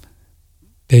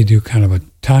 they do kind of a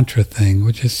tantra thing,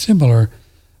 which is similar,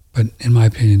 but in my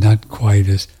opinion, not quite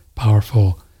as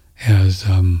powerful as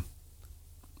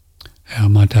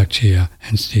Mantak Chia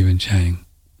and Stephen Chang.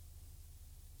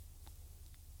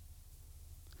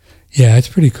 Yeah, it's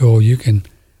pretty cool. You can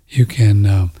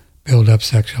build up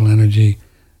sexual energy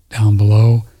down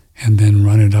below and then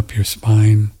run it up your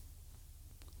spine,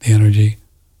 the energy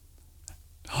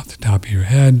off the top of your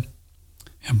head,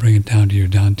 and bring it down to your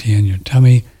dantian, your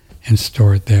tummy, and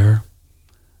store it there.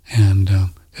 And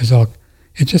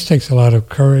it just takes a lot of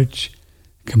courage,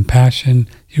 compassion.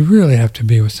 You really have to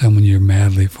be with someone you're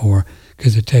madly for,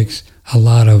 because it takes a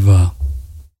lot of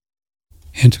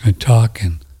intimate talk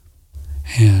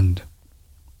and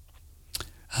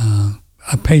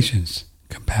patience,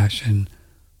 compassion,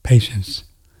 patience,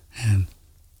 and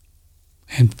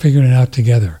figuring it out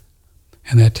together.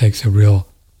 And that takes a real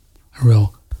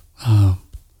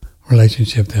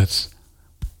relationship that's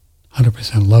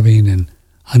 100% loving and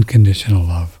unconditional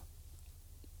love.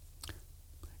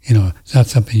 It's not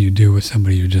something you do with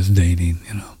somebody you're just dating,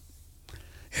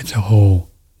 It's a whole,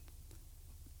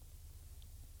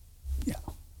 yeah.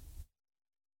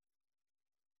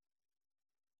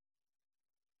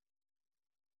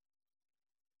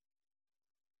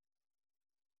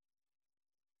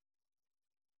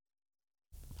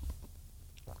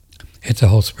 It's a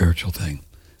whole spiritual thing,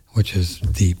 which is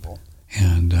deep,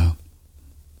 and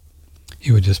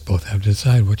you would just both have to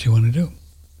decide what you want to do.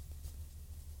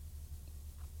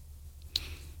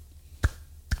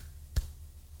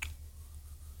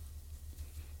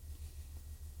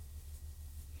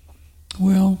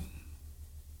 Well,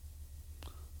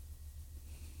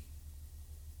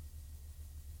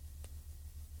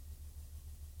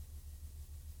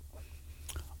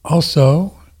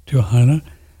 also, Johanna,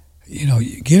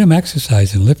 get them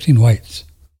exercising, lifting weights.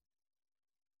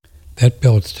 That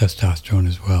builds testosterone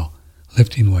as well,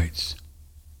 lifting weights.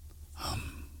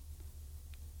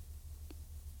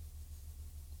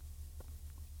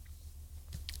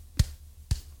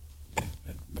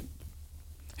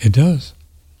 It does.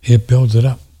 It builds it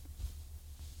up.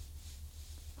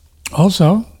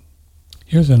 Also,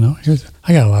 here's a note.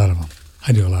 I got a lot of them.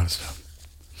 I do a lot of stuff.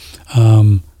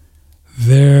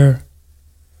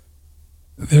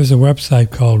 There's a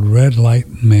website called Red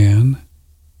Light Man.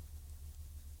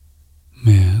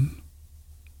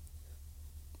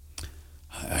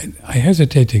 I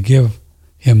hesitate to give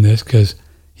him this because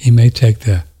he may take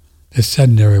the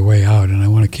sedentary way out, and I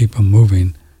want to keep him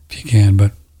moving if you can,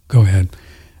 but go ahead.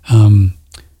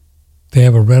 They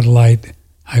have a red light.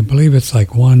 I believe it's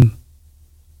like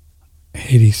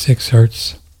 186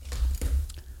 hertz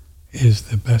is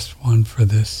the best one for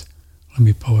this. Let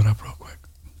me pull it up real quick.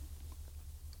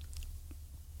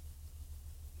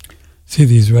 See,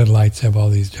 these red lights have all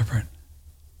these different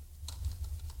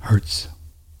hertz.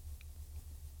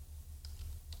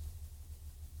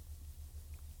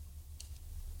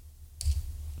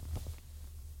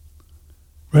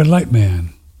 Red Light Man.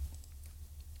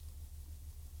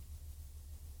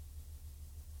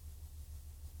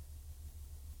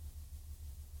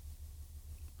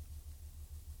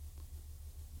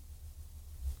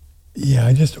 Yeah,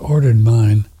 I just ordered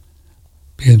mine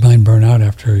because mine burned out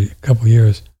after a couple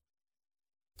years.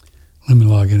 Let me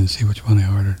log in and see which one I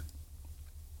ordered.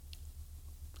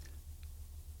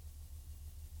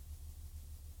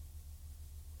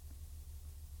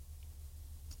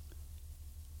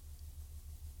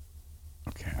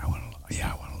 Okay, I want to log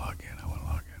in.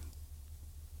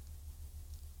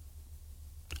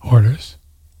 Orders.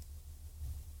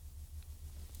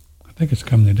 I think it's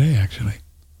come today, actually.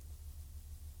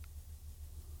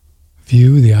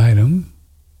 View the item.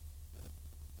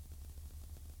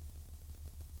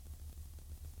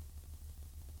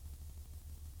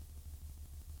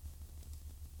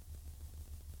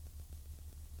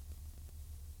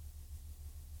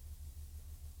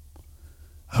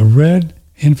 A red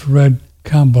infrared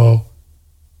combo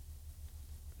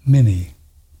mini.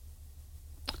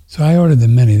 So I ordered the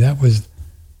mini.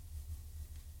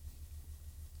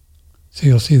 So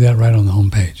you'll see that right on the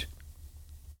home page.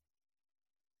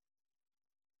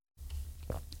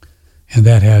 And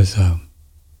that has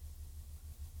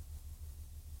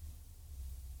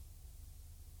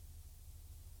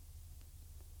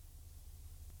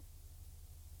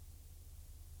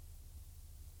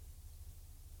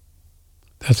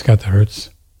that's got the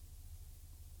hertz.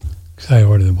 Because I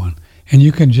ordered one. And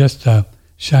you can just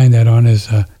shine that on as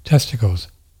testicles.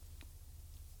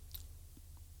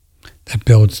 That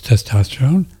builds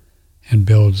testosterone and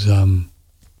builds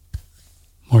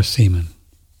more semen,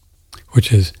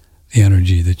 which is the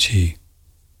energy, the chi,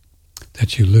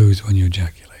 that you lose when you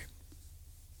ejaculate.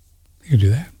 You can do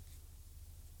that.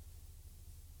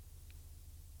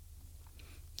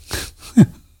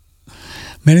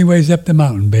 Many ways up the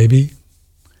mountain, baby.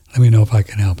 Let me know if I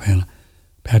can help, Hannah.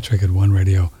 Patrick at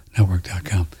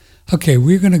OneRadioNetwork.com. Okay,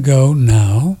 we're going to go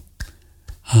now.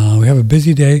 We have a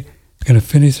busy day. We're going to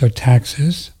finish our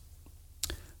taxes.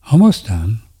 Almost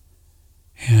done.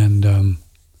 And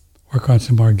work on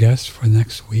some more guests for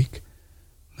next week.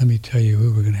 Let me tell you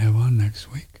who we're going to have on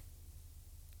next week.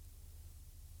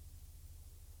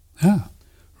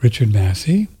 Richard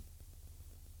Massey,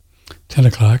 10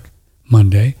 o'clock,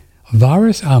 Monday.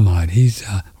 Varis Ahmad,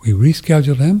 we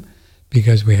rescheduled him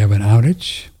because we have an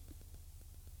outage,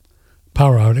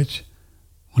 power outage,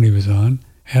 when he was on.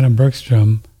 Adam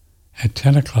Bergstrom at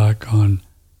 10 o'clock on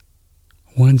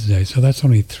Wednesday. So that's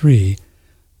only 3,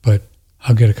 but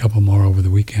I'll get a couple more over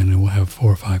the weekend and we'll have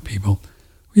 4 or 5 people.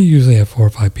 We usually have 4 or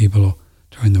 5 people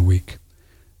during the week.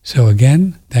 So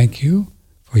again, thank you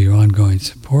for your ongoing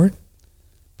support.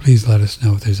 Please let us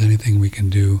know if there's anything we can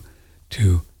do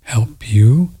to help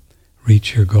you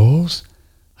reach your goals.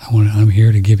 I'm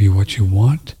here to give you what you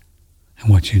want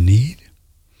and what you need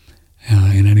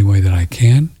in any way that I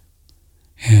can.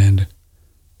 And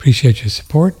appreciate your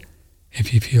support.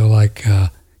 If you feel like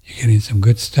you're getting some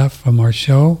good stuff from our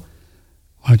show,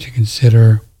 why don't you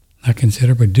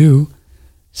do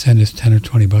send us 10 or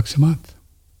 20 bucks a month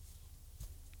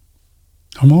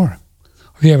or more. Or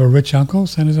if you have a rich uncle,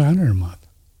 send us 100 a month.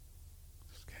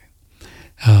 Okay.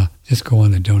 Just go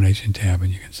on the donation tab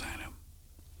and you can sign up.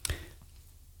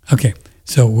 Okay,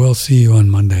 so we'll see you on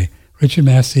Monday. Richard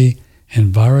Massey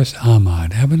and Varis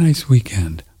Ahmad. Have a nice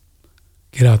weekend.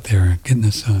 Get out there and get in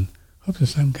the sun. Hope the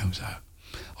sun comes out.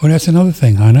 Oh, that's another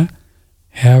thing, Hannah.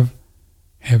 Have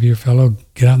your fellow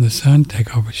get out in the sun,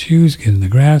 take off his shoes, get in the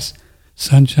grass,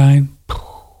 sunshine.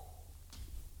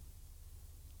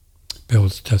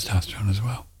 Builds testosterone as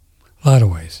well. A lot of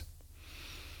ways.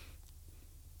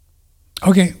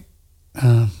 Okay.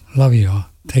 Love you all.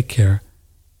 Take care.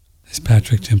 This is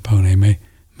Patrick Timpone.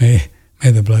 May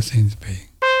the blessings be.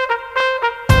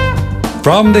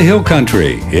 From the Hill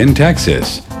Country in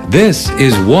Texas, this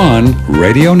is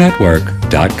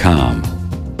OneRadioNetwork.com.